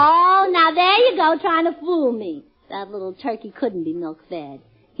milk-fed. Oh, now there you go, trying to fool me. That little turkey couldn't be milk-fed.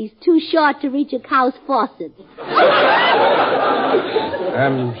 He's too short to reach a cow's faucet.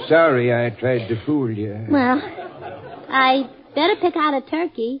 I'm sorry I tried to fool you. Well, I better pick out a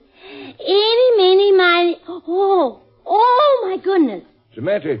turkey. Eeny, meeny, miny... Oh, my goodness. What's the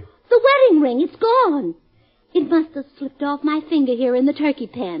matter? The wedding ring, it's gone. It must have slipped off my finger here in the turkey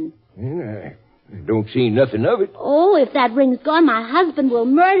pen. Well, I don't see nothing of it. Oh, if that ring's gone, my husband will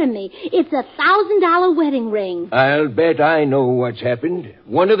murder me. It's a $1,000 wedding ring. I'll bet I know what's happened.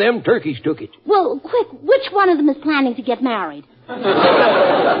 One of them turkeys took it. Well, quick, which one of them is planning to get married?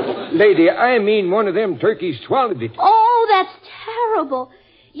 Lady, I mean one of them turkeys swallowed it. Oh, that's terrible.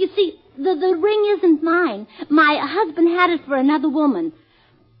 You see, the ring isn't mine. My husband had it for another woman.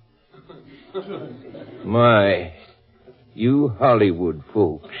 My, you Hollywood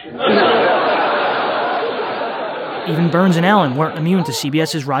folks. Even Burns and Allen weren't immune to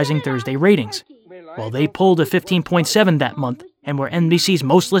CBS's rising Thursday ratings. While they pulled a 15.7 that month and were NBC's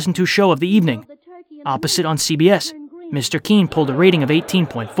most listened to show of the evening. Opposite on CBS, Mr. Keene pulled a rating of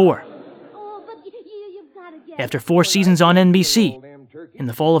 18.4. After 4 seasons on NBC, in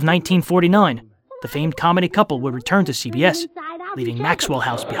the fall of 1949, the famed comedy couple would return to CBS, leaving Maxwell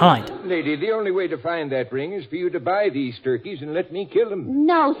House behind. Lady, the only way to find that ring is for you to buy these turkeys and let me kill them.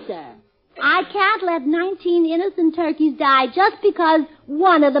 No, sir. I can't let 19 innocent turkeys die just because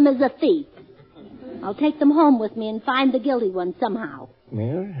one of them is a thief. I'll take them home with me and find the guilty one somehow.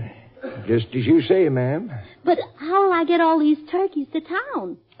 Well, just as you say, ma'am. But how will I get all these turkeys to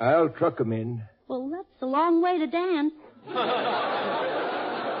town? I'll truck them in. Well, that's a long way to dance. Well,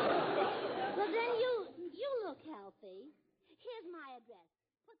 then you look healthy. Here's my address.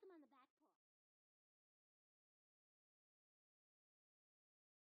 Put them on the back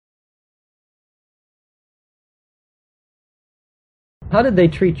porch. How did they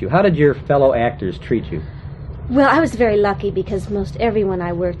treat you? How did your fellow actors treat you? Well, I was very lucky because most everyone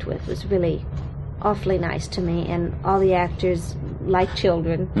I worked with was really awfully nice to me, and all the actors like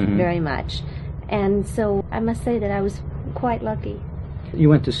children very much. And so I must say that I was quite lucky. You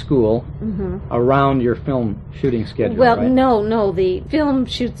went to school around your film shooting schedule, well, right? No, the film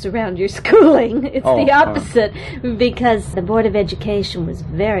shoots around your schooling. It's the opposite, because the Board of Education was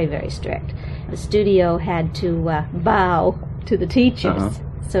very, very strict. The studio had to bow to the teachers,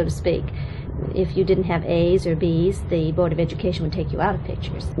 so to speak. If you didn't have A's or B's, the Board of Education would take you out of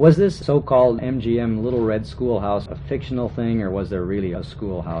pictures. Was this so-called MGM Little Red Schoolhouse a fictional thing, or was there really a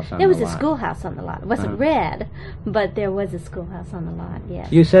schoolhouse on the lot? There was a schoolhouse on the lot. It wasn't red, but there was a schoolhouse on the lot,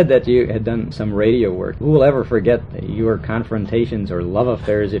 yes. You said that you had done some radio work. Who will ever forget your confrontations or love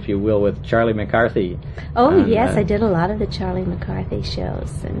affairs, if you will, with Charlie McCarthy? Oh, yes, I did a lot of the Charlie McCarthy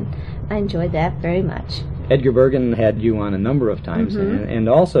shows, and I enjoyed that very much. Edgar Bergen had you on a number of times, and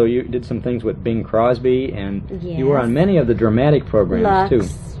also you did some things with Bing Crosby, and you were on many of the dramatic programs, too.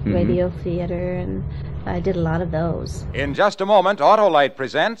 Radio Theater, and I did a lot of those. In just a moment, Autolite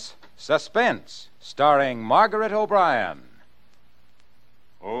presents Suspense, starring Margaret O'Brien.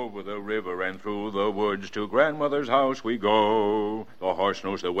 Over the river and through the woods to grandmother's house we go. The horse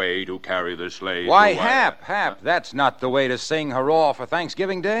knows the way to carry the sleigh. Why, Hap, that's not the way to sing Hurrah for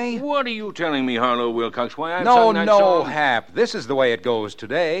Thanksgiving Day. What are you telling me, Harlow Wilcox? Why, I've No, sung that song. Hap, this is the way it goes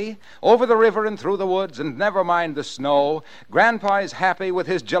today. Over the river and through the woods, and never mind the snow. Grandpa's happy with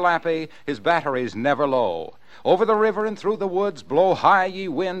his jalopy, his battery's never low. Over the river and through the woods, blow high ye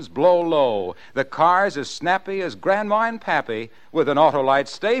winds, blow low. The car's as snappy as Grandma and Pappy, with an Autolite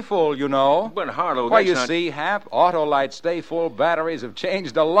Stay Full, you know. But, Harlow, Why, that's you not... see, Hap, Autolite Stay Full batteries have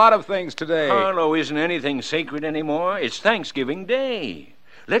changed a lot of things today. Harlow, isn't anything sacred anymore? It's Thanksgiving Day.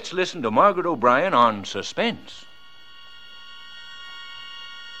 Let's listen to Margaret O'Brien on Suspense.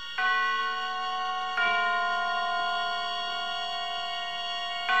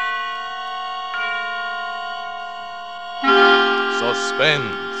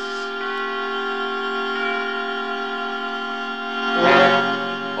 Suspense.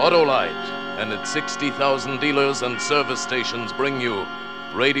 Autolite and its 60,000 dealers and service stations bring you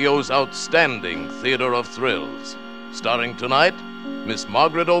radio's outstanding theater of thrills. Starring tonight, Miss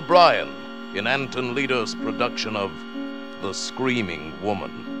Margaret O'Brien in Anton Leader's production of The Screaming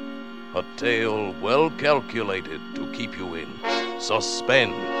Woman. A tale well calculated to keep you in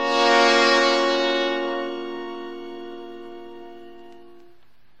suspense.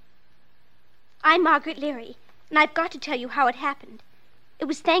 I'm Margaret Leary, and I've got to tell you how it happened. It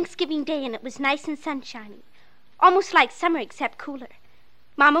was Thanksgiving Day, and it was nice and sunshiny. Almost like summer, except cooler.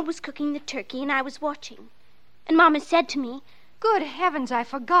 Mama was cooking the turkey, and I was watching. And Mama said to me, "Good heavens, I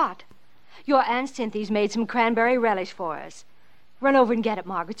forgot. Your Aunt Cynthy's made some cranberry relish for us. Run over and get it,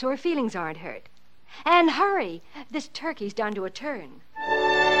 Margaret, so her feelings aren't hurt. And hurry, this turkey's done to a turn."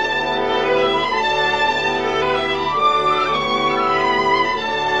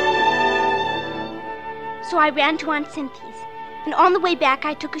 So I ran to Aunt Cynthia's, and on the way back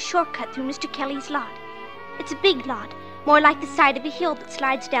I took a shortcut through Mr. Kelly's lot. It's a big lot, more like the side of a hill that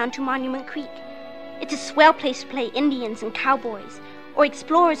slides down to Monument Creek. It's a swell place to play Indians and cowboys, or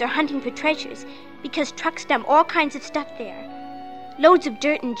explorers are hunting for treasures, because trucks dump all kinds of stuff there. Loads of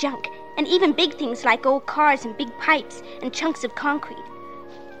dirt and junk, and even big things like old cars and big pipes and chunks of concrete.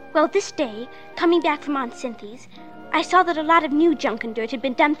 Well, this day, coming back from Aunt Cynthia's, I saw that a lot of new junk and dirt had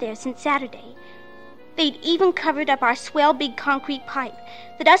been dumped there since Saturday. They'd even covered up our swell big concrete pipe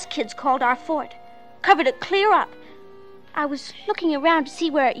that us kids called our fort. Covered it clear up. I was looking around to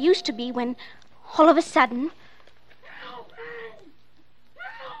see where it used to be when, all of a sudden,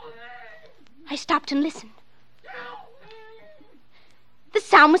 I stopped and listened. The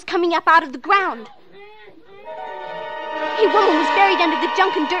sound was coming up out of the ground. A woman was buried under the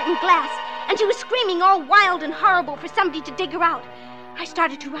junk and dirt and glass, and she was screaming all wild and horrible for somebody to dig her out. I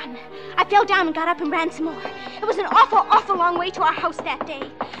started to run. I fell down and got up and ran some more. It was an awful, awful long way to our house that day.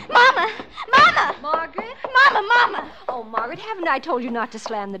 Mama! Mama! Margaret? Mama! Oh, Margaret, haven't I told you not to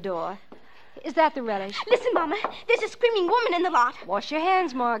slam the door? Is that the relish? Listen, Mama. There's a screaming woman in the lot. Wash your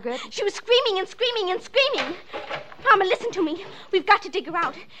hands, Margaret. She was screaming and screaming and screaming. Mama, listen to me. We've got to dig her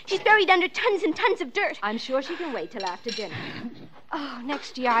out. She's buried under tons and tons of dirt. I'm sure she can wait till after dinner. Oh,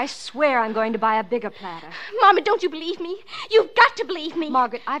 next year I swear I'm going to buy a bigger platter. Mama, don't you believe me? You've got to believe me.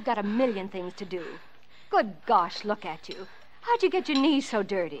 Margaret, I've got a million things to do. Good gosh, look at you. How'd you get your knees so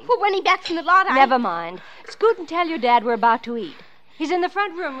dirty? Well, running back from the lot, Never mind. Scoot and tell your dad we're about to eat. He's in the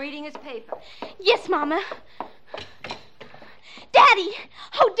front room reading his paper. Yes, Mama. Daddy!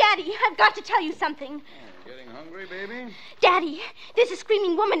 Oh, Daddy, I've got to tell you something. Getting hungry, baby? Daddy, there's a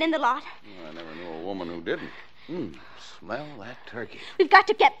screaming woman in the lot. Oh, I never knew a woman who didn't. Smell that turkey. We've got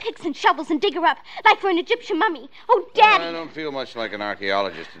to get picks and shovels and dig her up, like for an Egyptian mummy. Oh, Daddy! I don't feel much like an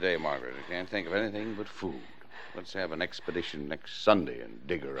archaeologist today, Margaret. I can't think of anything but food. Let's have an expedition next Sunday and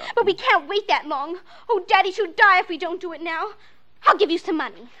dig her up. But we can't wait that long. Oh, Daddy, she'll die if we don't do it now. I'll give you some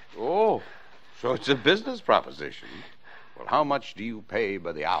money. Oh, so it's a business proposition. Well, how much do you pay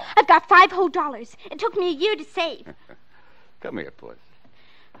by the hour? I've got $5 whole. It took me a year to save. Come here, Puss.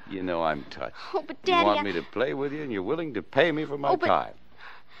 You know I'm touched. Oh, but Daddy, you want me to play with you, and you're willing to pay me for my time.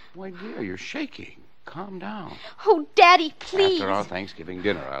 Why, dear, you're shaking. Calm down. Oh, Daddy, please. After our Thanksgiving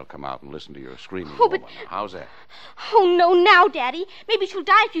dinner, I'll come out and listen to your screaming woman. How's that? Oh, no, now, Daddy. Maybe she'll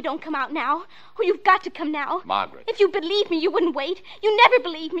die if you don't come out now. Oh, you've got to come now. Margaret. If you believe me, you wouldn't wait. You never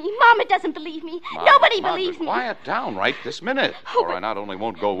believe me. Mama doesn't believe me. Nobody believes me. Quiet down right this minute. Or I not only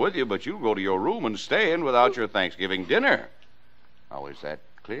won't go with you, but you'll go to your room and stay in without your Thanksgiving dinner. Now, is that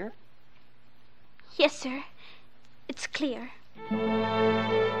clear? Yes, sir. It's clear.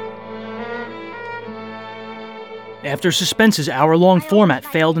 After Suspense's hour-long format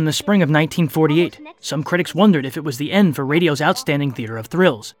failed in the spring of 1948, some critics wondered if it was the end for radio's outstanding theater of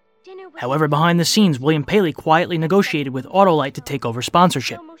thrills. However, behind the scenes, William Paley quietly negotiated with Autolite to take over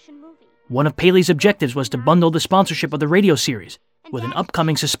sponsorship. One of Paley's objectives was to bundle the sponsorship of the radio series with an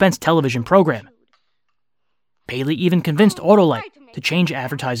upcoming Suspense television program. Paley even convinced Autolite to change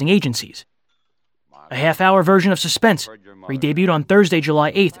advertising agencies. A half-hour version of Suspense re-debuted on Thursday,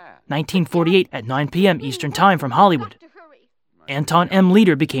 July 8th, 1948 at 9 p.m. Eastern Time from Hollywood. Anton M.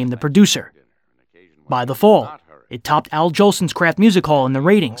 Leader became the producer. By the fall, it topped Al Jolson's Kraft Music Hall in the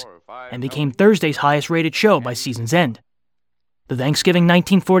ratings and became Thursday's highest-rated show by season's end. The Thanksgiving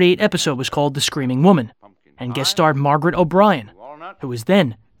 1948 episode was called The Screaming Woman and guest starred Margaret O'Brien, who was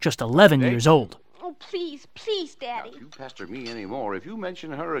then just 11 years old. Oh, please, please, Daddy. Now, if you pester me anymore, if you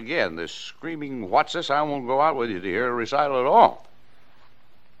mention her again, this screaming what's this, I won't go out with you to hear a recital at all.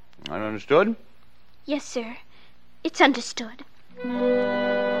 Understood? Yes, sir. It's understood.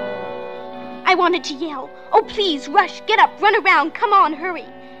 I wanted to yell, oh, please, rush, get up, run around, come on, hurry.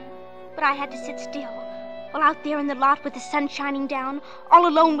 But I had to sit still, while out there in the lot with the sun shining down, all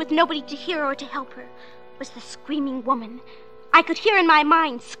alone with nobody to hear or to help her, was the screaming woman. I could hear in my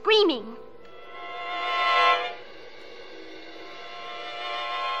mind, screaming.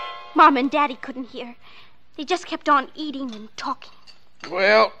 Mom and Daddy couldn't hear. They just kept on eating and talking.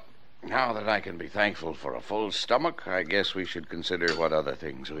 Well, now that I can be thankful for a full stomach, I guess we should consider what other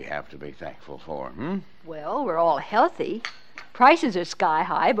things we have to be thankful for, Well, we're all healthy. Prices are sky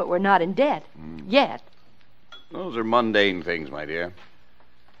high, but we're not in debt. Yet. Those are mundane things, my dear.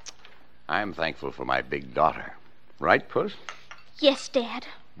 I'm thankful for my big daughter. Right, Puss? Yes, Dad.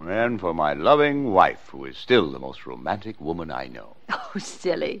 And for my loving wife, who is still the most romantic woman I know. Oh,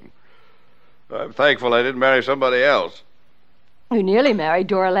 silly. I'm thankful I didn't marry somebody else. You nearly married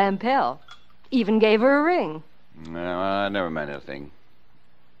Dora Lampell. Even gave her a ring. No, I never meant a thing.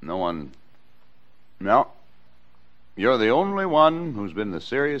 No one... No, You're the only one who's been the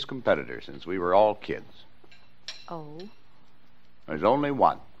serious competitor since we were all kids. Oh? There's only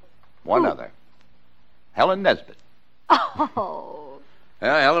one. One other. Helen Nesbitt. Oh.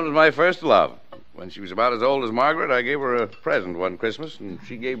 Yeah, Helen was my first love. When she was about as old as Margaret, I gave her a present one Christmas, and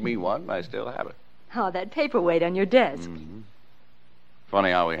she gave me one, and I still have it. Oh, that paperweight on your desk. Mm-hmm.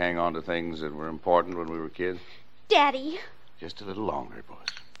 Funny how we hang on to things that were important when we were kids. Daddy. Just a little longer, boys.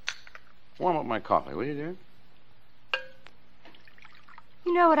 Warm up my coffee, will you, dear?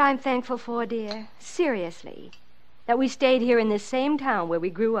 You know what I'm thankful for, dear? Seriously. That we stayed here in this same town where we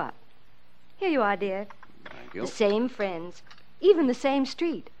grew up. Here you are, dear. Thank you. The same friends. Even the same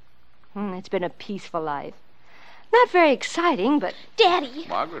street. It's been a peaceful life. Not very exciting, but... Daddy!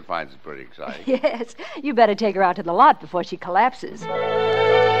 Margaret finds it pretty exciting. Yes. You better take her out to the lot before she collapses.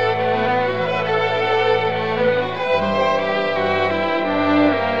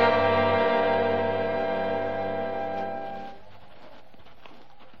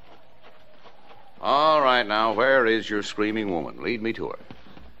 All right, now, where is your screaming woman? Lead me to her.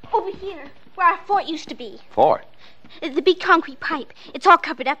 Over here, where our fort used to be. Fort? The big concrete pipe. It's all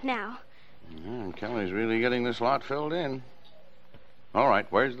covered up now. Yeah, Kelly's really getting this lot filled in. All right,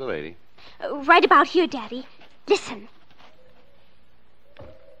 where's the lady? Right about here, Daddy. Listen.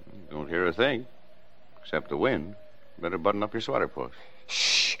 Don't hear a thing, except the wind. Better button up your sweater, Puss.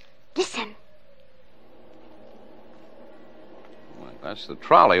 Shh. Listen. Well, that's the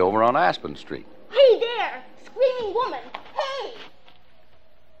trolley over on Aspen Street. Hey there! Screaming woman! Hey!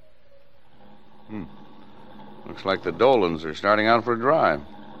 Looks like the Dolans are starting out for a drive.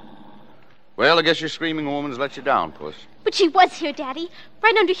 Well, I guess your screaming woman's let you down, Puss. But she was here, Daddy.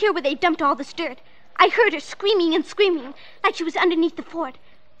 Right under here where they dumped all this dirt. I heard her screaming and screaming, like she was underneath the fort.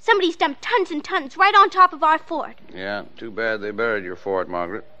 Somebody's dumped tons and tons right on top of our fort. Yeah, too bad they buried your fort,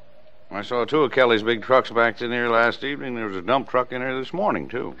 Margaret. I saw two of Kelly's big trucks backed in here last evening. There was a dump truck in here this morning,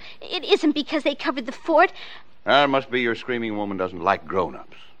 too. It isn't because they covered the fort. It must be your screaming woman doesn't like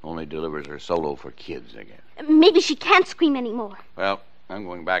grown-ups. Only delivers her solo for kids, I guess. Maybe she can't scream anymore. Well, I'm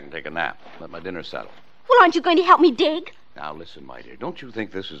going back and take a nap. Let my dinner settle. Well, aren't you going to help me dig? Now, listen, my dear. Don't you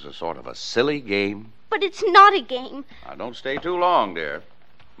think this is a sort of a silly game? But it's not a game. Now, don't stay too long, dear.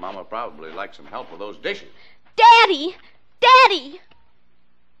 Mama probably likes some help with those dishes. Daddy! Daddy!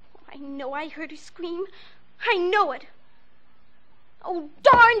 I know I heard her scream. I know it. Oh,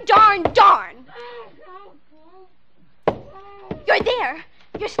 darn, darn, darn! You're there.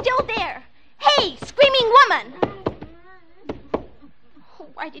 You're still there. Hey, screaming woman! Oh,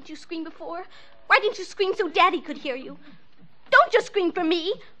 why did you scream before? Why didn't you scream so Daddy could hear you? Don't just scream for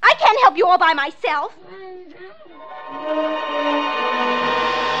me. I can't help you all by myself.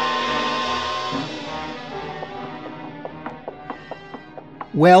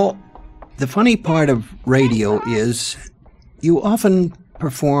 Well, the funny part of radio is you often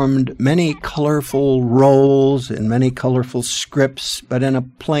performed many colorful roles in many colorful scripts, but in a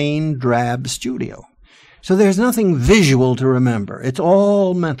plain, drab studio. So there's nothing visual to remember. It's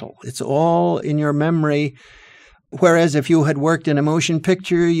all mental. It's all in your memory. Whereas if you had worked in a motion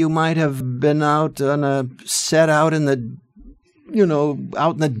picture, you might have been out on a set out in the,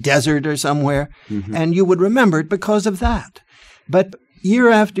 out in the desert or somewhere, and you would remember it because of that. But year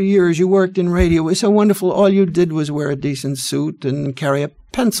after year, as you worked in radio, it was so wonderful. All you did was wear a decent suit and carry a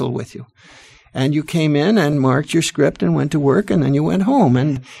pencil with you. And you came in and marked your script and went to work, and then you went home.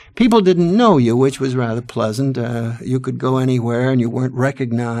 And people didn't know you, which was rather pleasant. You could go anywhere, and you weren't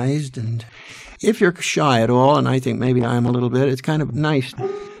recognized. And if you're shy at all, and I think maybe I am a little bit, it's kind of nice. The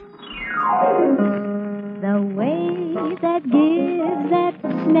way that gives that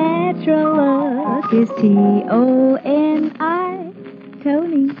natural look is T-O-N-I,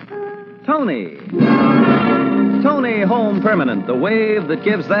 Tony. Tony Home Permanent, the wave that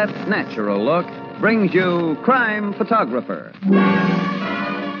gives that natural look, brings you Crime Photographer.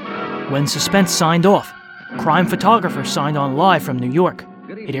 When Suspense signed off, Crime Photographer signed on live from New York.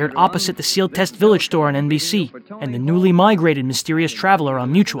 It aired opposite the Sealed Test Village store on NBC and the newly migrated Mysterious Traveler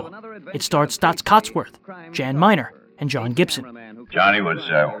on Mutual. It starred Stotts Cotsworth, Jan Miner, and John Gibson. Johnny was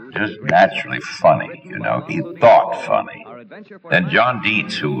just naturally funny, He thought funny. Then John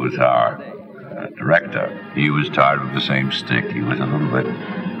Dietz, who was our director, he was tired of the same stick. He was a little bit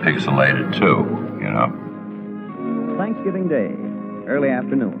pixelated, too, Thanksgiving Day, early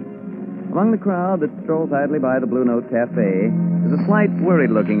afternoon. Among the crowd that strolls idly by the Blue Note Cafe is a slight,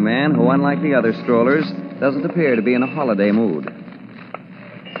 worried-looking man who, unlike the other strollers, doesn't appear to be in a holiday mood.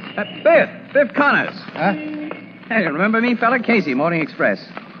 Biff Connors. Huh? Hey, remember me, fella? Casey, Morning Express.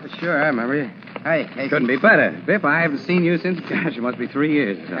 Sure, I remember you. Hey, couldn't be better. Biff, I haven't seen you since, gosh, it must be 3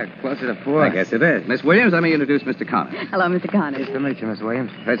 years. Closer to 4. I guess it is. Miss Williams, let me introduce Mr. Connors. Hello, Mr. Connors. Nice to meet you, Miss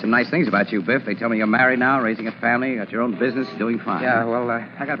Williams. Heard some nice things about you, Biff. They tell me you're married now, raising a family, got your own business, doing fine. Yeah, well, I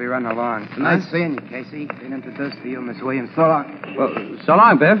gotta be running along. It's nice seeing you, Casey. Being introduced to you, Miss Williams. So long. Well, so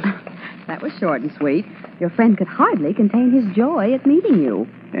long, Biff. That was short and sweet. Your friend could hardly contain his joy at meeting you.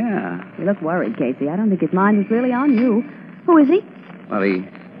 Yeah. He looked worried, Casey. I don't think his mind was really on you. Who is he? Well, he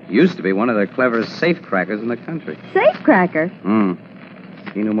used to be one of the cleverest safe crackers in the country. Safecracker?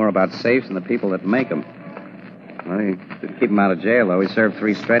 He knew more about safes than the people that make them. Well, he didn't keep him out of jail, though. He served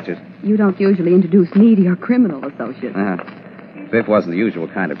 3 stretches. You don't usually introduce me to your criminal associates. Biff wasn't the usual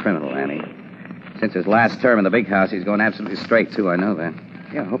kind of criminal, Annie. Since his last term in the big house, he's going absolutely straight, too. I know that.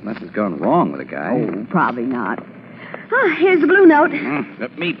 Yeah, I hope nothing's gone wrong with the guy. Oh, probably not. Here's the blue note.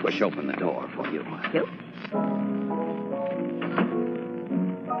 Let me push open the door for you. You?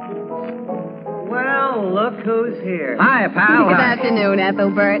 Well, look who's here. Hi, pal. Good afternoon,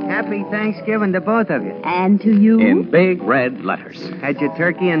 Ethelbert. Happy Thanksgiving to both of you. And to you? In big red letters. Had your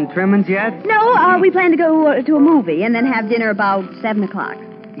turkey and trimmings yet? No, we plan to go to a movie and then have dinner about 7 o'clock.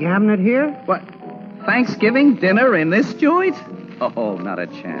 You having it here? What? Thanksgiving dinner in this joint? Oh, not a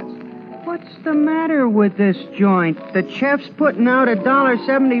chance. What's the matter with this joint? The chef's putting out a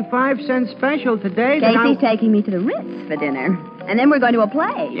 $1.75 special today. Casey's taking me to the Ritz for dinner. And then we're going to a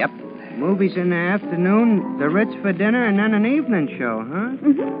play. Yep. Movies in the afternoon, the Ritz for dinner, and then an evening show, huh?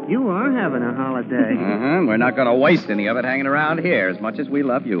 Mm-hmm. You are having a holiday. We're not going to waste any of it hanging around here, as much as we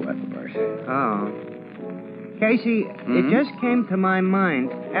love you, Ethelbert. Oh. Casey, it just came to my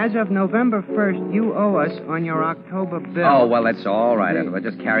mind. As of November 1st, you owe us on your October bill. Oh, well, that's all right, Ethelbert.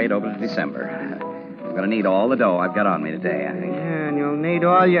 Just carry it over to December. I'm going to need all the dough I've got on me today, I think. Yeah, and you'll need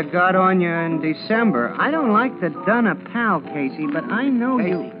all you got on you in December. I don't like to dun a pal, Casey, but I know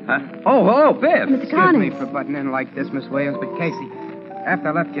you... Huh? Oh, hello, Biff. Mr. Excuse me for butting in like this, Miss Williams, but Casey, after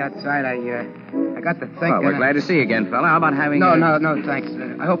I left you outside, I got to thinking... Well, we're glad to see you again, fella. How about having... No, thanks.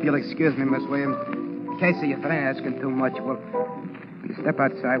 I hope you'll excuse me, Miss Williams. Casey, if I ain't asking too much, well, you step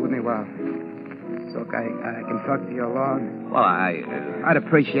outside with me while... So I can talk to you alone? Well, I'd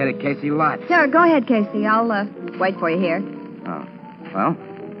appreciate it, Casey, a lot. Sure, go ahead, Casey. I'll wait for you here. Oh, well,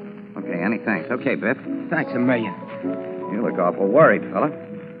 okay, Annie, thanks. Okay, Biff. Thanks a million. You look awful worried, fella.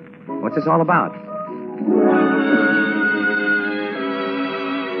 What's this all about?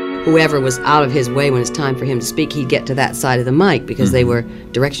 Whoever was out of his way when it's time for him to speak, he'd get to that side of the mic because they were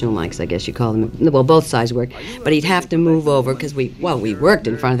directional mics, I guess you call them. Well, both sides worked. But he'd have to move over because we worked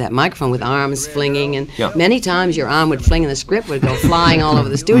in front of that microphone with arms flinging, and many times your arm would fling and the script would go flying all over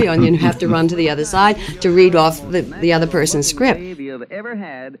the studio, and you'd have to run to the other side to read off the other person's script.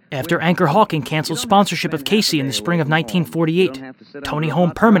 After Anchor Hawking canceled sponsorship of Casey in the spring of 1948, Tony Home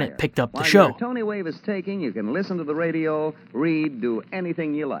Permanent picked up the show. Tony Wave is taking, you can listen to the radio, read, do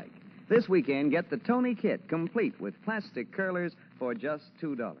anything you like. This weekend, get the Tony Kit, complete with plastic curlers for just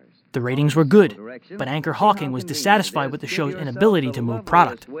 $2. The ratings were good, but Anchor Hawking was dissatisfied with the show's inability to move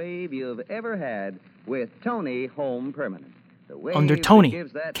product. Wave you've ever had with Tony Home Permanent. Under Tony,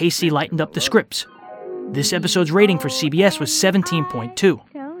 Casey lightened up the scripts. This episode's rating for CBS was 17.2.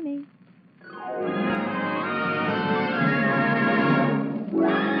 Tony.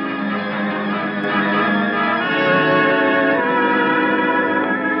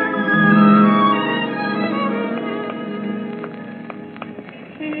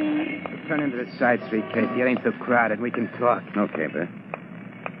 Turn into the side street, Casey. It ain't too crowded. We can talk. Okay, Biff.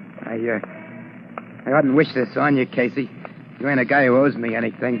 I oughtn't wish this on you, Casey. You ain't a guy who owes me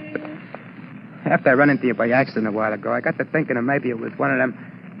anything. But after I run into you by accident a while ago, I got to thinking that maybe it was one of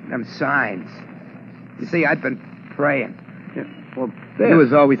them signs. You see, I'd been praying. Yeah. Well, Biff. You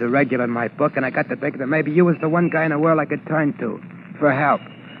was always a regular in my book, and I got to thinking that maybe you was the one guy in the world I could turn to for help.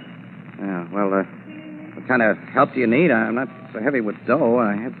 Yeah, well, what kind of help do you need? I'm not so heavy with dough.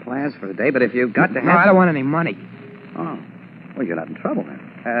 I had plans for the day, but if you've got to have... No, I don't want any money. Oh. Well, you're not in trouble, then.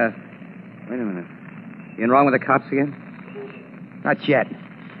 Wait a minute. You in wrong with the cops again? Not yet.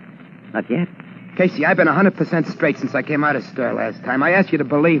 Not yet? Casey, I've been 100% straight since I came out of stir last time. I asked you to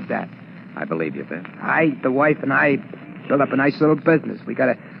believe that. I believe you, Biff. The wife and I built up a nice little business. We got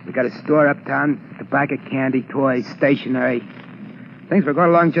a store uptown, tobacco, candy, toys, stationery. Things were going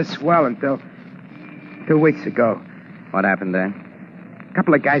along just swell until 2 weeks ago. What happened then? A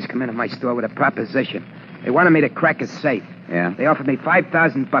couple of guys come into my store with a proposition. They wanted me to crack a safe. Yeah? They offered me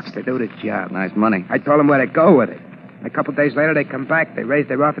 $5,000 to do the job. Nice money. I told them where to go with it. A couple of days later, they come back. They raised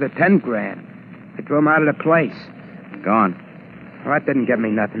their offer to $10,000. I threw them out of the place. Gone. Well, that didn't get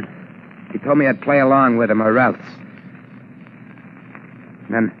me nothing. He told me I'd play along with them or else.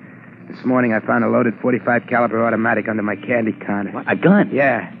 Then This morning I found a loaded .45 caliber automatic under my candy counter. What, a gun?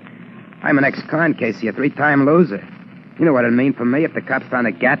 Yeah. I'm an ex-con, Casey, a 3-time loser. You know what it'd mean for me if the cops found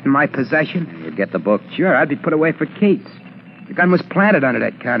a gat in my possession? You'd get the book. Sure, I'd be put away for keeps. The gun was planted under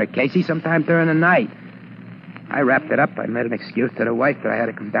that counter, Casey, sometime during the night. I wrapped it up. I made an excuse to the wife that I had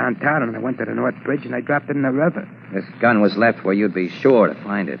to come downtown, and I went to the North Bridge, and I dropped it in the river. This gun was left where you'd be sure to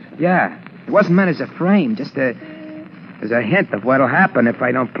find it. Yeah. It wasn't meant as a frame, just as a hint of what'll happen if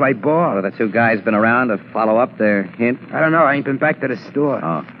I don't play ball. So the two guys been around to follow up their hint? I don't know. I ain't been back to the store.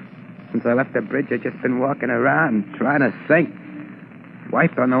 Oh. Since I left the bridge, I've just been walking around trying to think.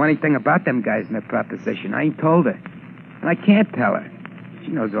 Wife don't know anything about them guys in the proposition. I ain't told her. And I can't tell her. She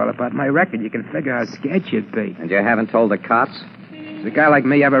knows all about my record. You can figure how scared she'd be. And you haven't told the cops? Does a guy like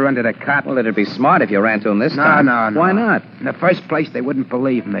me ever run to the cops? Well, it'd be smart if you ran to them this time. No. Why not? In the first place, they wouldn't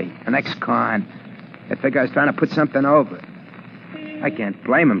believe me. An ex-con. They'd figure I was trying to put something over. I can't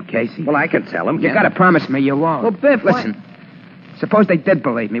blame them, Casey. Well, I can tell them. You gotta promise me you won't. Well, Biff, listen. Suppose they did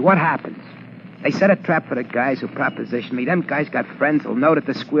believe me. What happens? They set a trap for the guys who propositioned me. Them guys got friends who'll know that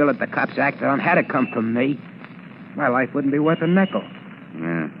the squeal that the cops acted on had to come from me. My life wouldn't be worth a nickel.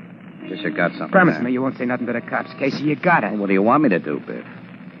 Yeah. Guess you got something. Promise there. me you won't say nothing to the cops, Casey. You got it. Well, what do you want me to do, Biff?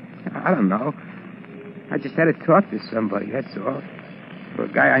 I don't know. I just had to talk to somebody, that's all. For a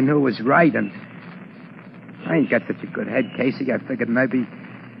guy I knew was right, and I ain't got such a good head, Casey. I figured maybe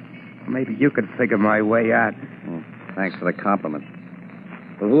you could figure my way out. Well, thanks for the compliment.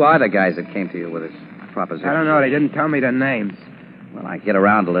 Well, who are the guys that came to you with this proposition? I don't know. They didn't tell me their names. Well, I get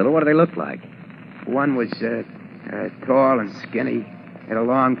around a little. What do they look like? One was tall and skinny, had a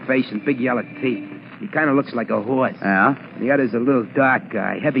long face and big yellow teeth. He kind of looks like a horse. Yeah? The other's a little dark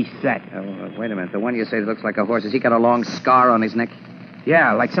guy, heavy set. Wait a minute. The one you say looks like a horse, has he got a long scar on his neck?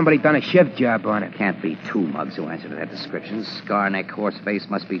 Yeah, like somebody done a shiv job on it. Can't be two mugs who answer to that description. Scar neck, horse face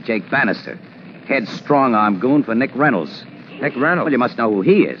must be Jake Bannister. Head strong-arm goon for Nick Reynolds. Nick Reynolds? Well, you must know who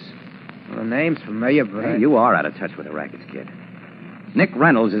he is. Well, the name's familiar, but... Hey, you are out of touch with the rackets, kid. Nick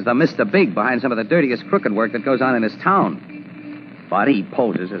Reynolds is the Mr. Big behind some of the dirtiest crooked work that goes on in this town. But he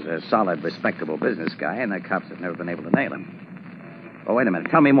poses as a solid, respectable business guy, and the cops have never been able to nail him. Oh, wait a minute.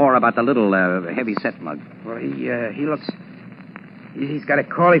 Tell me more about the little heavy-set mug. Well, he looks... He's got a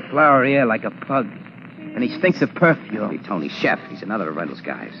cauliflower ear like a pug. And he stinks of perfume. Hey, Tony Chef. He's another of Reynolds'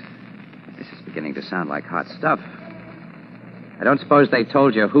 guys. This is beginning to sound like hot stuff. I don't suppose they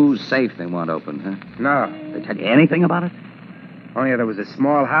told you whose safe they want opened, huh? No. They tell you anything about it? Only there was a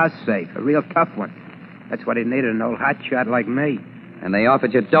small house safe, a real tough one. That's what he needed, an old hotshot like me. And they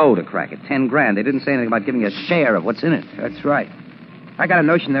offered you dough to crack it, 10 grand. They didn't say anything about giving you a share of what's in it. That's right. I got a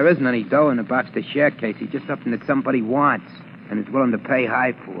notion there isn't any dough in the box to share, Casey. Just something that somebody wants and is willing to pay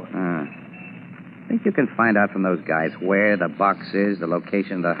high for. Think you can find out from those guys where the box is, the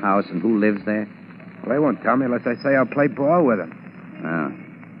location of the house, and who lives there? Well, they won't tell me unless I say I'll play ball with them. Oh.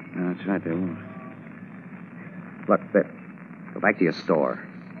 That's right, they won't. Look, Biff, go back to your store.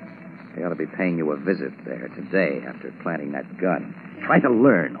 They ought to be paying you a visit there today after planting that gun. Try to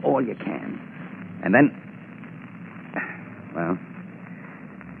learn all you can. And then... Well,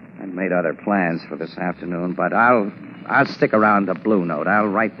 I've made other plans for this afternoon, but I'll stick around the Blue Note. I'll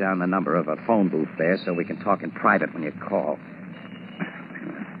write down the number of a phone booth there so we can talk in private when you call.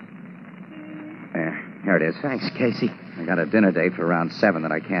 There, here it is. Thanks, Casey. I got a dinner date for around 7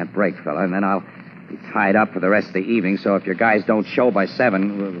 that I can't break, fella, and then I'll be tied up for the rest of the evening, so if your guys don't show by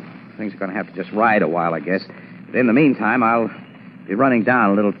 7, well, things are going to have to just ride a while, I guess. But in the meantime, I'll be running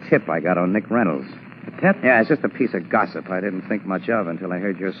down a little tip I got on Nick Reynolds. A tip? Yeah, it's just a piece of gossip I didn't think much of until I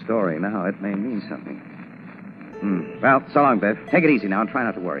heard your story. Now it may mean something. Well, so long, Biff. Take it easy now and try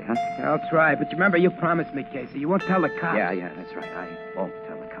not to worry, huh? I'll try, but remember, you promised me, Casey. You won't tell the cops. Yeah, that's right. I won't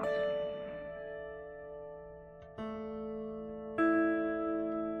tell the cops.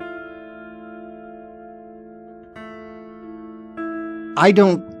 I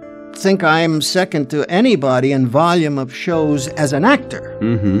don't think I'm second to anybody in volume of shows as an actor,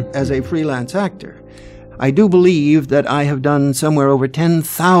 as a freelance actor. I do believe that I have done somewhere over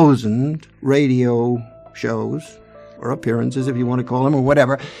 10,000 radio shows, or appearances, if you want to call them, or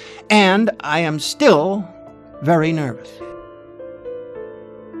whatever, and I am still very nervous.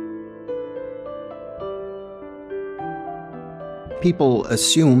 People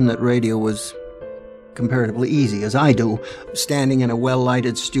assume that radio was comparatively easy, as I do, standing in a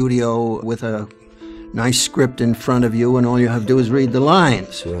well-lighted studio with a nice script in front of you, and all you have to do is read the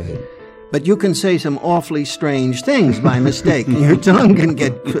lines. Right. But you can say some awfully strange things by mistake, and your tongue can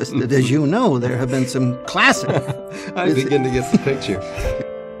get twisted. As you know, there have been some classic... I begin to get the picture.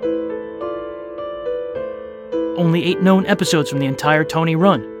 Only 8 known episodes from the entire Tony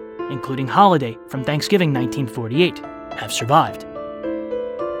run, including Holiday from Thanksgiving 1948, have survived.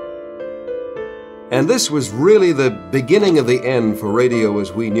 And this was really the beginning of the end for radio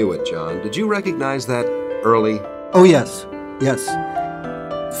as we knew it, John. Did you recognize that early? Oh, yes.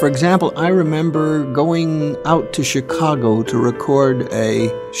 For example, I remember going out to Chicago to record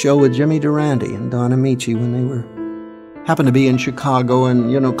a show with Jimmy Durante and Don Amici when they happened to be in Chicago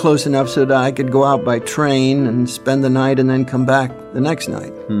and, close enough so that I could go out by train and spend the night and then come back the next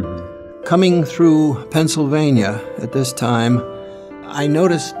night. Mm-hmm. Coming through Pennsylvania at this time, I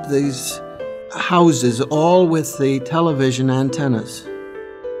noticed these houses all with the television antennas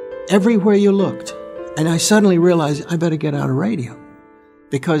everywhere you looked. And I suddenly realized I better get out of radio.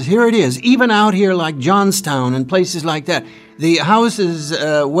 Because here it is, even out here like Johnstown and places like that, the houses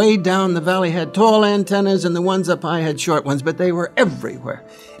way down the valley had tall antennas and the ones up high had short ones, but they were everywhere.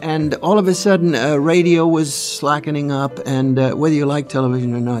 And all of a sudden, radio was slackening up, and whether you liked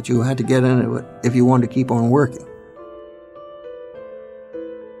television or not, you had to get into it if you wanted to keep on working.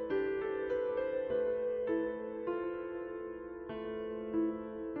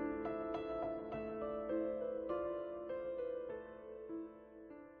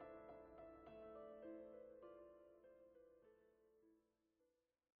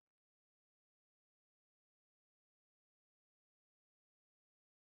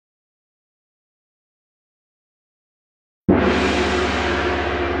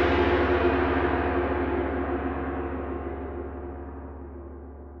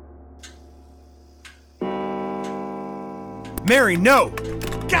 Mary, no!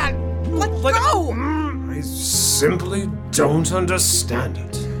 God, let go! I simply don't understand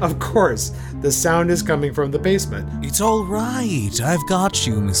it. Of course, the sound is coming from the basement. It's all right. I've got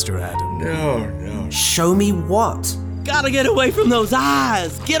you, Mr. Adam. No. Show me what? Gotta get away from those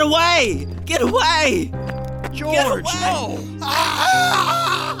eyes! Get away! Get away! George, get away!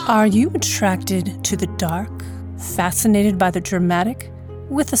 no! Are you attracted to the dark, fascinated by the dramatic,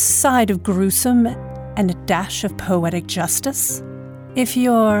 with a side of gruesome and a dash of poetic justice? If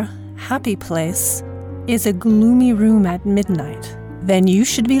your happy place is a gloomy room at midnight, then you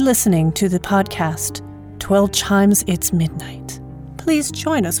should be listening to the podcast 12 Chimes It's Midnight. Please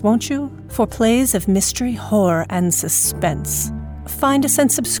join us, won't you, for plays of mystery, horror, and suspense. Find us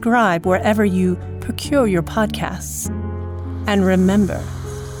and subscribe wherever you procure your podcasts. And remember,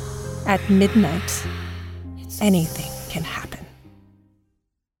 at midnight, anything can happen.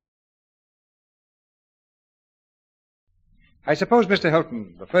 I suppose, Mr.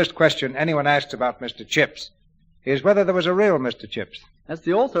 Hilton, the first question anyone asks about Mr. Chips is whether there was a real Mr. Chips. As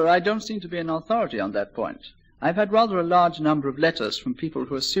the author, I don't seem to be an authority on that point. I've had rather a large number of letters from people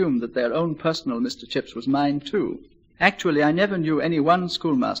who assumed that their own personal Mr. Chips was mine, too. Actually, I never knew any one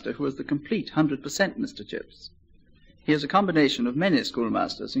schoolmaster who was the complete 100% Mr. Chips. He is a combination of many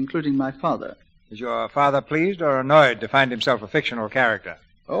schoolmasters, including my father. Is your father pleased or annoyed to find himself a fictional character?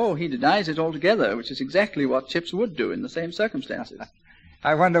 Oh, he denies it altogether, which is exactly what Chips would do in the same circumstances.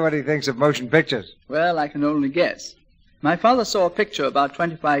 I wonder what he thinks of motion pictures. Well, I can only guess. My father saw a picture about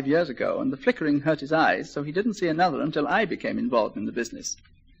 25 years ago, and the flickering hurt his eyes, so he didn't see another until I became involved in the business.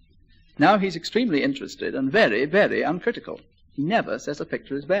 Now he's extremely interested and very, very uncritical. He never says a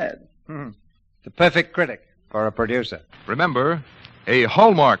picture is bad. The perfect critic for a producer. Remember, a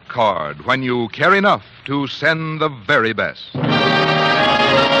Hallmark card when you care enough to send the very best.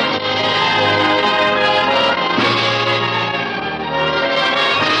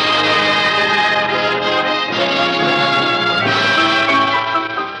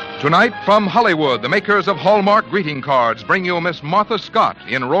 Tonight, from Hollywood, the makers of Hallmark greeting cards bring you Miss Martha Scott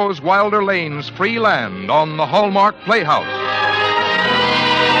in Rose Wilder Lane's Free Land on the Hallmark Playhouse.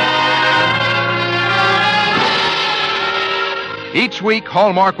 Each week,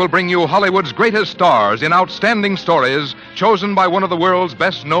 Hallmark will bring you Hollywood's greatest stars in outstanding stories chosen by one of the world's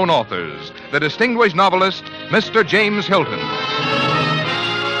best-known authors, the distinguished novelist, Mr. James Hilton.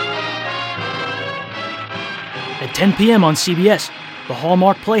 At 10 p.m. on CBS, the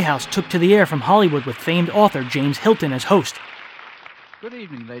Hallmark Playhouse took to the air from Hollywood with famed author James Hilton as host. Good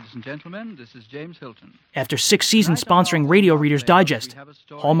evening, ladies and gentlemen. This is James Hilton. After 6 seasons sponsoring Radio Reader's Digest,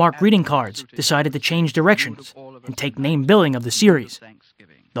 Hallmark Greeting Cards decided to change directions and take name billing of the series.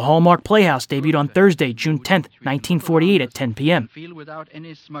 The Hallmark Playhouse debuted on Thursday, June 10, 1948 at 10 p.m.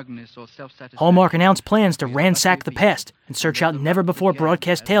 Hallmark announced plans to ransack the past and search out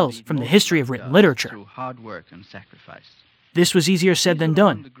never-before-broadcast tales from the history of written literature. This was easier said than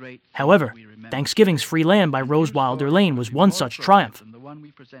done. However, Thanksgiving's Free Land by Rose Wilder Lane was one such triumph.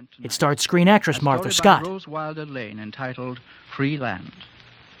 It starred screen actress Martha Scott. Rose Wilder Lane, entitled Free Land.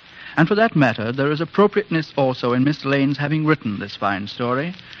 And for that matter, there is appropriateness also in Miss Lane's having written this fine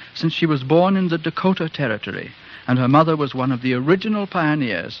story, since she was born in the Dakota Territory, and her mother was one of the original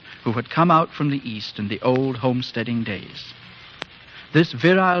pioneers who had come out from the East in the old homesteading days. This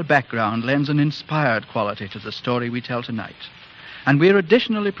virile background lends an inspired quality to the story we tell tonight. And we're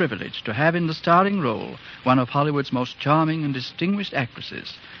additionally privileged to have in the starring role one of Hollywood's most charming and distinguished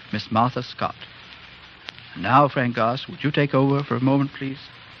actresses, Miss Martha Scott. And now, Frank Goss, would you take over for a moment, please?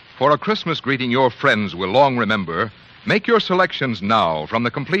 For a Christmas greeting your friends will long remember, make your selections now from the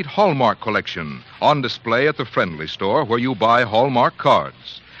complete Hallmark collection on display at the Friendly Store where you buy Hallmark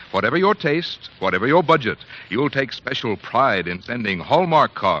cards. Whatever your taste, whatever your budget, you'll take special pride in sending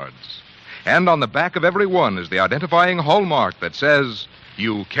Hallmark cards. And on the back of every one is the identifying hallmark that says,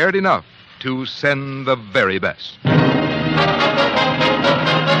 you cared enough to send the very best.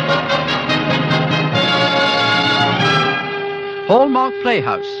 Hallmark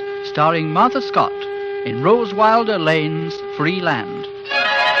Playhouse, starring Martha Scott in Rose Wilder Lane's Free Land.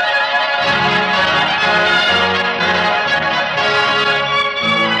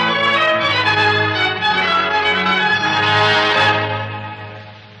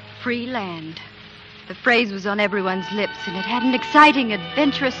 Free land. The phrase was on everyone's lips, and it had an exciting,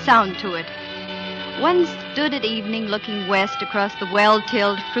 adventurous sound to it. One stood at evening looking west across the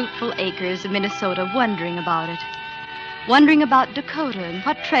well-tilled, fruitful acres of Minnesota, wondering about it. Wondering about Dakota and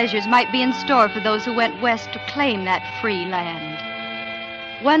what treasures might be in store for those who went west to claim that free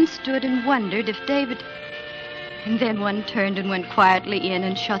land. One stood and wondered if David... And then one turned and went quietly in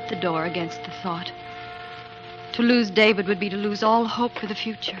and shut the door against the thought. To lose David would be to lose all hope for the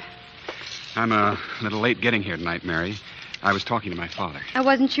future. I'm a little late getting here tonight, Mary. I was talking to my father. I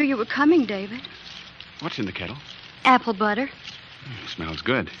wasn't sure you were coming, David. What's in the kettle? Apple butter. Smells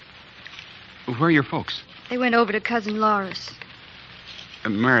good. Where are your folks? They went over to Cousin Laura's.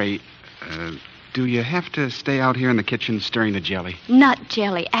 Mary, do you have to stay out here in the kitchen stirring the jelly? Nut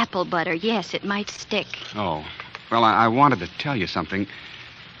jelly, apple butter. Yes, it might stick. Oh. Well, I wanted to tell you something,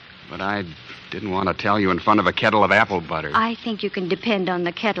 but I didn't want to tell you in front of a kettle of apple butter. I think you can depend on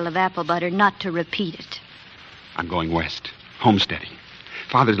the kettle of apple butter not to repeat it. I'm going west, homesteading.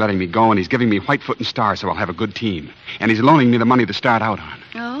 Father's letting me go, and he's giving me Whitefoot and Star so I'll have a good team. And he's loaning me the money to start out on.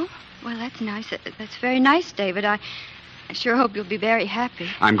 Oh? Well, that's nice. That's very nice, David. I sure hope you'll be very happy.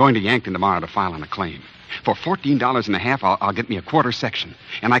 I'm going to Yankton tomorrow to file on a claim. For $14.50, I'll get me a quarter section.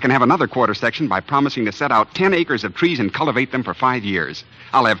 And I can have another quarter section by promising to set out 10 acres of trees and cultivate them for 5 years.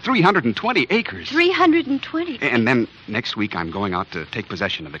 I'll have 320 acres. 320? And then next week, I'm going out to take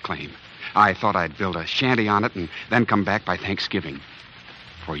possession of the claim. I thought I'd build a shanty on it and then come back by Thanksgiving.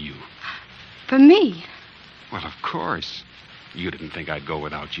 For you. For me? Well, of course. You didn't think I'd go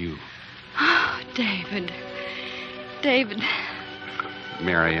without you. Oh, David. David.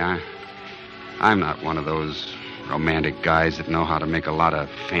 Mary, I'm not one of those romantic guys that know how to make a lot of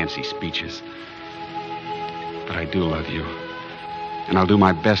fancy speeches. But I do love you. And I'll do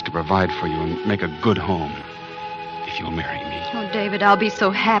my best to provide for you and make a good home if you'll marry me. Oh, David, I'll be so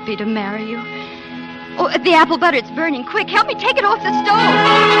happy to marry you. Oh, the apple butter, it's burning. Quick, help me take it off the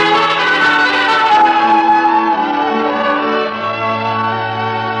stove.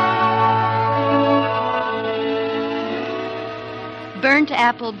 Burnt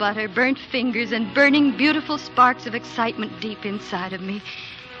apple butter, burnt fingers, and burning beautiful sparks of excitement deep inside of me.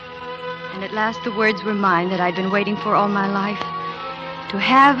 And at last the words were mine that I'd been waiting for all my life. To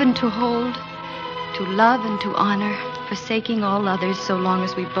have and to hold, to love and to honor, forsaking all others so long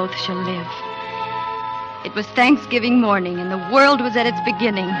as we both shall live. It was Thanksgiving morning, and the world was at its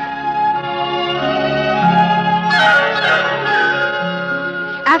beginning.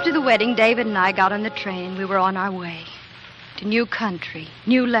 After the wedding, David and I got on the train. We were on our way to new country,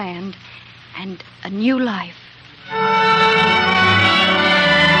 new land, and a new life.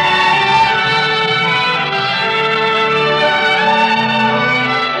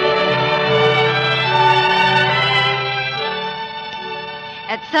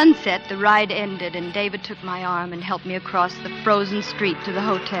 At sunset, the ride ended, and David took my arm and helped me across the frozen street to the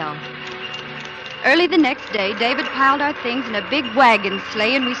hotel. Early the next day, David piled our things in a big wagon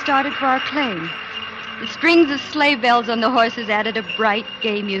sleigh, and we started for our claim. The strings of sleigh bells on the horses added a bright,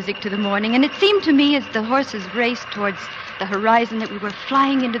 gay music to the morning, and it seemed to me as the horses raced towards the horizon that we were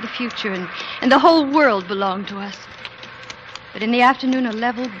flying into the future, and the whole world belonged to us. But in the afternoon, a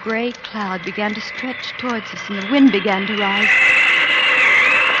level gray cloud began to stretch towards us, and the wind began to rise.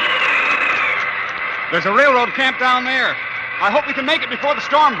 There's a railroad camp down there. I hope we can make it before the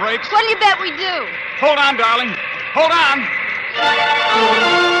storm breaks. What do you bet we do? Hold on, darling. Hold on.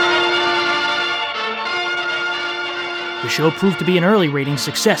 The show proved to be an early ratings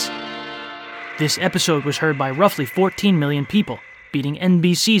success, This episode was heard by roughly 14 million people, beating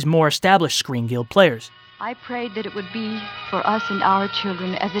NBC's more established Screen Guild players. I prayed that it would be for us and our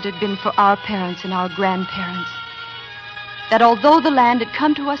children as it had been for our parents and our grandparents. That although the land had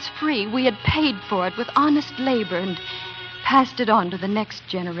come to us free, we had paid for it with honest labor and passed it on to the next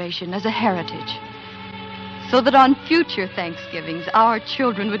generation as a heritage. So that on future Thanksgivings, our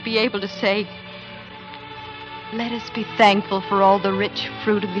children would be able to say, "Let us be thankful for all the rich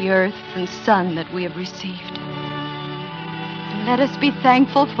fruit of the earth and sun that we have received. And let us be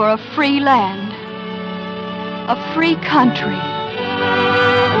thankful for a free land, a free country."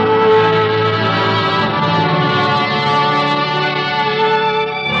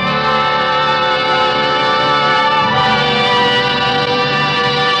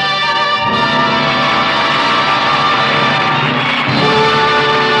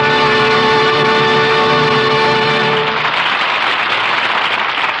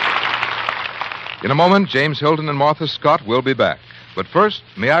 In a moment, James Hilton and Martha Scott will be back. But first,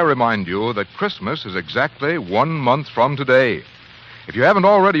 may I remind you that Christmas is exactly 1 month from today. If you haven't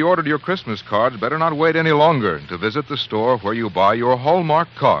already ordered your Christmas cards, better not wait any longer to visit the store where you buy your Hallmark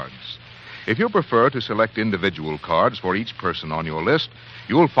cards. If you prefer to select individual cards for each person on your list,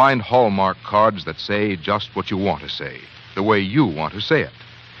 you'll find Hallmark cards that say just what you want to say, the way you want to say it.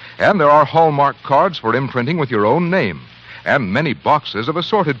 And there are Hallmark cards for imprinting with your own name, and many boxes of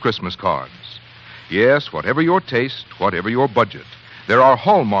assorted Christmas cards. Yes, whatever your taste, whatever your budget, there are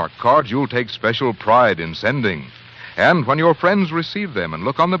Hallmark cards you'll take special pride in sending. And when your friends receive them and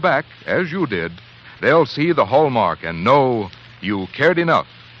look on the back, as you did, they'll see the Hallmark and know you cared enough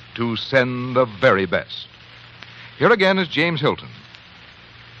to send the very best. Here again is James Hilton.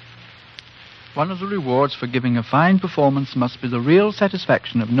 One of the rewards for giving a fine performance must be the real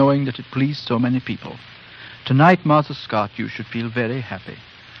satisfaction of knowing that it pleased so many people. Tonight, Martha Scott, you should feel very happy.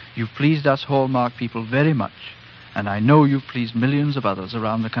 You've pleased us Hallmark people very much, and I know you've pleased millions of others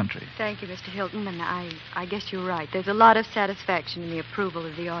around the country. Thank you, Mr. Hilton, and I guess you're right. There's a lot of satisfaction in the approval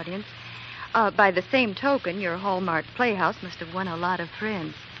of the audience. By the same token, your Hallmark Playhouse must have won a lot of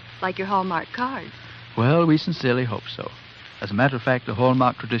friends, like your Hallmark cards. Well, we sincerely hope so. As a matter of fact, the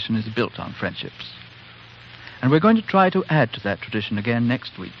Hallmark tradition is built on friendships. And we're going to try to add to that tradition again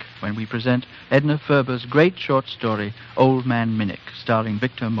next week when we present Edna Ferber's great short story, Old Man Minnick, starring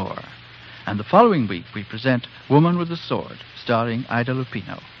Victor Moore. And the following week we present Woman with a Sword, starring Ida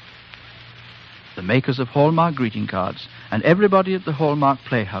Lupino. The makers of Hallmark greeting cards and everybody at the Hallmark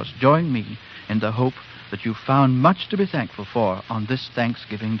Playhouse join me in the hope that you've found much to be thankful for on this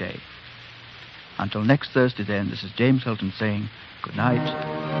Thanksgiving Day. Until next Thursday, then, this is James Hilton saying good night.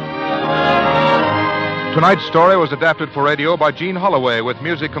 Tonight's story was adapted for radio by Gene Holloway with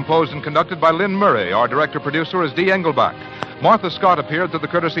music composed and conducted by Lynn Murray. Our director-producer is Dee Engelbach. Martha Scott appeared through the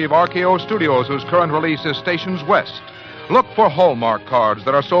courtesy of RKO Studios, whose current release is Stations West. Look for Hallmark cards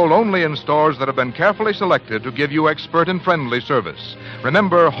that are sold only in stores that have been carefully selected to give you expert and friendly service.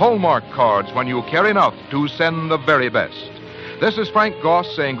 Remember, Hallmark cards when you care enough to send the very best. This is Frank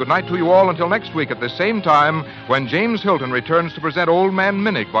Goss saying goodnight to you all until next week at the same time when James Hilton returns to present Old Man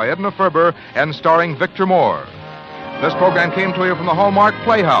Minnick by Edna Ferber and starring Victor Moore. This program came to you from the Hallmark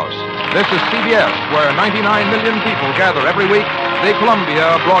Playhouse. This is CBS, where 99 million people gather every week, the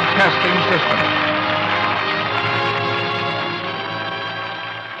Columbia Broadcasting System.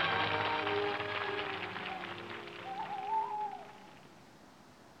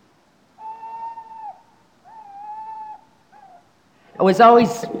 I was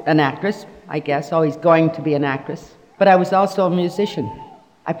always an actress, I guess, always going to be an actress. But I was also a musician.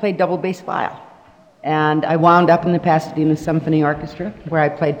 I played double bass viol. And I wound up in the Pasadena Symphony Orchestra, where I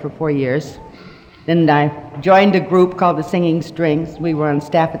played for 4 years. Then I joined a group called the Singing Strings. We were on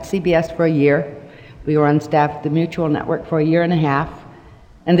staff at CBS for a year. We were on staff at the Mutual Network for a year and a half.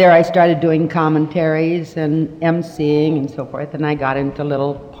 And there I started doing commentaries and emceeing and so forth. And I got into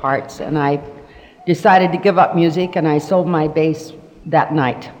little parts. And I decided to give up music, and I sold my bass that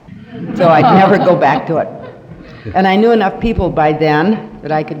night. So I'd never go back to it. And I knew enough people by then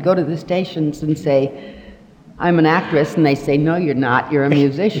that I could go to the stations and say, I'm an actress, and they say, no, you're not, you're a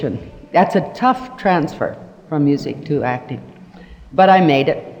musician. That's a tough transfer from music to acting. But I made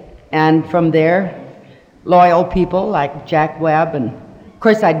it. And from there, loyal people like Jack Webb, and of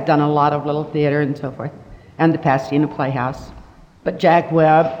course I'd done a lot of little theater and so forth, and the Pasadena Playhouse. But Jack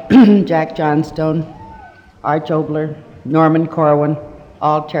Webb, Jack Johnstone, Arch Obler, Norman Corwin,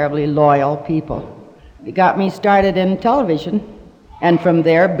 all terribly loyal people. It got me started in television, and from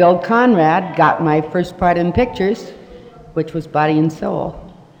there, Bill Conrad got my first part in pictures, which was Body and Soul.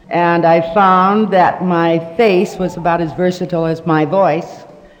 And I found that my face was about as versatile as my voice.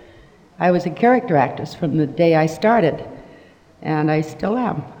 I was a character actress from the day I started, and I still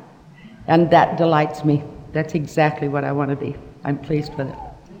am. And that delights me. That's exactly what I want to be. I'm pleased with it.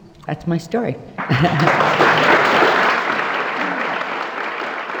 That's my story.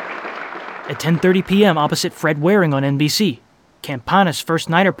 At 10:30 p.m. opposite Fred Waring on NBC, Campana's first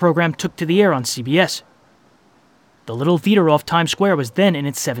nighter program took to the air on CBS. The Little Theater off Times Square was then in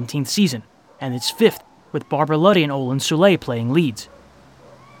its 17th season, and its 5th, with Barbara Luddy and Olin Soule playing leads.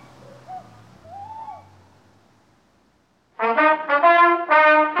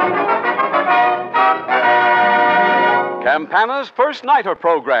 Campana's first nighter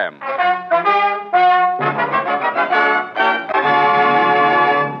program.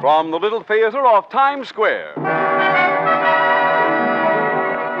 From the Little Theater off Times Square.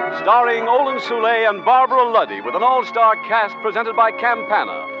 Starring Olin Soule and Barbara Luddy with an all-star cast presented by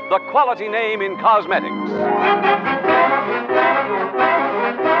Campana, the quality name in cosmetics.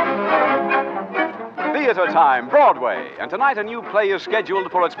 Theater Time, Broadway, and tonight a new play is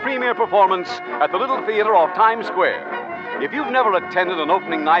scheduled for its premiere performance at the Little Theater off Times Square. If you've never attended an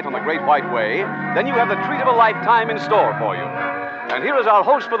opening night on the Great White Way, then you have the treat of a lifetime in store for you. And here is our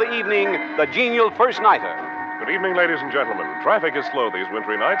host for the evening, the genial first nighter. Good evening, ladies and gentlemen. Traffic is slow these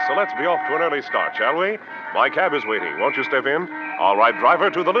wintry nights, so let's be off to an early start, shall we? My cab is waiting. Won't you step in? All right,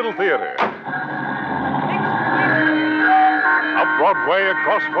 driver, to the Little Theater. Up Broadway,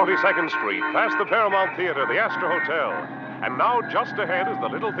 across 42nd Street, past the Paramount Theater, the Astor Hotel. And now, just ahead is the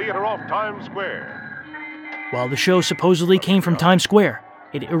Little Theater off Times Square. While the show supposedly came from Times Square,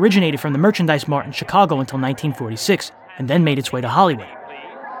 it originated from the Merchandise Mart in Chicago until 1946, and then made its way to Hollywood.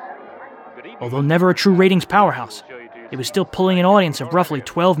 Although never a true ratings powerhouse, it was still pulling an audience of roughly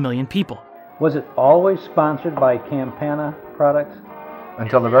 12 million people. Was it always sponsored by Campana products?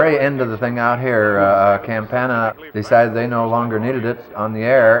 Until the very end of the thing out here, Campana decided they no longer needed it on the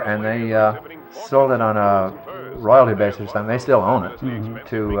air, and they sold it on a royalty basis, and they still own it,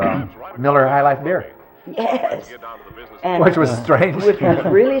 to Miller High Life Beer. Yes. And, which was strange. Which was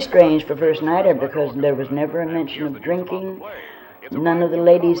really strange for first nighter because there was never a mention of drinking. None of the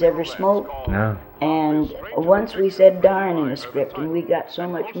ladies ever smoked. No. And once we said darn in the script, and we got so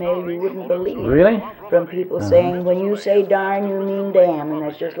much mail you wouldn't believe. Really? From people saying, when you say darn, you mean damn, and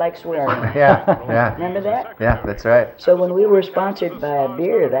that's just like swearing. Yeah. Remember that? Yeah, that's right. So when we were sponsored by a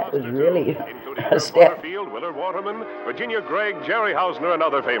beer, that was really a step. Willard Waterman, Virginia Gregg, Jerry Hausner, and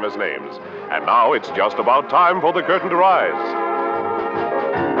other famous names. And now it's just about time for the curtain to rise.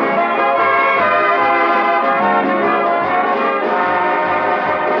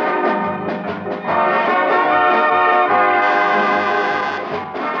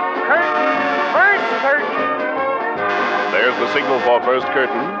 There's the signal for first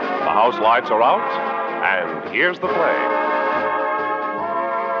curtain. The house lights are out, and here's the play.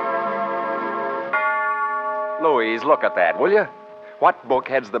 Louise, look at that, will you? What book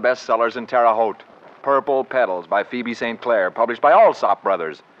heads the bestsellers in Terre Haute? Purple Petals by Phoebe St. Clair, published by Alsop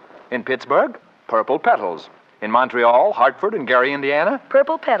Brothers. In Pittsburgh, Purple Petals. In Montreal, Hartford, and Gary, Indiana?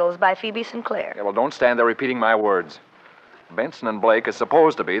 Purple Petals by Phoebe St. Clair. Yeah, well, don't stand there repeating my words. Benson and Blake is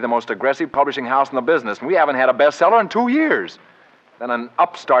supposed to be the most aggressive publishing house in the business, and we haven't had a bestseller in 2 years. Then an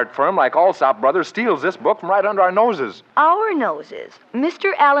upstart firm like Alsop Brothers steals this book from right under our noses. Our noses?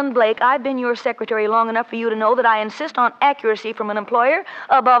 Mr. Alan Blake, I've been your secretary long enough for you to know that I insist on accuracy from an employer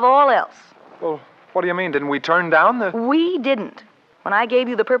above all else. Well, what do you mean? Didn't we turn down the... We didn't. When I gave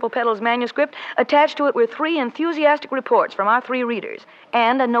you the Purple Petals manuscript, attached to it were 3 enthusiastic reports from our 3 readers,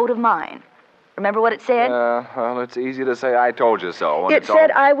 and a note of mine. Remember what it said? Well, it's easy to say I told you so. It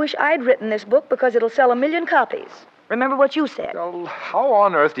said, I wish I'd written this book because it'll sell 1 million copies. Remember what you said? Well, how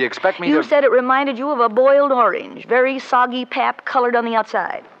on earth do you expect me to... You said it reminded you of a boiled orange, very soggy pap colored on the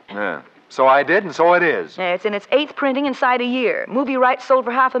outside. Yeah. So I did, and so it is. Yeah, it's in its 8th printing inside a year. Movie rights sold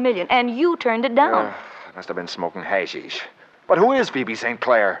for $500,000, and you turned it down. I must have been smoking hashish. But who is Phoebe St.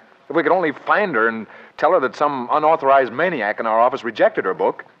 Clair? If we could only find her and tell her that some unauthorized maniac in our office rejected her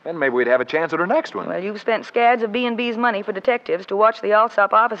book, then maybe we'd have a chance at her next one. Well, you've spent scads of B&B's money for detectives to watch the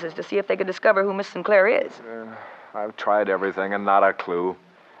Alsop offices to see if they could discover who Miss Sinclair is. I've tried everything and not a clue.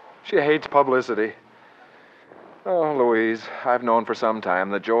 She hates publicity. Oh, Louise, I've known for some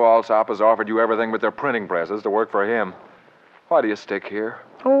time that Joe Alsop has offered you everything but their printing presses to work for him. Why do you stick here?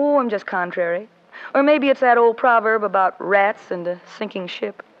 Oh, I'm just contrary. Or maybe it's that old proverb about rats and a sinking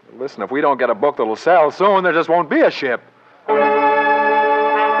ship. Listen, if we don't get a book that'll sell soon, there just won't be a ship.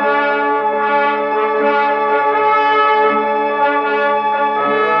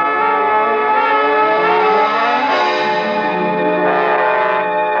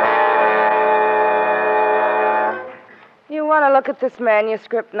 You want to look at this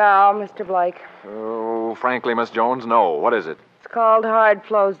manuscript now, Mr. Blake? Oh, frankly, Miss Jones, no. What is it? It's called Hard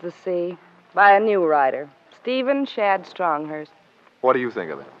Flows the Sea by a new writer, Stephen Shad Stronghurst. What do you think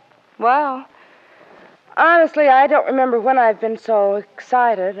of it? Well, honestly, I don't remember when I've been so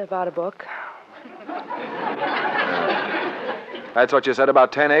excited about a book. That's what you said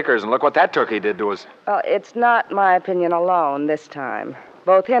about 10 acres, and look what that turkey did to us. Well, it's not my opinion alone this time.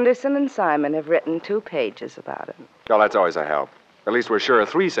 Both Henderson and Simon have written 2 pages about it. Well, that's always a help. At least we're sure of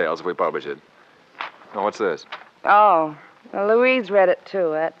 3 sales if we publish it. Now, what's this? Oh, well, Louise read it, too.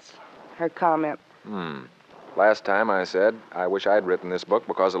 That's her comment. Last time I said I wish I'd written this book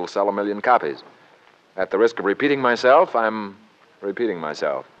because it'll sell 1 million copies. At the risk of repeating myself, I'm repeating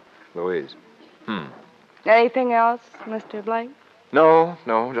myself. Louise. Anything else, Mr. Blake? No.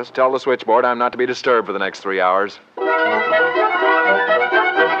 Just tell the switchboard I'm not to be disturbed for the next 3 hours.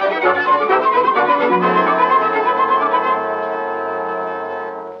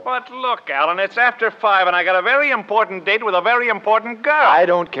 But look, Alan, it's after 5, and I got a very important date with a very important girl. I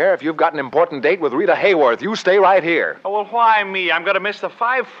don't care if you've got an important date with Rita Hayworth. You stay right here. Oh, well, why me? I'm going to miss the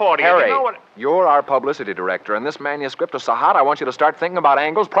 5:40. Harry, You know what? you're our publicity director, and this manuscript is so hot, I want you to start thinking about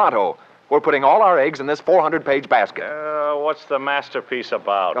angles pronto. We're putting all our eggs in this 400-page basket. What's the masterpiece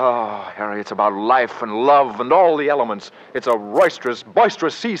about? Oh, Harry, it's about life and love and all the elements. It's a roisterous,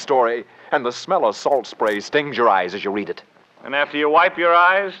 boisterous sea story, and the smell of salt spray stings your eyes as you read it. And after you wipe your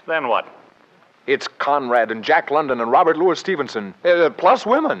eyes, then what? It's Conrad and Jack London and Robert Louis Stevenson, plus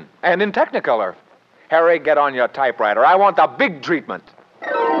women, and in Technicolor. Harry, get on your typewriter. I want the big treatment.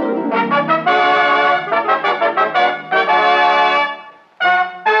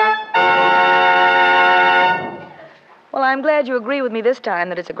 Well, I'm glad you agree with me this time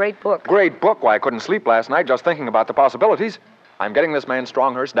that it's a great book. Great book. Why, I couldn't sleep last night just thinking about the possibilities. I'm getting this man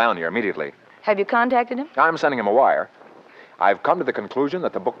Stronghurst down here immediately. Have you contacted him? I'm sending him a wire. I've come to the conclusion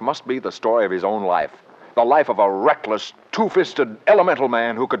that the book must be the story of his own life. The life of a reckless, two-fisted, elemental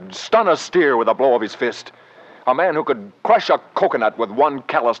man who could stun a steer with a blow of his fist. A man who could crush a coconut with one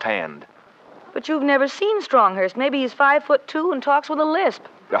calloused hand. But you've never seen Stronghurst. Maybe he's 5'2" and talks with a lisp.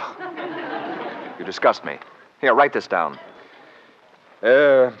 You disgust me. Here, write this down.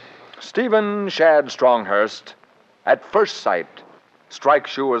 Stephen Shad Stronghurst, at first sight,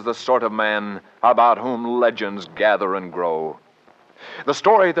 strikes you as the sort of man about whom legends gather and grow. The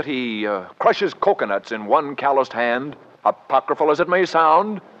story that he crushes coconuts in one calloused hand, apocryphal as it may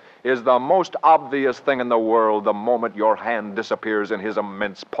sound, is the most obvious thing in the world the moment your hand disappears in his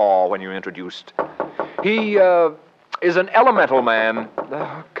immense paw when you're introduced. He is an elemental man.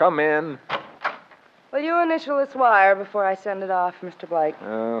 Come in. Will you initial this wire before I send it off, Mr. Blake?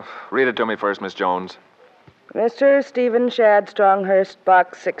 Read it to me first, Miss Jones. Mr. Stephen Shad Stronghurst,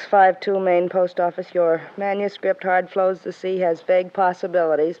 Box 652, Main Post Office. Your manuscript, Hard Flows the Sea, has vague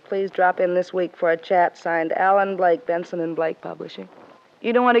possibilities. Please drop in this week for a chat. Signed, Alan Blake, Benson and Blake Publishing.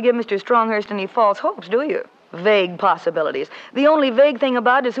 You don't want to give Mr. Stronghurst any false hopes, do you? Vague possibilities. The only vague thing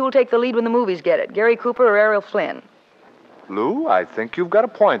about it is who'll take the lead when the movies get it, Gary Cooper or Errol Flynn. Lou, I think you've got a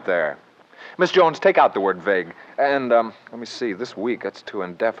point there. Miss Jones, take out the word vague. And, let me see, this week, that's too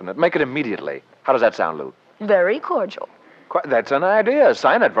indefinite. Make it immediately. How does that sound, Lou? Very cordial. That's an idea.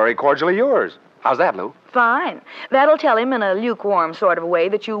 Sign it, very cordially yours. How's that, Lou? Fine. That'll tell him in a lukewarm sort of a way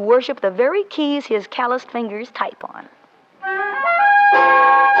that you worship the very keys his calloused fingers type on.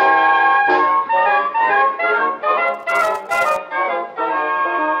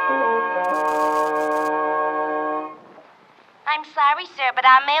 I'm sorry, sir, but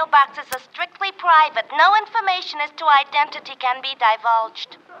our mailboxes are strictly private. No information as to identity can be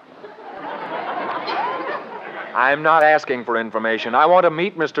divulged. I'm not asking for information. I want to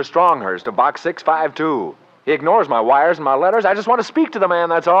meet Mr. Stronghurst of Box 652. He ignores my wires and my letters. I just want to speak to the man,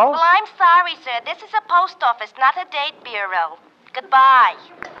 that's all. Well, I'm sorry, sir. This is a post office, not a date bureau. Goodbye.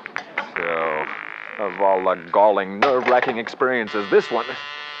 So, of all the galling, nerve-wracking experiences, this one...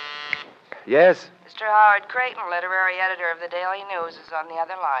 Yes? Mr. Howard Creighton, literary editor of the Daily News, is on the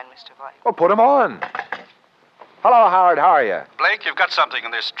other line, Mr. Blake. Well, put him on. Hello, Howard. How are you? Blake, you've got something in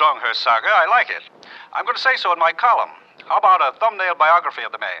this Stronghurst saga. I like it. I'm going to say so in my column. How about a thumbnail biography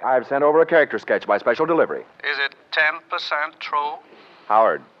of the man? I've sent over a character sketch by special delivery. Is it 10% true?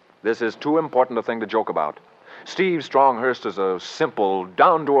 Howard, this is too important a thing to joke about. Steve Stronghurst is a simple,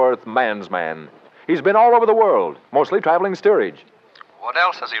 down-to-earth man's man. He's been all over the world, mostly traveling steerage. What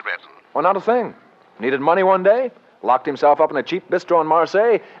else has he written? Well, not a thing. Needed money one day, locked himself up in a cheap bistro in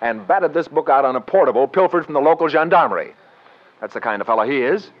Marseille, and batted this book out on a portable pilfered from the local gendarmerie. That's the kind of fellow he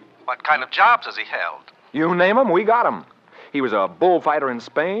is. What kind of jobs has he held? You name 'em, we got 'em. He was a bullfighter in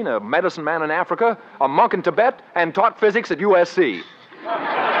Spain, a medicine man in Africa, a monk in Tibet, and taught physics at USC.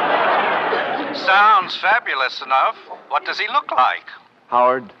 Sounds fabulous enough. What does he look like?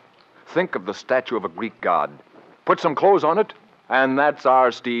 Howard, think of the statue of a Greek god. Put some clothes on it, and that's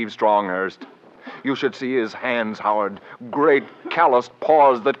our Steve Stronghurst. You should see his hands, Howard. Great calloused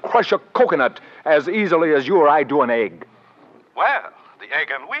paws that crush a coconut as easily as you or I do an egg. Well, the egg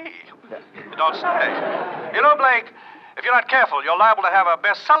and we. You don't say. You know, Blake, if you're not careful, you're liable to have a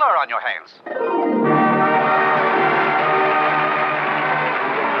bestseller on your hands. And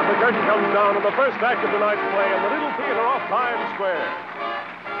the curtain comes down on the first act of tonight's play in the Little Theater off Times Square.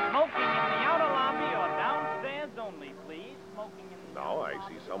 Smoking in the outer lobby or downstairs only, please. Smoking in the Now I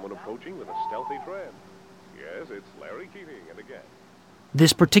see someone approaching with a stealthy tread. Yes, it's Larry Keating, and again.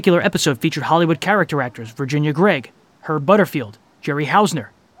 This particular episode featured Hollywood character actors Virginia Gregg, Herb Butterfield, Jerry Hausner,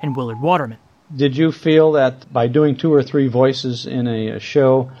 and Willard Waterman. Did you feel that by doing 2 or 3 voices in a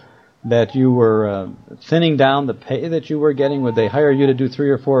show that you were thinning down the pay that you were getting? Would they hire you to do 3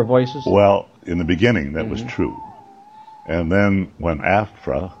 or 4 voices? Well, in the beginning, that was true. And then when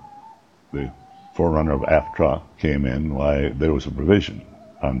AFTRA, the forerunner of AFTRA, came in, why, there was a provision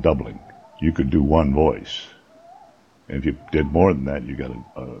on doubling. You could do 1 voice. And if you did more than that, you got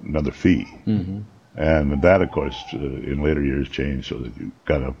another fee. Mm-hmm. And that, of course, in later years changed so that you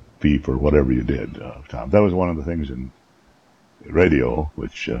got a fee for whatever you did, Tom. That was one of the things in radio,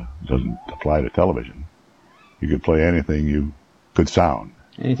 which doesn't apply to television. You could play anything you could sound.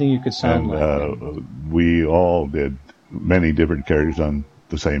 Anything you could sound like. We all did many different characters on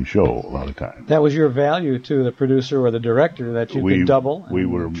the same show a lot of times. That was your value to the producer or the director, that you could double and we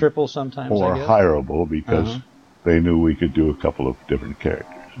were triple sometimes, more I guess? hireable because they knew we could do a couple of different characters.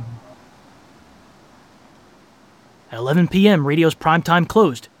 At 11 p.m., radio's primetime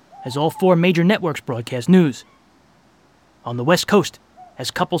closed, as all 4 major networks broadcast news. On the West Coast,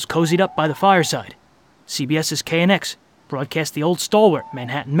 as couples cozied up by the fireside, CBS's KNX broadcast the old stalwart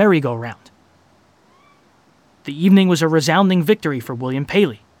Manhattan merry-go-round. The evening was a resounding victory for William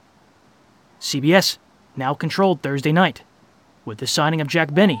Paley. CBS now controlled Thursday night. With the signing of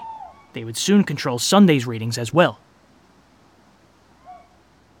Jack Benny, they would soon control Sunday's ratings as well.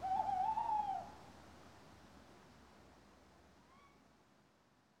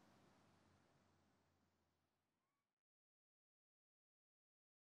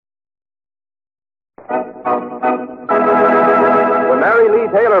 The Mary Lee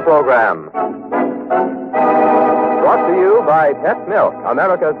Taylor Program. Brought to you by Pet Milk,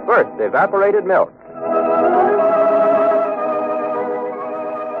 America's first evaporated milk.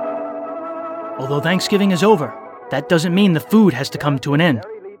 Although Thanksgiving is over, that doesn't mean the food has to come to an end.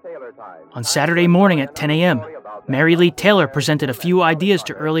 On Saturday morning at 10 a.m., Mary Lee Taylor presented a few ideas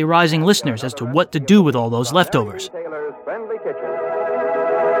to early rising listeners as to what to do with all those leftovers.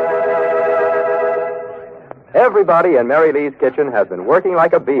 Everybody in Mary Lee's kitchen has been working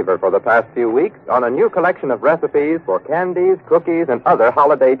like a beaver for the past few weeks on a new collection of recipes for candies, cookies, and other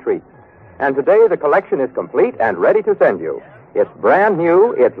holiday treats. And today the collection is complete and ready to send you. It's brand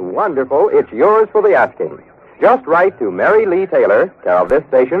new, it's wonderful, it's yours for the asking. Just write to Mary Lee Taylor, care of this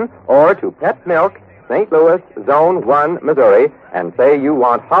station, or to Pet Milk, St. Louis, Zone 1, Missouri, and say you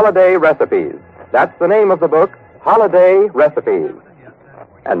want holiday recipes. That's the name of the book, Holiday Recipes.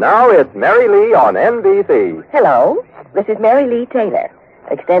 And now it's Mary Lee on NBC. Hello, this is Mary Lee Taylor,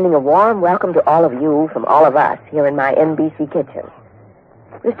 extending a warm welcome to all of you from all of us here in my NBC kitchen.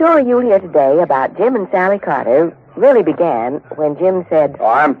 The story you'll hear today about Jim and Sally Carter really began when Jim said, "Oh,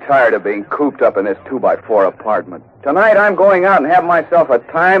 I'm tired of being cooped up in this 2x4 apartment. Tonight I'm going out and have myself a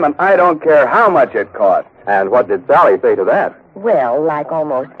time, and I don't care how much it costs." And what did Sally say to that? well, like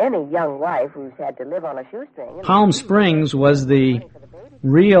almost any young wife who's had to live on a shoestring. Palm Springs was the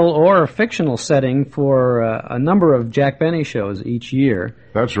real or fictional setting for a number of Jack Benny shows each year.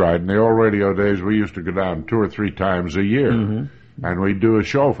 That's right. In the old radio days, we used to go down 2 or 3 times a year. Mm-hmm. And we'd do a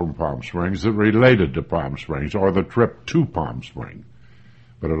show from Palm Springs that related to Palm Springs or the trip to Palm Springs.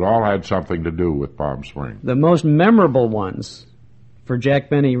 But it all had something to do with Palm Springs. The most memorable ones for Jack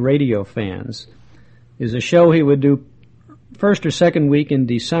Benny radio fans is a show he would do first or second week in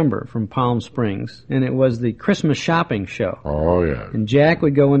December from Palm Springs, and it was the Christmas shopping show. Oh, yeah. And Jack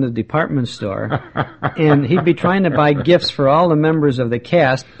would go into the department store, and he'd be trying to buy gifts for all the members of the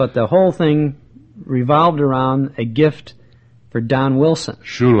cast, but the whole thing revolved around a gift for Don Wilson.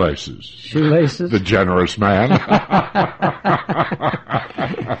 Shoelaces. Shoelaces. The generous man.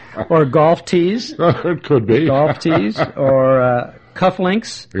 Or golf tees. It could be. Golf tees or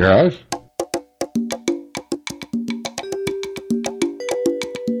cufflinks. Yes.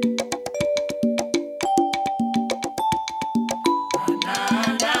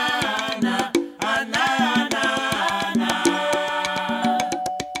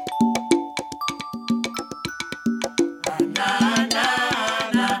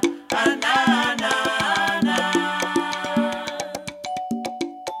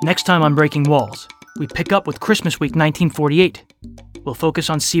 Next time on Breaking Walls, we pick up with Christmas Week 1948. We'll focus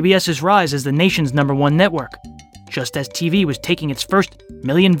on CBS's rise as the nation's #1 network, just as TV was taking its first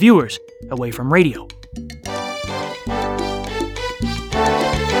million viewers away from radio.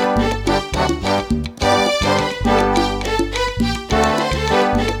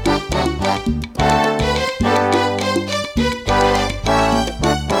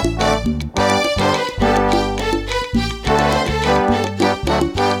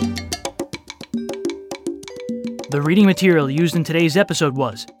 The reading material used in today's episode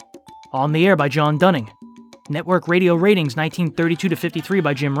was On the Air by John Dunning, Network Radio Ratings 1932-53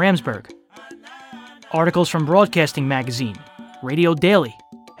 by Jim Ramsberg, articles from Broadcasting Magazine, Radio Daily,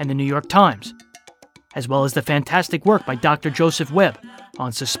 and the New York Times, as well as the fantastic work by Dr. Joseph Webb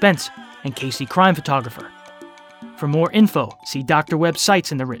on Suspense and Casey Crime Photographer. For more info, see Dr. Webb's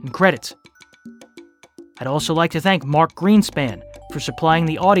sites in the written credits. I'd also like to thank Mark Greenspan for supplying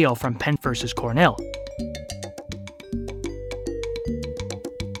the audio from Penn vs. Cornell.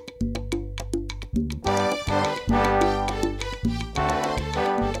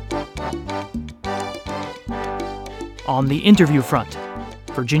 On the interview front,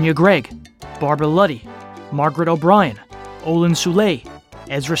 Virginia Gregg, Barbara Luddy, Margaret O'Brien, Olin Soule,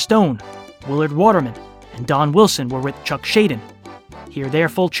 Ezra Stone, Willard Waterman, and Don Wilson were with Chuck Shaden. Hear their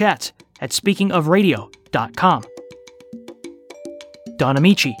full chats at speakingofradio.com. Don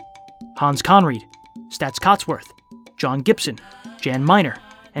Amici, Hans Conried, Stats Cotsworth, John Gibson, Jan Miner,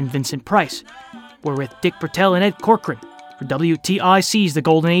 and Vincent Price were with Dick Bertel and Ed Corcoran for WTIC's The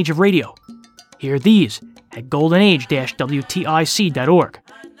Golden Age of Radio. Hear these at goldenage-wtic.org.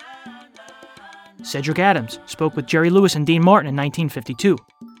 Cedric Adams spoke with Jerry Lewis and Dean Martin in 1952.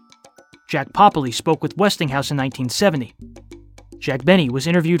 Jack Popoli spoke with Westinghouse in 1970. Jack Benny was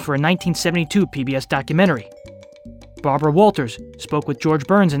interviewed for a 1972 PBS documentary. Barbara Walters spoke with George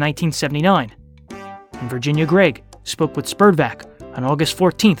Burns in 1979. And Virginia Gregg spoke with Spurvac on August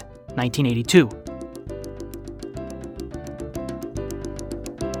 14, 1982.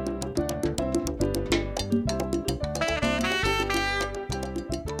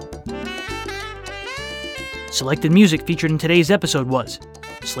 Selected music featured in today's episode was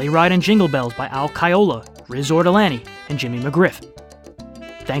Sleigh Ride and Jingle Bells by Al Caiola, Riz Ortolani, and Jimmy McGriff.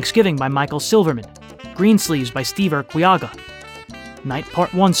 Thanksgiving by Michael Silverman. Greensleeves by Steve Urquiaga. Night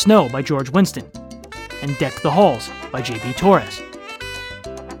Part 1 Snow by George Winston. And Deck the Halls by J.B. Torres.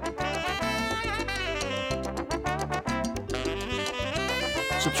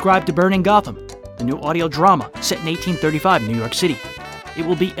 Subscribe to Burning Gotham, the new audio drama set in 1835 New York City. It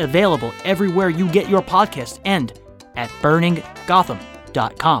will be available everywhere you get your podcast and at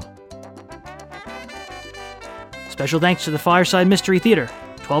burninggotham.com. Special thanks to the Fireside Mystery Theater,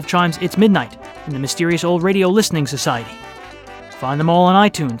 12 Chimes It's Midnight, and the Mysterious Old Radio Listening Society. Find them all on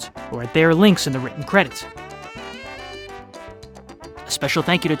iTunes or at their links in the written credits. A special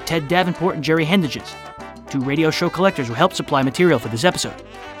thank you to Ted Davenport and Jerry Hendages, two radio show collectors who helped supply material for this episode.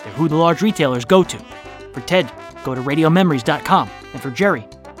 They're who the large retailers go to. For Ted, go to radiomemories.com, and for Jerry,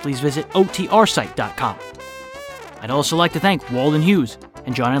 please visit otrsite.com. I'd also like to thank Walden Hughes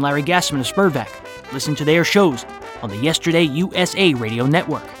and John and Larry Gassman of Spurvac. Listen to their shows on the Yesterday USA Radio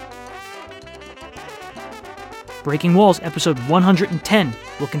Network. Breaking Walls episode 110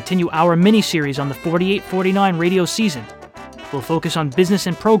 will continue our mini-series on the 48-49 radio season. We'll focus on business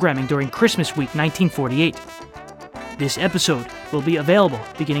and programming during Christmas Week 1948. This episode will be available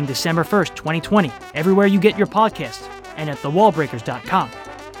beginning December 1st, 2020, everywhere you get your podcasts and at thewallbreakers.com.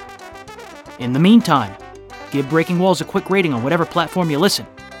 In the meantime, give Breaking Walls a quick rating on whatever platform you listen,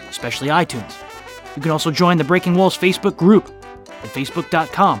 especially iTunes. You can also join the Breaking Walls Facebook group at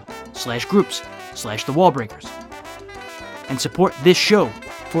facebook.com/groups/thewallbreakers. And support this show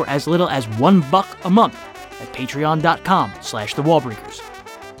for as little as $1 a month at patreon.com/thewallbreakers.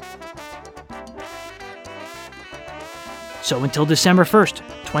 So until December 1st,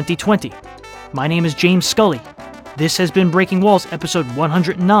 2020, my name is James Scully. This has been Breaking Walls episode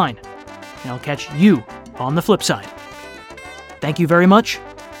 109, and I'll catch you on the flip side. Thank you very much,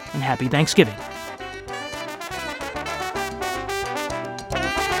 and happy Thanksgiving.